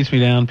 You know what beats me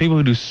down? People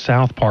who do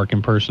South Park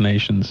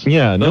impersonations.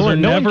 Yeah, Those are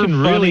no one never can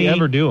funny. really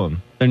ever do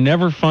them. They're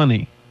never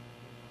funny.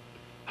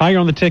 Hi, you're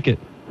on The Ticket.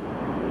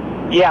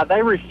 Yeah,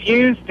 they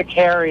refused to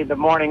carry the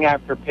morning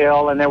after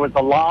pill, and there was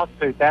a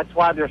lawsuit. That's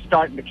why they're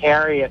starting to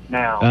carry it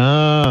now.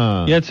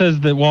 Ah. Yeah, it says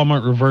that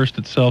Walmart reversed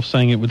itself,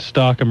 saying it would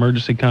stock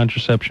emergency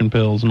contraception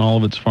pills in all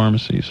of its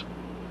pharmacies.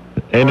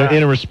 In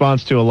a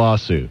response to a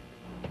lawsuit.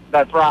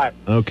 That's right.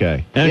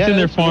 Okay. And it's in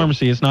their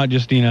pharmacy. It's not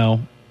just,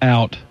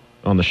 out.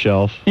 On the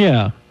shelf?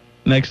 Yeah.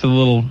 Next to the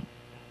little,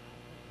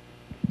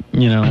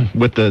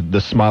 With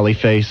the smiley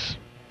face,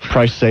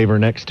 price saver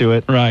next to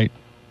it. Right.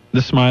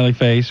 The smiley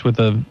face with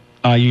the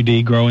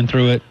IUD growing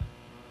through it.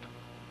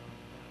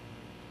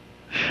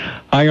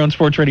 Hi, you're on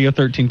Sports Radio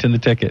 1310, The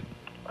Ticket.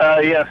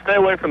 Yeah, stay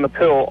away from the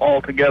pill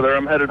altogether.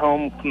 I'm headed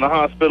home from the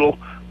hospital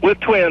with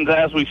twins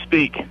as we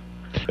speak.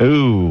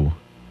 Ooh.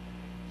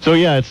 So,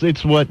 yeah,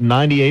 it's what,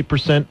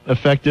 98%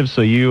 effective,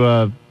 so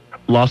you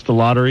lost the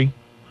lottery?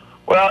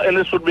 Well, and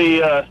this would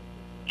be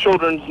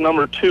children's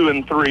number 2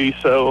 and 3,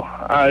 so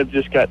I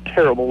just got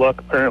terrible luck,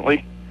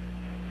 apparently.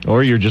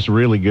 Or you're just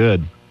really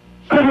good.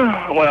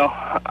 Well,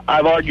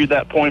 I've argued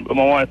that point, but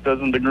my wife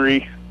doesn't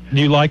agree.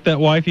 Do you like that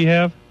wife you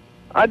have?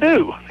 I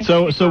do.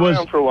 So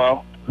around for a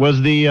while.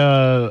 Was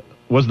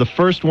the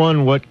first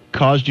one what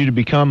caused you to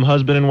become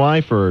husband and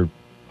wife, or?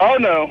 Oh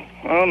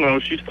no,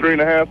 she's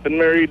 3.5 and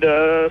married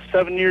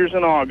 7 years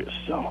in August.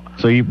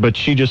 But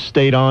she just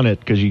stayed on it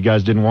because you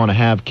guys didn't want to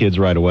have kids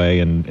right away,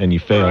 and you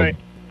failed.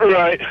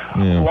 Right.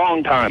 Yeah.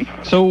 Long time.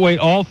 So wait,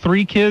 all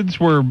 3 kids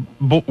were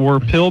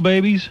pill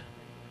babies?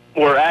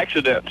 Were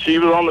accidents. She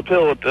was on the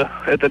pill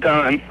at the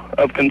time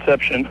of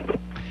conception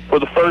for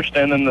the first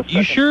and then the second.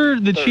 You sure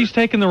that she's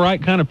taking the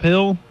right kind of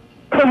pill?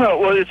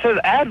 Well, it says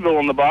Advil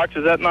on the box.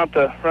 Is that not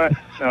the right?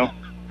 No.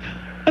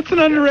 That's an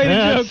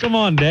underrated joke. Come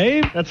on,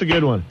 Dave. That's a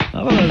good one. I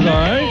thought that was all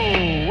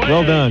right.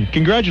 Well done.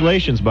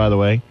 Congratulations, by the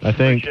way, I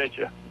think. Appreciate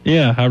you.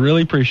 Yeah, I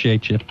really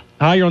appreciate you.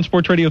 Hi, you're on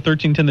Sports Radio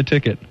 1310, The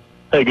Ticket.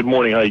 Hey, good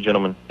morning. How you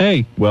gentlemen?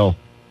 Hey. Well.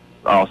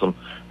 Awesome.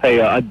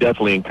 Hey, I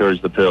definitely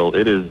encourage the pill.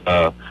 It is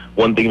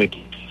one thing that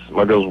keeps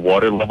my girl's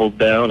water levels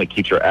down. It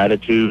keeps her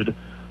attitude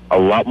a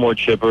lot more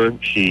chipper.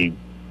 She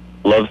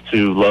loves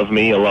to love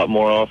me a lot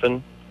more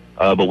often.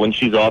 But when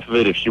she's off of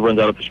it, if she runs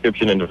out of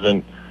prescription and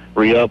doesn't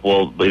re-up,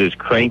 well, it is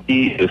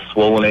cranky, it is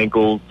swollen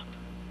ankles,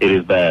 it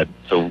is bad.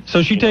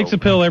 So she takes a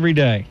pill every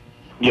day?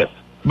 Yes.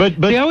 But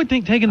see, I would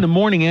think taking the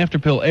morning after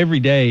pill every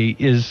day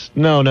is...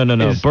 No.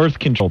 Birth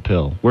control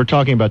pill. We're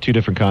talking about 2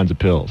 different kinds of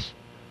pills.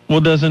 Well,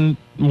 doesn't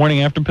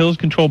morning after pills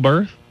control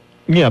birth?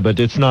 Yeah, but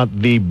it's not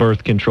the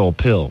birth control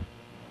pill.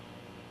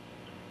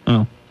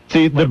 Oh.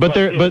 See,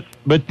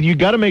 but you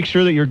got to make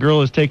sure that your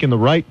girl is taking the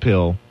right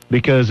pill,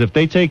 because if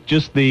they take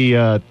just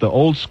the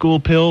old school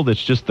pill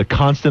that's just the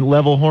constant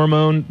level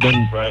hormone,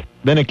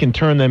 then it can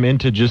turn them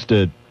into just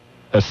a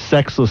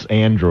sexless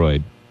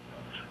android.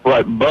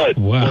 Right, but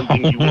one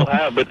thing you will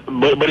have, but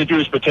if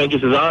you're as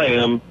pretentious as I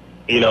am,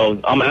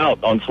 I'm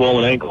out on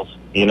swollen ankles.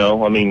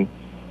 I mean,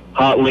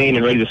 hot, lean,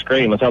 and ready to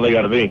scream. That's how they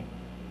got to be.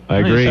 I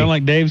agree. You sound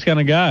like Dave's kind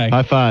of guy.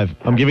 High five.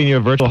 I'm giving you a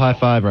virtual high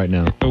five right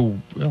now. Oh,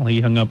 well,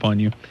 he hung up on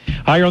you.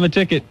 Higher on the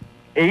ticket.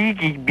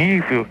 It's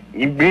beautiful.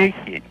 You break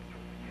it.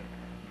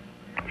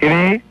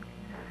 Hello?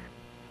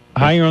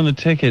 Higher on the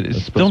ticket.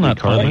 It's still not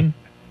Carmen.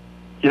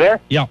 You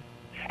there? Yeah.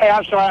 Hey,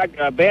 I'm sorry.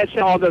 Bad sound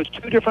on those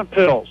two different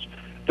pills.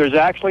 There's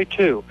actually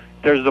two.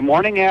 There's the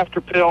morning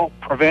after pill,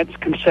 prevents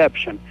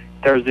conception.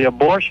 There's the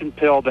abortion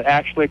pill that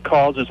actually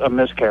causes a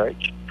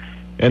miscarriage.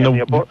 And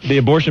the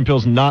abortion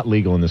pill's not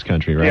legal in this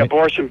country, right?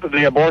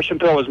 The abortion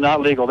pill is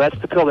not legal. That's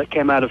the pill that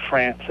came out of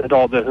France that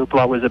all the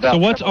hoopla was about. So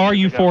what's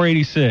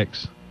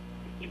RU486?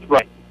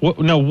 Right.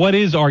 What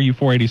is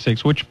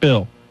RU486? Which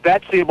pill?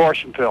 That's the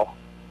abortion pill.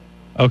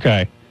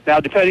 Okay. Now,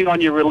 depending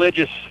on your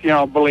religious,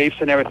 beliefs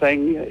and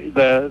everything,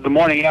 the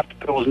morning after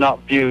pill is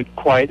not viewed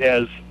quite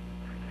as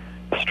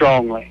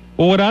strongly.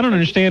 Well, what I don't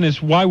understand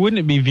is why wouldn't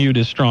it be viewed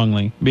as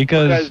strongly?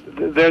 Because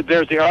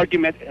there's the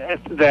argument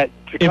that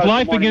if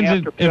life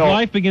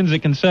begins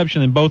at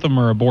conception, then both of them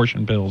are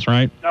abortion pills,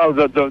 right? No,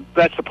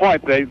 that's the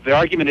point. The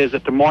argument is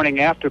that the morning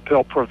after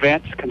pill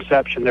prevents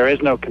conception. There is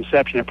no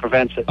conception; it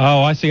prevents it.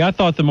 Oh, I see. I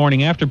thought the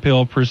morning after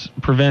pill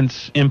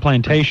prevents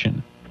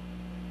implantation,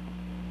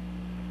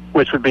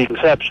 which would be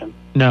conception.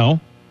 No.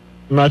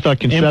 I thought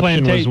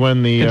conception was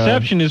when the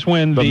conception is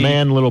when the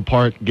man little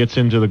part gets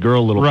into the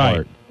girl little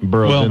part,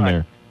 burrows in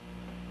there.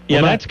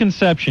 Yeah, that's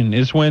conception.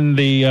 Is when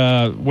the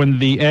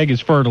egg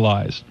is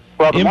fertilized.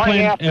 Well, the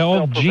morning after pill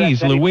oh,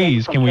 geez,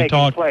 Louise, can we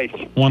talk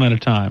one at a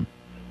time?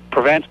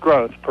 Prevents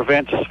growth.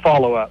 Prevents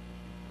follow-up.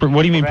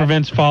 What do you mean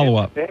prevents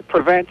follow-up? It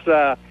prevents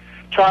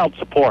child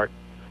support.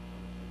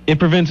 It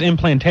prevents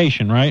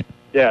implantation, right?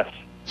 Yes.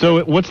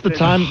 So what's the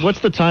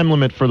time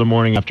limit for the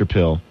morning after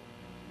pill?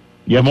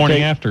 The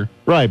morning after.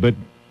 Right, but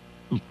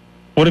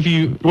what if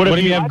you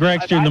have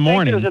Gregster in the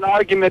morning? There's an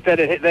argument that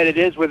it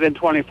is within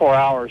 24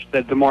 hours,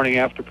 that the morning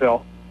after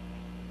pill.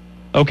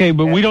 Okay,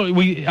 but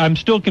I'm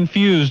still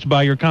confused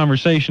by your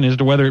conversation as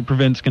to whether it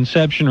prevents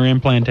conception or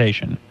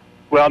implantation.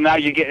 Well, now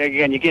you get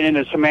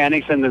into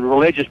semantics, and the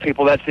religious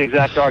people, that's the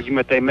exact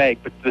argument they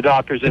make. But the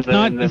doctors and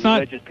the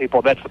religious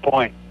people, that's the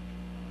point.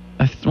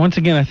 Once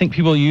again, I think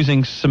people are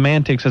using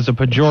semantics as a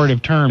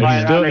pejorative term.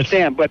 I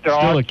understand, but there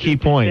are a key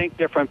point. Distinct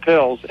different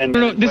pills. And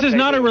No, this is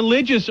not a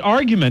religious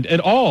argument at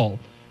all.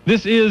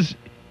 This is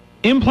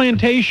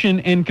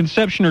implantation and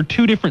conception are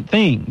two different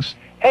things.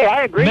 Hey,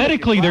 I agree.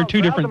 Medically, they're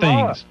two different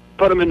things.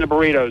 Put them in the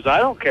burritos. I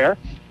don't care.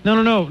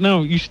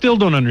 No. You still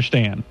don't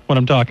understand what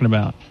I'm talking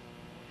about.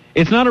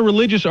 It's not a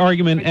religious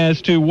argument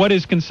as to what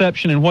is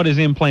conception and what is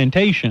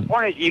implantation.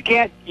 You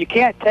can't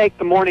take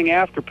the morning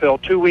after pill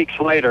 2 weeks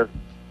later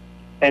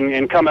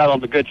and come out on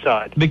the good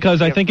side.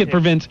 Because I think it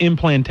prevents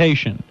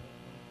implantation.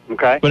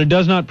 Okay. But it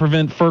does not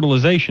prevent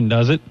fertilization,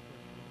 does it?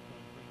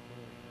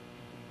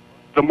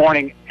 The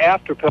morning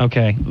after pill.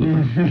 Okay.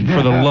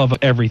 For the love of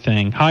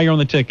everything. Higher on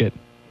the ticket.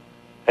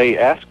 Hey,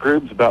 ask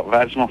Groobs about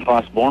vaginal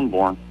floss born.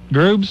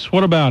 Groobs,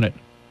 what about it?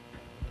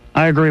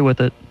 I agree with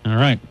it. All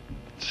right.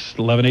 It's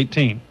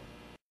 11:18.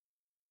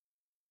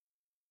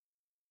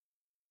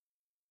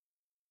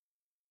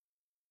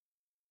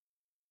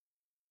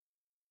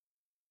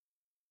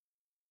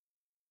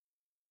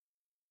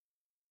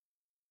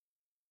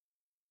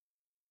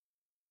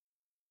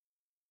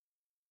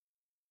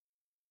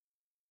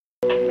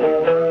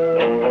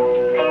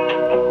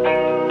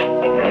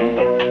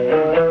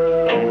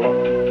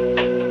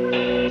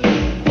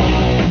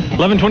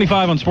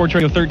 $11:25 on Sports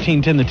Radio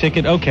 1310 The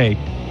Ticket. Okay.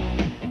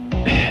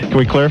 Can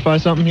we clarify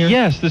something here?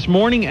 Yes, this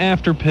morning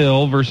after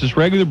pill versus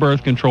regular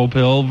birth control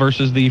pill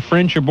versus the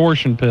French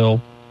abortion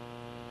pill.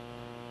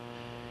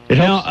 It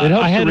helps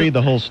to read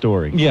the whole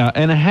story. Yeah,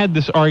 and I had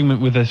this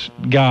argument with this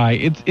guy.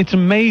 It's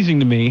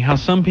amazing to me how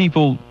some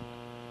people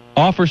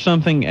offer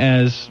something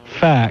as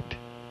fact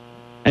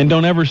and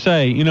don't ever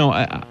say,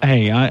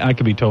 hey, I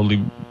could be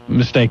totally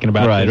mistaken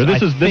about right,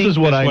 this. Or this is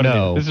what I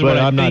know, this is what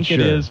I'm I not think sure.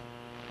 It is.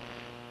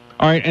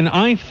 All right, and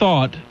I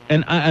thought,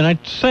 and I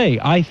say,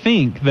 I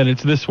think that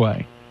it's this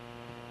way.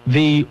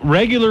 The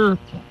regular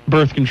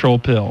birth control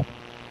pill,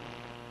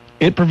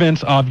 it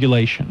prevents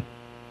ovulation.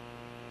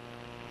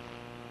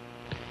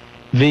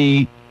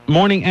 The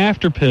morning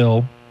after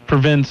pill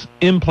prevents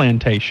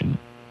implantation.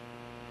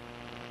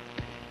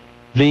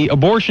 The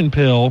abortion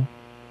pill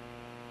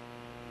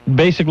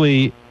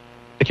basically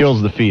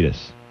kills the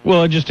fetus.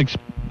 Well, it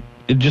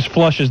just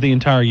flushes the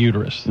entire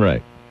uterus.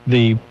 Right.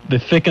 The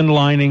thickened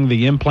lining,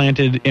 the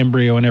implanted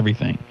embryo, and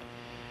everything.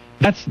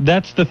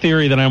 That's the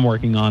theory that I'm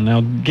working on.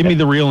 Now, give me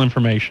the real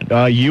information.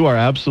 You are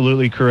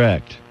absolutely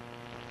correct.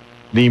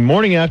 The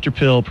morning after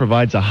pill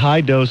provides a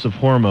high dose of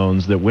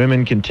hormones that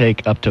women can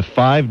take up to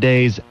 5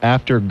 days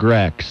after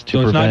Grex to prevent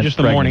pregnancy. So it's not just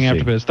the morning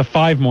after pill, it's the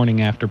 5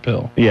 morning after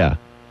pill. Yeah.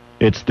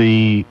 It's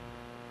the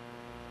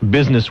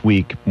business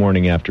week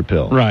morning after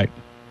pill. Right.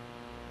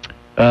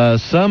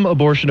 Some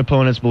abortion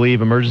opponents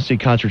believe emergency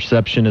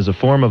contraception is a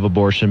form of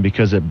abortion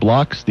because it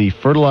blocks the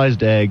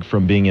fertilized egg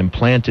from being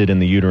implanted in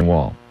the uterine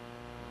wall.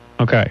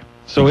 Okay.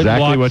 So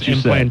exactly it blocks what you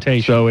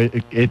implantation. said.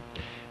 So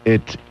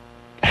it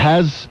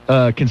has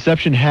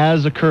conception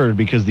has occurred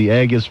because the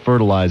egg is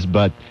fertilized,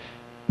 but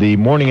the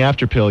morning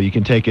after pill, you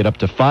can take it up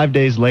to 5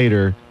 days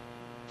later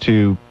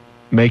to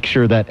make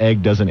sure that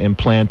egg doesn't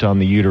implant on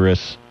the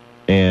uterus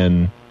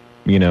and,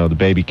 the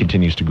baby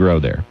continues to grow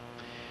there.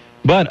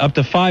 But up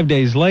to 5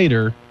 days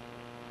later,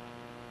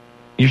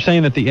 you're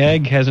saying that the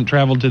egg hasn't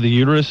traveled to the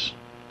uterus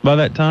by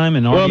that time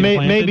and already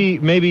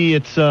implanted?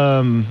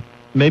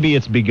 maybe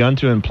it's begun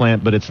to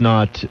implant, but it's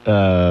not.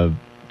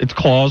 Its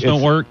claws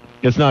don't work.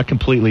 It's not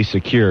completely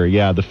secure.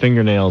 Yeah, the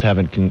fingernails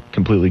haven't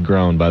completely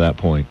grown by that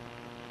point.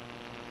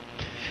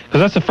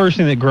 Because that's the first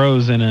thing that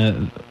grows in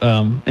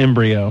a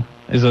embryo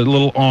is a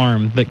little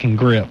arm that can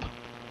grip.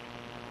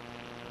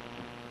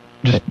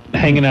 Just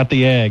hanging out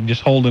the egg,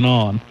 just holding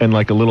on. And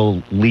like a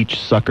little leech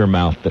sucker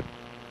mouth that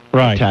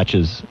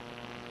attaches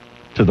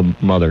to the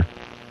mother.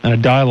 And a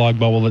dialogue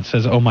bubble that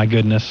says, "Oh my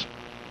goodness."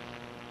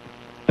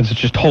 And it's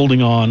just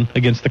holding on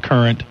against the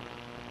current.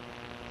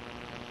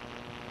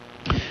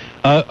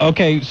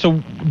 Okay, so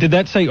did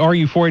that say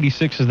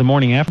RU486 is the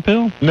morning after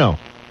pill? No.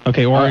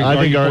 Okay, or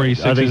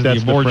RU486 is the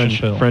abortion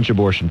pill. French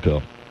abortion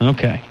pill.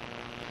 Okay.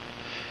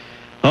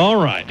 All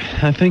right.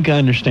 I think I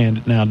understand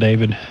it now,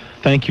 David.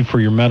 Thank you for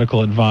your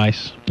medical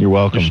advice. You're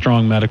welcome. Your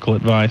strong medical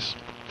advice.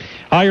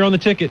 Hi, you're on the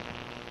ticket.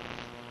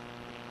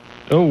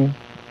 Oh,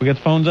 we got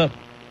the phones up.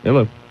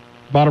 Hello.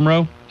 Bottom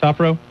row? Top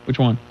row? Which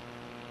one?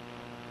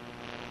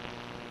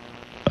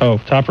 Oh,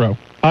 top row.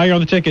 Hi, you're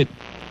on the ticket.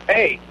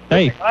 Hey.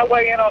 Hey. Can I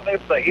weigh in on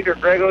this either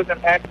Grego's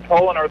and Patrick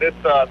Colin or this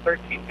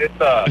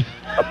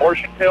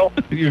abortion pill?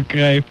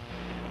 Okay.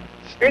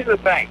 Here's the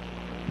thing.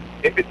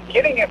 If it's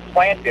getting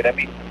implanted, I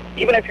mean,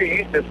 even if you're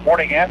using this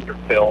morning after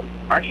pill,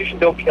 aren't you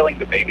still killing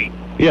the baby?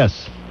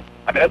 Yes.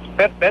 I mean,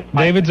 that's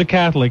my David's a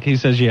Catholic. He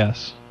says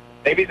yes.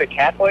 David's a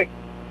Catholic?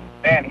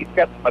 Man, he's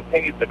got some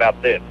opinions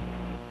about this.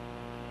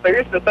 So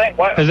here's the thing.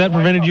 Has that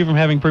prevented you from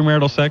having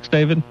premarital sex,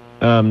 David?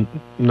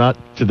 Not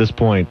to this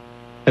point.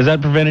 Has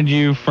that prevented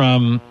you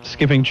from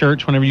skipping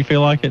church whenever you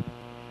feel like it?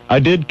 I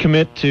did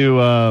commit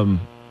to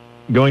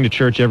going to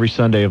church every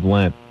Sunday of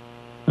Lent.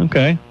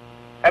 Okay.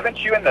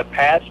 Haven't you in the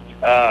past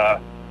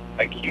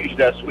accused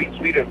Sweet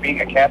Sweet of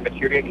being a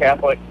cafeteria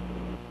Catholic?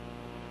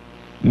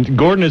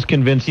 Gordon is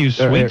convinced you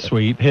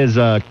Sweet. His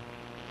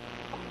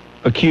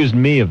accused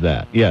me of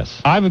that.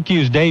 Yes. I've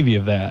accused Davey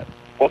of that.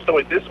 Well, so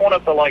is this one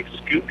of the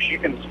scoops you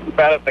can scoop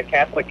out of the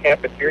Catholic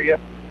cafeteria?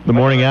 The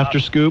morning after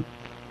scoop?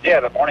 Yeah,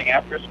 the morning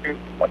after scoop.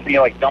 Can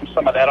you dump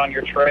some of that on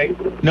your tray?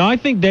 No, I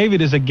think David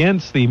is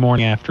against the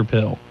morning after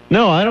pill.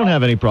 No, I don't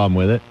have any problem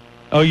with it.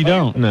 Oh, you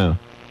don't? No.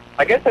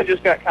 I guess I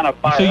just got kind of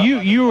fired So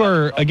up. you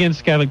are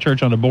against Catholic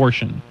Church on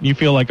abortion. You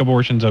feel like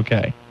abortion's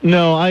okay.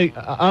 No,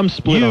 I'm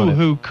split on it. You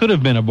who could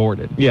have been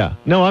aborted. Yeah.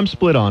 No, I'm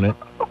split on it.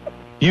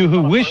 You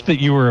who wish that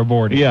you were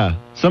aborted. Yeah.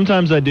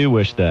 Sometimes I do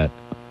wish that.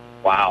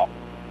 Wow.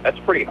 That's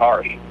pretty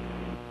harsh.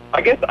 I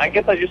guess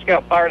I just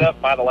got fired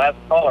up by the last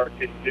caller.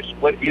 It's just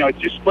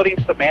splitting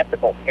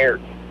semantical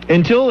hairs.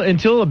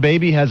 Until a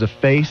baby has a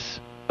face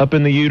up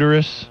in the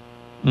uterus,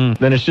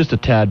 then it's just a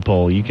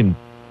tadpole. You can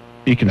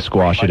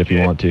squash it if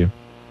you want to. You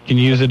can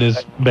use it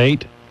as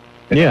bait?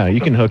 Yeah,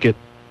 you can hook it.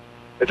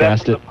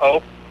 Cast it. The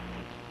Pope?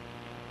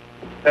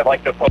 Is that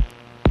like the Pope?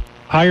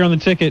 Higher on the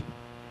ticket.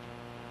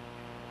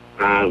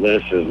 Hi,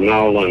 this is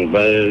Nolan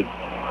Booth,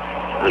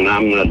 and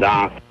I'm the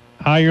doctor.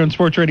 Hi, you're on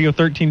Sports Radio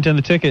 1310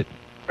 The Ticket.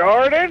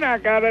 Gordon, I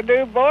got a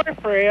new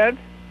boyfriend.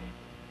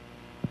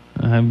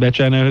 I bet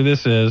you I know who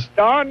this is.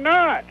 Don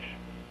Knotts.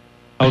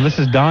 Oh, this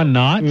is Don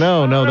Knotts?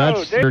 No,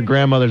 that's your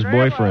grandmother's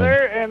boyfriend.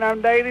 And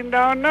I'm dating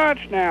Don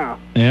Knotts now.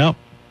 Yep.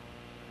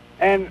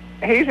 And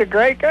he's a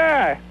great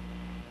guy.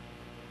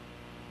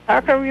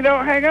 How come you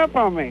don't hang up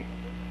on me?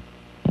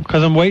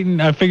 Because I'm waiting.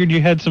 I figured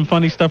you had some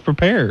funny stuff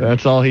prepared.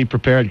 That's all he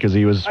prepared because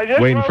he was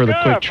waiting for the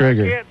quick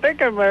trigger. I can't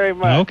think of very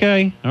much.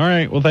 Okay. All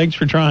right. Well, thanks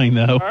for trying,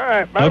 though. All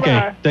right. Bye-bye.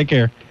 Okay. Take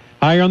care.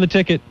 Hi, you're on the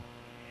ticket.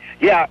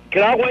 Yeah.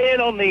 Can I weigh in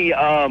on the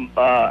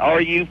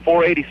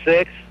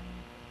RU486?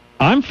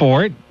 I'm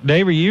for it.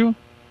 Dave, are you?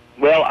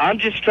 Well, I'm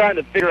just trying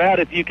to figure out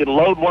if you can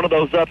load one of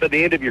those up at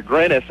the end of your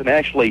Grennis and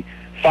actually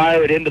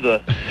fire it into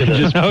the...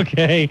 Just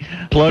okay.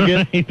 Plug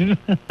it?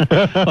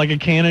 Like a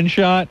cannon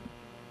shot?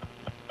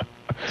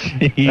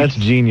 Jeez. That's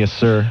genius,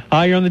 sir.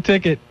 Hi, you're on the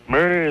ticket.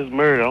 Murder is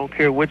murder. I don't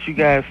care what you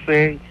guys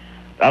say.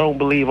 I don't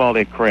believe all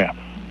that crap.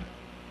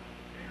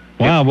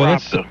 Wow, well,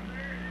 that's...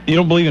 You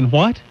don't believe in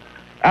what?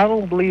 I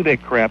don't believe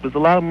that crap. There's a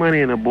lot of money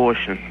in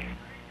abortion.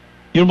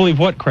 You don't believe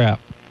what crap?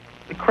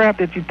 The crap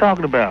that you're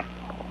talking about.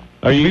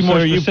 Are you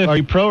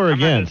pro or I'm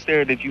against? not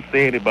necessarily that you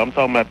said it, but I'm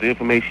talking about the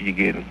information you're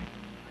getting.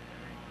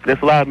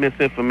 There's a lot of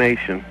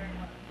misinformation.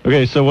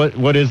 Okay, so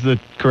what is the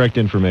correct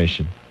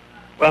information?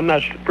 Well, I'm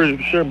not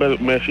pretty sure about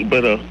it,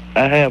 but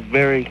I have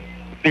very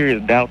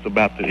serious doubts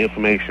about the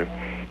information.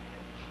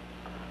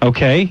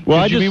 Okay.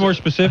 Well, Could you be more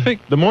specific?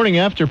 The morning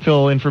after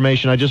pill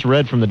information I just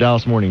read from the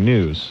Dallas Morning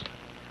News.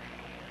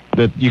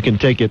 that you can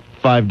take it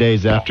 5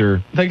 days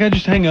after. That guy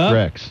just hang up?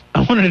 Rex.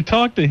 I wanted to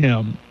talk to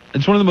him.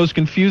 It's one of the most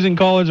confusing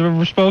callers I've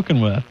ever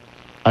spoken with.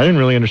 I didn't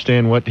really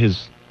understand what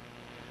his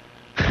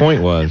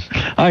point was.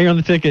 Hi, you're on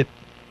the ticket.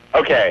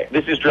 Okay,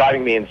 this is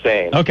driving me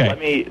insane. Okay.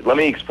 Let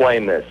me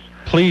explain this.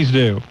 Please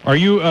do. Are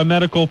you a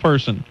medical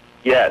person?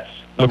 Yes.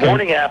 The Okay.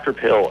 morning after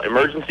pill,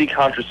 emergency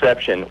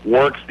contraception,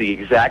 works the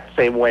exact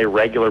same way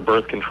regular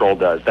birth control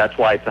does. That's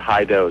why it's a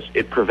high dose.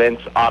 It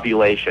prevents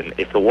ovulation.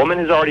 If the woman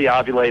has already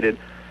ovulated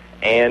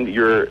and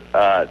your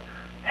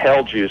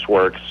hell juice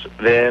works,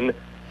 then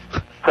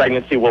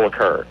pregnancy will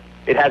occur.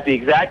 It has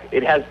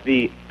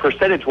the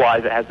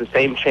percentage-wise, it has the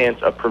same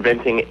chance of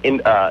preventing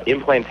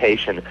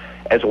implantation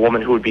as a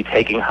woman who would be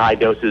taking high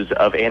doses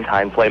of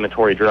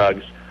anti-inflammatory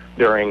drugs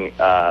during,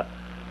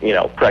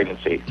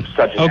 pregnancy,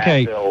 such as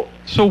Advil.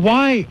 So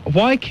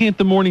why can't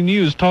the morning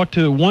news talk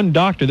to one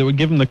doctor that would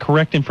give them the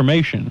correct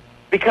information?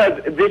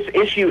 Because this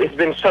issue has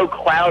been so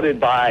clouded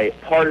by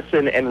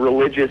partisan and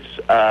religious,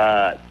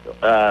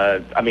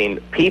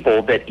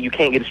 people that you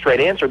can't get a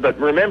straight answer. But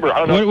remember,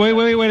 I don't know.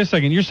 Wait a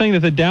second. You're saying that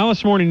the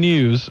Dallas Morning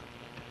News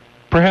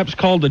perhaps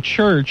called a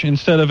church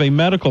instead of a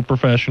medical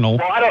professional?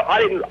 Well,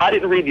 I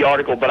didn't read the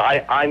article, but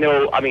I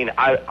know. I mean,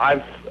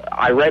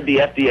 I read the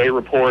FDA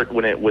report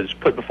when it was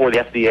put before the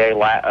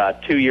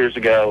FDA 2 years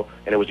ago,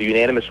 and it was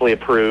unanimously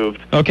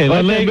approved. Okay,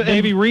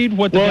 Davey, read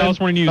what the Dallas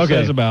Morning News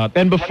says about.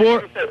 And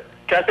before.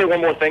 Can I say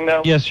one more thing,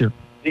 though? Yes, sir.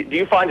 Do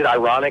you find it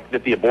ironic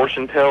that the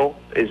abortion pill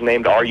is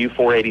named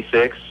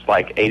RU486,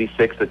 like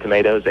 86 the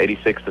tomatoes,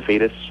 86 the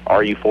fetus,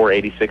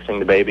 RU486ing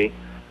the baby?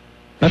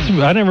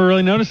 I never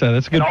really noticed that.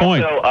 That's a good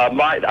point.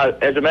 Also,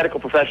 as a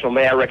medical professional,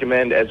 may I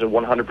recommend as a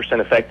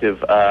 100% effective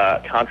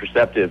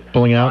contraceptive,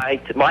 pulling out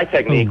my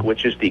technique,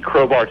 which is the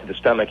crowbar to the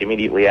stomach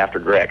immediately after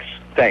Grex.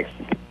 Thanks.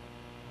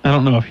 I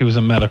don't know if he was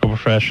a medical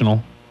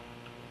professional.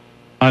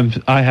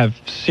 I have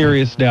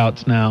serious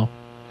doubts now.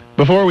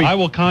 I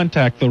will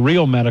contact the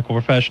real medical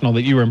professional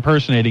that you were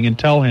impersonating and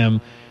tell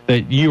him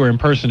that you are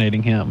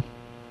impersonating him.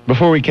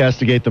 Before we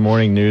castigate the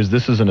morning news,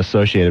 this is an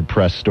Associated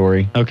Press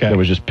story that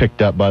was just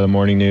picked up by the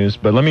morning news.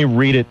 But let me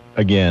read it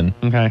again.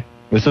 Okay.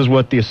 This is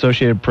what the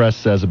Associated Press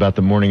says about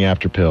the morning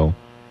after pill.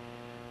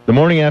 The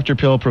morning after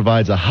pill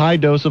provides a high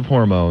dose of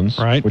hormones,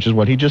 which is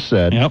what he just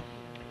said,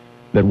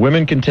 that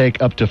women can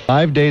take up to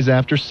 5 days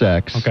after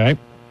sex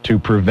to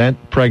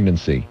prevent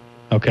pregnancy.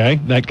 Okay,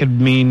 that could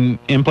mean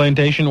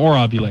implantation or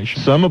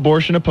ovulation. Some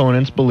abortion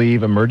opponents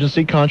believe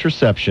emergency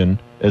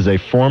contraception is a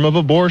form of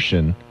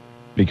abortion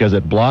because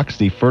it blocks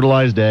the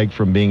fertilized egg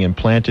from being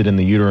implanted in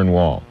the uterine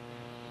wall.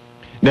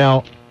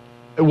 Now,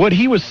 what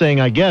he was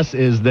saying, I guess,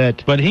 is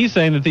that... But he's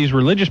saying that these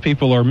religious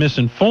people are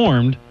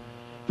misinformed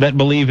that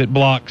believe it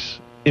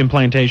blocks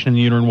implantation in the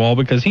uterine wall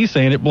because he's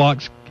saying it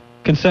blocks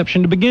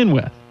conception to begin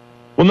with.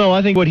 Well, no,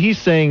 I think what he's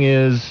saying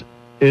is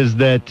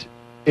that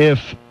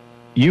if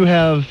you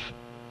have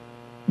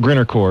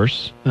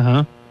intercourse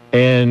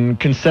and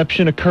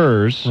conception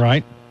occurs,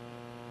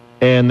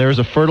 and there's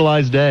a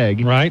fertilized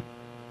egg,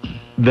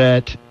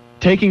 that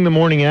taking the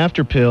morning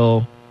after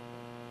pill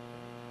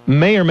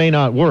may or may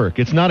not work.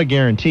 It's not a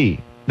guarantee.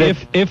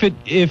 If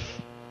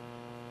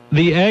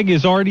the egg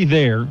is already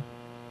there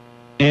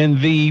and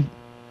the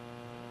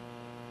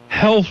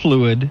hell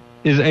fluid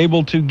is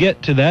able to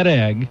get to that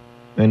egg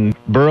and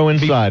burrow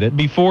inside it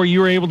before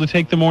you're able to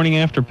take the morning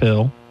after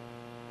pill,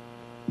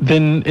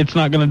 then it's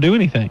not going to do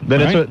anything.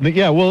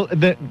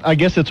 I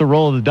guess it's a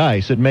roll of the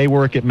dice. It may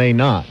work, it may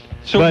not.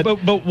 So,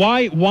 but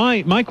why?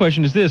 My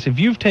question is this: if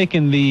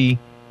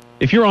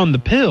you're on the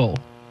pill,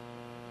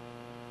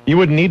 you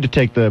wouldn't need to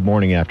take the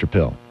morning after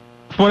pill.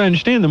 From what I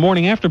understand, the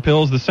morning after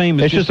pill is the same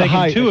as just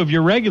taking two of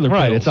your regular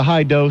pills. Right, it's a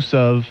high dose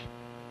of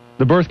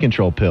the birth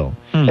control pill.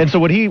 And so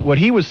what he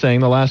was saying,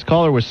 the last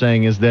caller was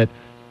saying, is that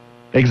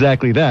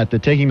exactly that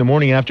taking the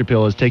morning after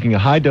pill is taking a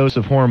high dose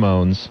of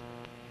hormones,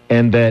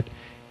 and that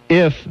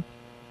if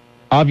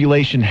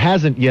ovulation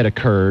hasn't yet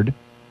occurred,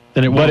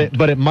 then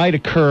it might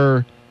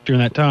occur during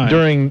that time,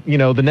 during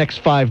the next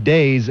 5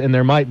 days, and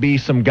there might be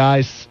some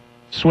guys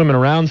swimming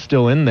around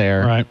still in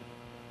there. Right.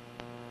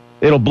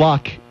 It'll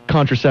block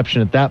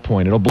contraception at that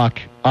point. It'll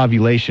block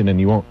ovulation,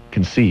 and you won't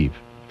conceive.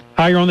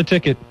 Hi, you're on the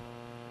ticket.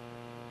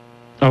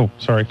 Oh,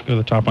 sorry, go to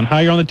the top one.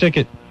 Hi, you're on the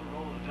ticket.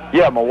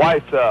 Yeah, my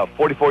wife's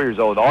 44 years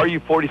old. Are you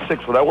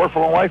 46? Will that work for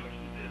my wife?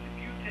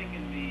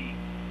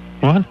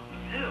 What?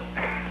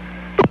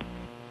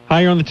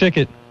 Hi, you're on the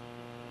ticket.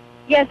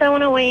 Yes, I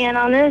want to weigh in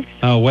on this.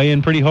 Oh, weigh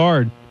in pretty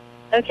hard.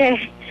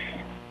 Okay.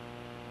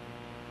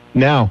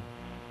 Now.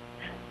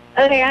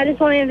 Okay, I just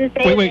wanted to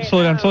say... Wait,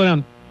 slow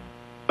down.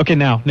 Okay,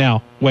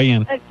 now, weigh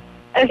in.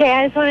 Okay,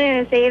 I just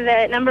wanted to say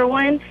that, number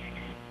one,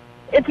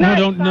 it's not...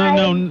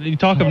 No, you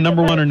talk of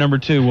number one or number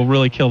two will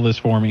really kill this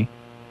for me.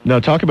 No,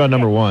 talk about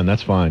number one,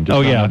 that's fine.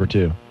 Just not number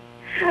two.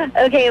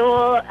 Okay,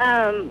 well,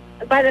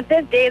 by the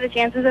 5th day, the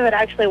chances of it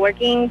actually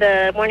working,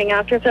 the morning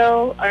after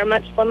pill, are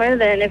much slimmer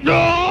than if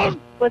you're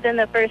within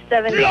the first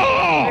 72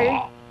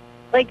 hours.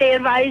 Like, they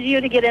advise you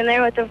to get in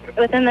there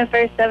within the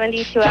first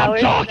 72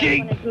 hours. Stop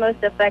talking! That's when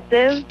it's most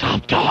effective.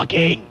 Stop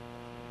talking!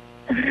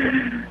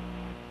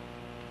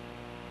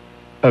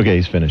 Okay,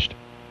 he's finished.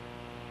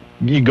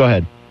 You go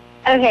ahead.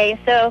 Okay,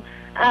 so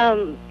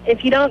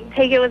if you don't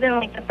take it within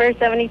like the first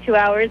 72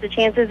 hours, the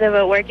chances of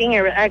it working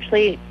are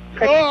actually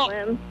pretty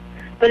slim.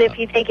 But if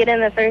you take it in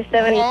the first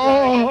 72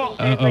 hours,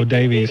 there's like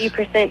Davies.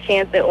 80%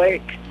 chance it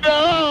works.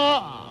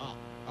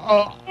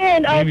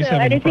 And Davies also,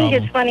 I having a just think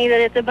it's problem. funny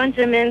that it's a bunch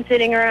of men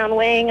sitting around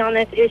weighing on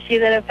this issue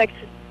that affects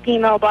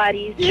female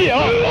bodies.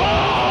 Yeah.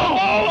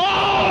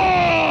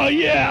 Oh,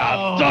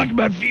 yeah. Talk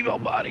about female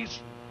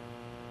bodies.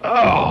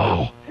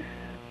 Oh.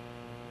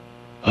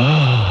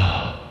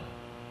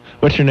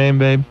 What's your name,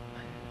 babe?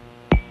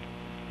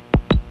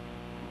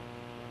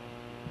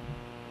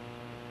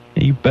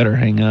 You better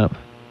hang up.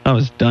 I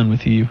was done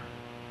with you.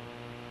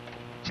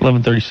 It's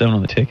 11:37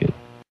 on the ticket.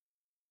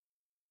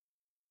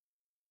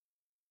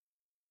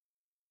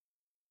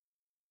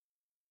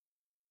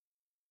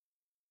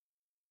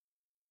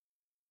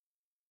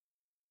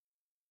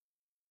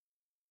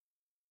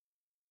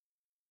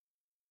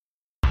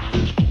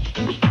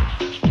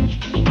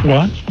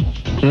 What?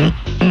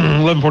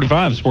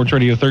 11:45, Sports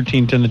Radio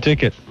 1310 the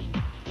ticket.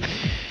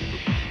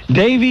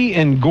 Davey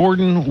and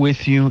Gordon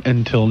with you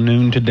until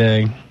noon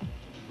today.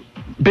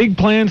 Big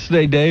plans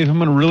today, Dave. I'm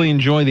going to really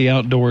enjoy the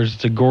outdoors.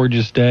 It's a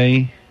gorgeous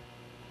day.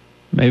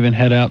 May even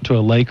head out to a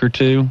lake or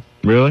two.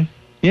 Really?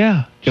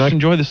 Yeah. Just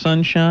enjoy the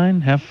sunshine.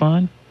 Have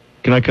fun.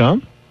 Can I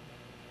come?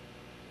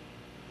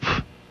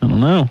 I don't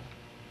know.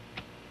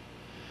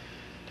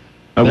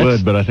 I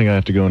would, but I think I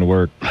have to go into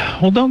work.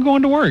 Well, don't go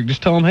into work.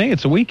 Just tell them, hey,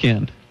 it's a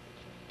weekend.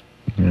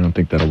 I don't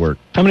think that'll work.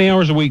 How many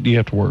hours a week do you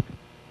have to work?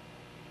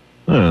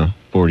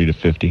 40 to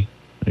 50,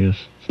 I guess.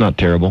 It's not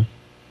terrible.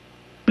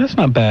 That's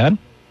not bad.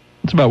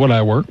 That's about what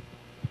I work.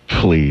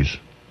 Please.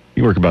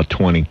 You work about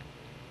 20.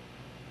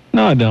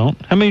 No, I don't.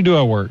 How many do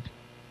I work?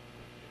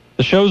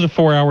 The show's a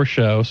 4-hour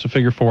show, so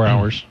figure 4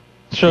 hours.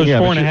 The show's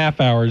 4.5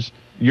 hours.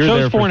 You're show's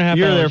there for 4.5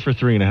 You're hours. there for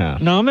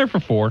 3.5. No, I'm there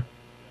for 4.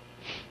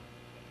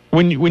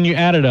 When you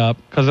add it up,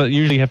 because I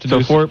usually have to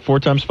do... So 4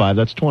 times 5,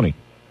 that's 20.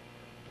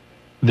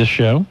 This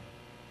show?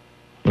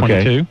 22.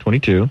 Okay,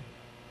 22.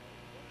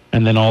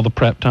 And then all the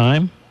prep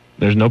time?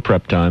 There's no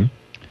prep time.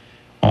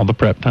 All the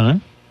prep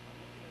time.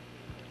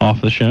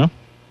 Off the show.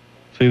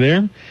 See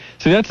there?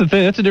 See, that's the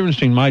thing. That's the difference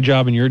between my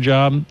job and your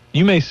job.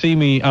 You may see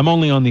me, I'm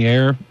only on the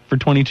air for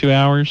 22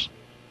 hours,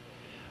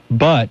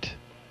 but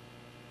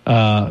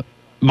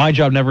my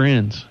job never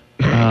ends.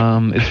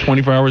 It's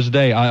 24 hours a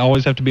day. I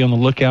always have to be on the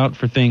lookout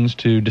for things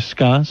to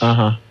discuss.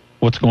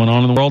 What's going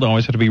on in the world. I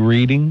always have to be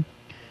reading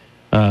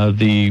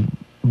the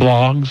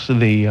blogs,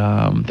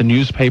 the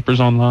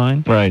newspapers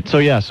online. Right. So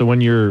yeah. So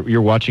when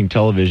you're watching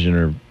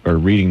television or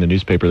reading the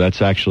newspaper,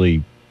 that's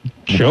actually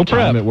show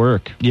time prep at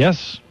work.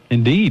 Yes,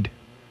 indeed.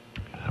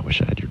 I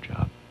wish I had your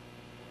job.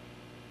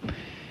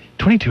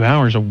 22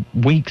 hours a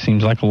week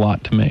seems like a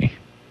lot to me.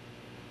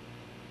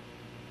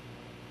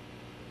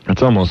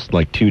 That's almost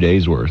like 2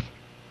 days worth.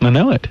 I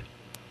know it.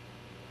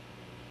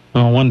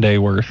 Oh, 1 day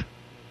worth.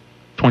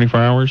 24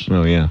 hours.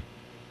 Oh yeah.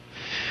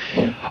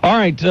 All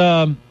right.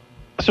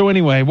 So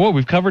anyway,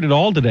 we've covered it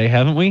all today,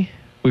 haven't we?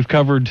 We've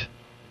covered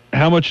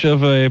how much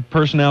of a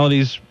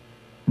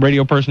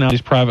radio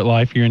personality's private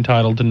life you're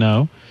entitled to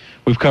know.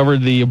 We've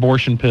covered the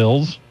abortion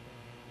pills,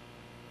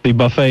 the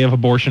buffet of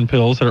abortion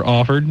pills that are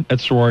offered at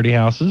sorority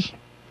houses.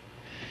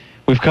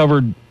 We've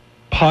covered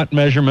pot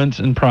measurements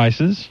and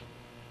prices.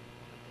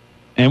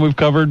 And we've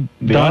covered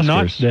The Don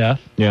Oscars. Knotts'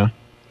 death. Yeah.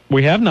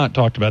 We have not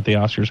talked about the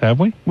Oscars,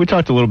 have we? We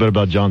talked a little bit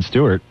about Jon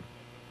Stewart.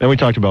 Then we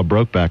talked about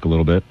Brokeback a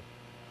little bit.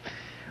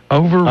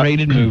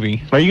 Overrated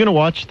movie. Are you going to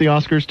watch the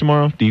Oscars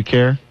tomorrow? Do you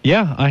care?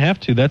 Yeah, I have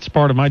to. That's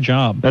part of my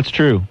job. That's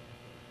true.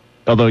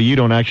 Although you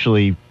don't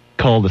actually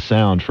call the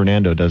sound.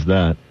 Fernando does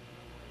that.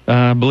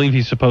 I believe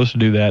he's supposed to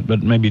do that,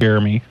 but maybe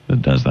Jeremy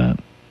that does that.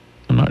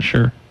 I'm not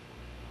sure.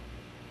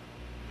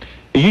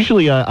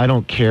 Usually I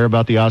don't care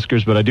about the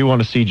Oscars, but I do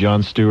want to see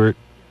Jon Stewart.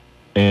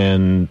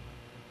 And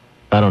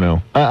I don't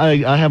know.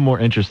 I have more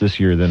interest this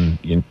year than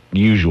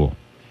usual.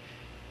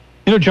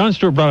 You know, Jon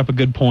Stewart brought up a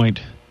good point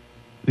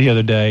the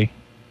other day.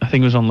 I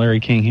think it was on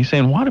Larry King. He's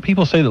saying, why do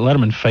people say that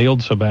Letterman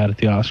failed so bad at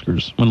the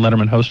Oscars when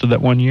Letterman hosted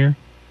that one year?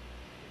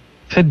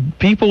 He said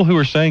people who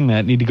are saying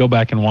that need to go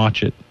back and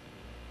watch it.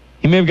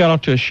 He may have got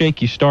off to a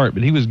shaky start,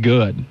 but he was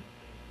good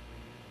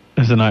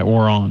as the night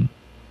wore on.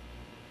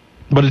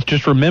 But it's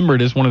just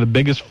remembered as one of the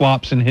biggest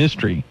flops in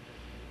history.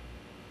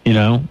 You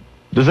know?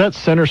 Does that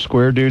center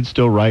square dude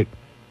still write?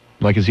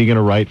 Like, is he going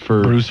to write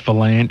for... Bruce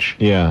Valanche?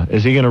 Yeah.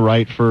 Is he going to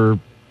write for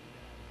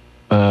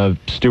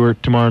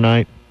Stewart tomorrow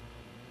night?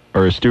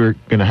 Or is Stewart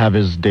going to have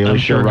his Daily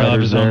Show he'll have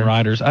writers his there? own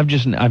writers.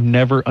 I've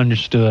never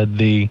understood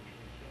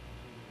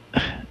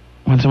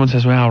when someone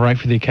says, well, I'll write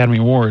for the Academy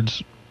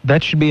Awards,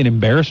 that should be an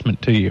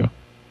embarrassment to you.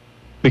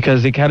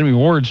 Because the Academy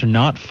Awards are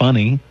not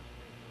funny.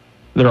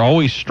 They're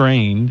always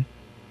strained.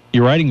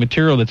 You're writing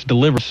material that's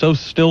delivered so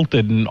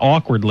stilted and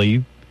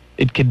awkwardly,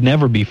 it could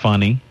never be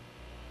funny.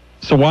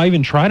 So why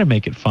even try to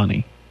make it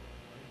funny?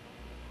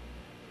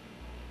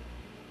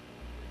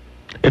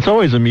 It's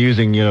always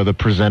amusing, the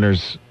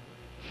presenters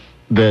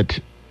that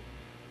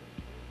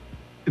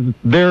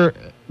they're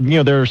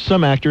there are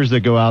some actors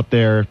that go out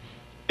there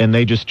and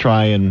they just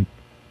try and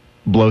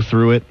blow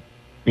through it.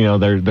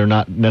 They're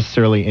not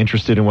necessarily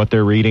interested in what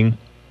they're reading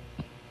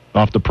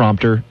off the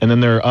prompter. And then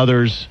there are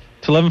others.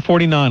 It's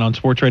 11:49 on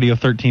Sports Radio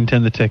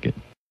 1310 The Ticket.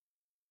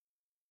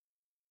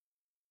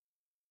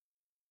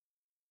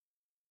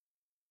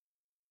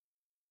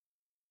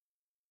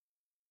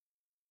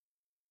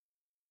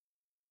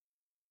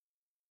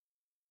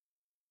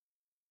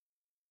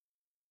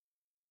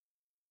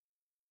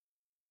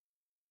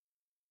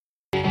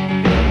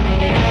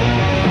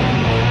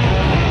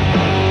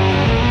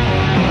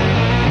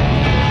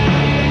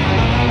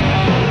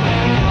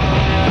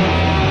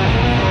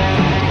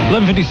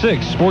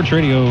 .56 Sports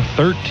Radio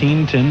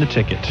 1310 The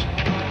Ticket.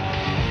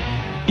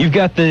 You've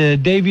got the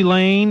Davy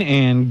Lane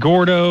and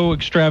Gordo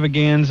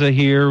extravaganza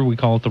here. We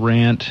call it the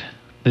Rant.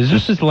 Is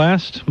this his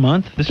last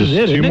month? This is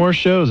it, Two more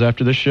shows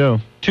after this show.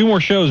 2 more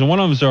shows, and one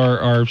of them is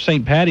our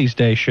St. Patty's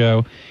Day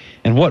show.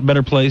 And what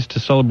better place to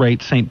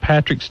celebrate St.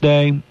 Patrick's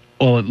Day?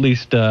 Well, at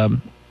least,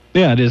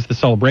 it is the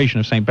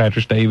celebration of St.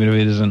 Patrick's Day, even if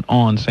it isn't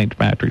on St.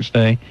 Patrick's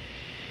Day.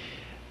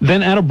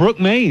 Then out of Brook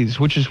Mays,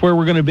 which is where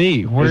we're going to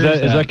be. Is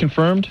that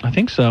confirmed? I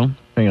think so.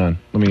 Hang on.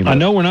 I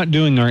know we're not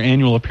doing our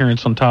annual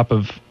appearance on top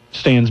of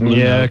Stan's Blue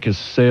Yeah, Note. because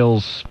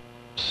sales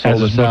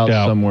sold us out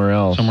somewhere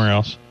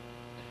else.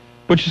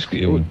 Which is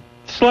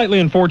slightly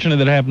unfortunate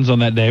that it happens on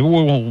that day. But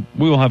we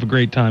will have a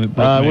great time at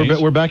Brook Mays.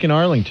 We're back in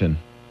Arlington.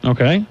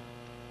 Okay.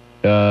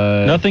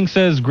 Nothing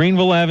says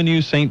Greenville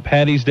Avenue St.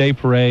 Patty's Day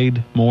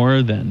Parade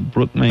more than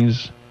Brook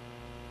Mays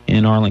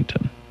in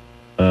Arlington.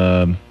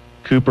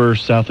 Cooper,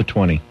 south of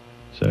 20.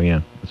 So,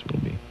 yeah, that's what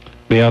it'll be.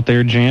 Be out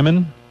there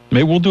jamming.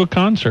 Maybe we'll do a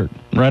concert,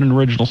 write an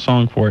original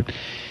song for it.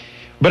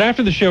 But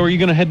after the show, are you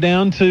going to head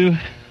down to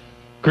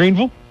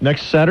Greenville?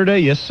 Next Saturday?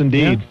 Yes,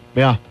 indeed.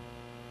 Yeah.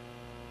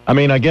 I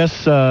mean, I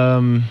guess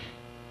I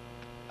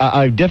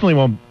definitely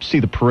won't see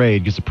the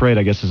parade because the parade,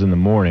 I guess, is in the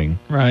morning.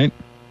 Right.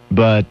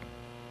 But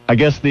I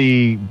guess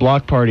the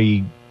block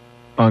party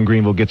on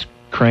Greenville gets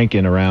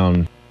cranking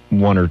around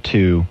 1 or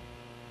 2.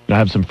 And I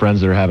have some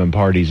friends that are having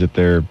parties at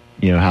their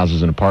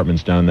houses and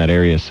apartments down in that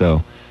area,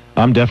 so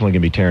I'm definitely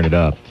going to be tearing it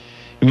up.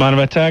 You mind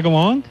if I tag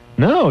along?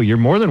 No, you're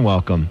more than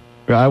welcome.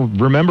 I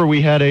remember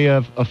we had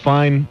a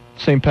fine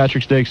St.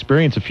 Patrick's Day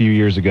experience a few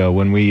years ago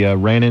when we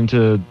ran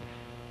into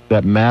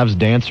that Mavs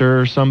dancer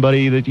or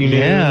somebody that you knew.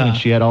 Yeah. And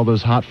she had all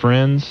those hot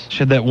friends. She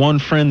had that one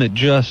friend that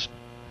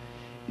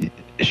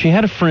she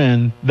had a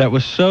friend that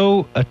was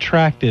so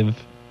attractive,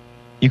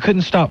 you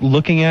couldn't stop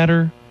looking at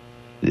her.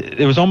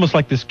 It was almost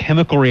like this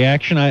chemical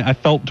reaction I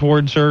felt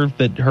towards her,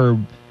 that her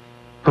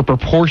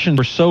proportions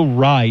were so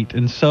right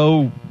and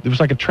so, it was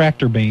like a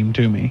tractor beam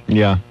to me.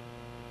 Yeah.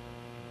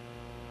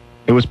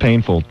 It was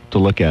painful to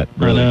look at,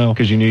 really, I know.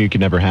 Because you knew you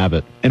could never have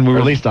it. And or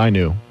at least I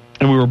knew.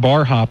 And we were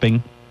bar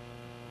hopping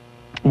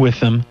with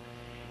them,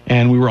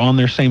 and we were on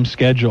their same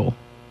schedule.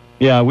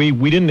 Yeah, we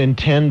didn't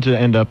intend to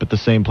end up at the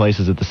same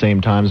places at the same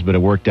times, but it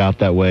worked out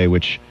that way,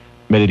 which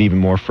made it even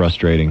more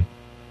frustrating.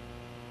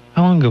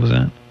 How long ago was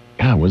that?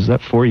 God, was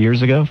that 4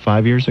 years ago?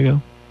 5 years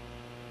ago?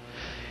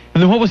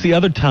 And then what was the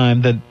other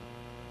time that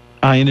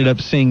I ended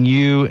up seeing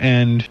you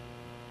and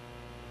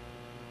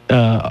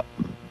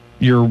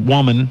your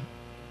woman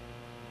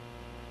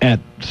at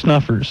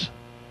Snuffers?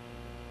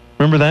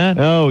 Remember that?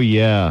 Oh,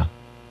 yeah.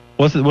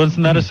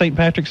 Wasn't that a St.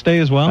 Patrick's Day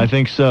as well? I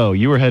think so.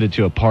 You were headed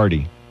to a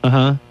party.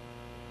 Uh-huh.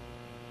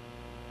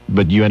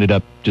 But you ended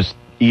up just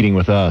eating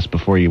with us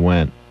before you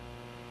went.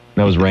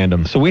 That was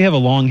random. So we have a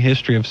long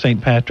history of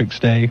St. Patrick's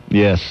Day.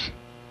 Yes.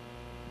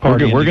 We're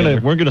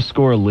gonna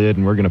score a lid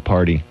and we're gonna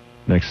party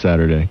next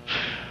Saturday.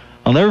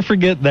 I'll never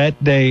forget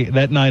that day,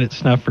 that night at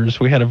Snuffers.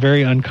 We had a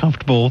very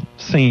uncomfortable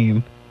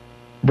scene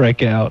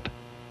break out.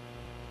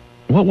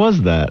 What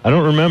was that? I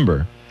don't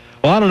remember.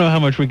 Well, I don't know how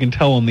much we can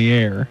tell on the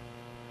air,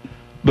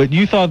 but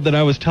you thought that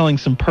I was telling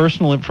some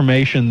personal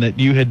information that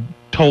you had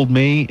told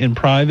me in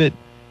private.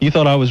 You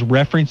thought I was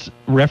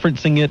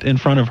referencing it in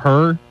front of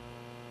her.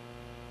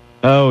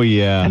 Oh,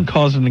 yeah. And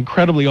caused an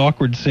incredibly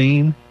awkward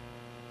scene.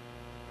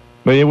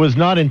 But it was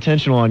not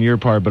intentional on your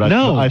part, but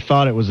I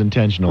thought it was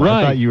intentional.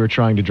 Right. I thought you were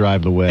trying to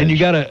drive the wedge. And you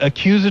got an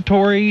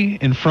accusatory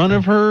in front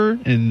of her,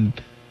 and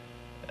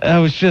it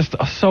was just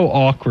so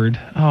awkward.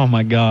 Oh,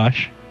 my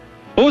gosh.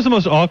 What was the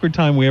most awkward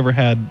time we ever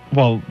had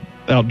while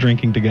out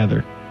drinking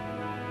together?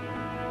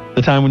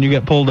 The time when you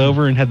got pulled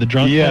over and had the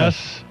drunk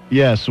test?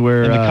 Yes,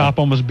 where... And the cop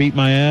almost beat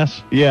my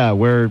ass? Yeah,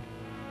 where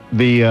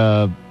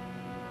the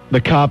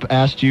cop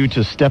asked you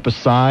to step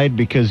aside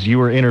because you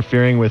were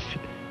interfering with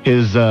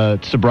his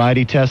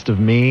sobriety test of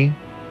me,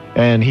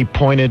 and he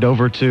pointed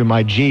over to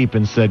my Jeep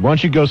and said, "Why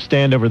don't you go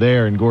stand over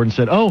there?" And Gordon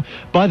said, "Oh,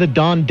 by the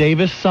Don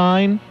Davis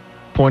sign,"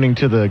 pointing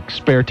to the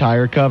spare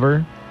tire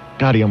cover.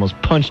 God, he almost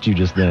punched you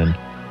just then.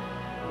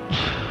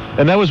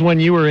 And that was when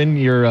you were in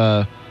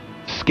your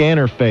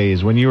scanner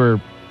phase, when you were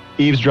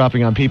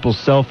eavesdropping on people's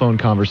cell phone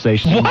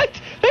conversations.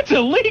 What? That's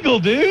illegal,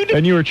 dude.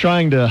 And you were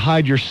trying to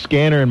hide your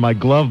scanner in my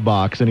glove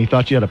box, and he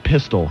thought you had a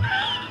pistol.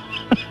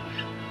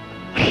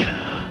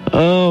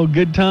 Oh,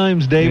 good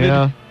times, David.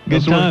 Yeah,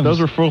 good times. Those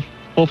were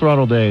Full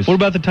throttle days. What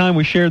about the time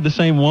we shared the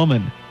same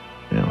woman?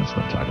 Yeah, let's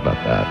not talk about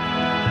that.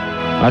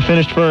 I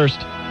finished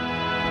first.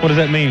 What does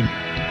that mean?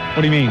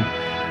 What do you mean?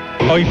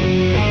 Oh,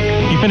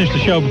 you finished the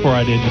show before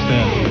I did just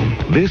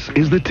then. This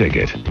is The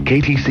Ticket.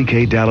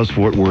 KTCK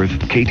Dallas-Fort Worth,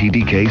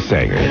 KTDK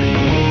Sanger.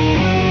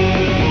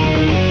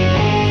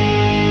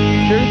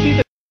 Sure, see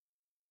the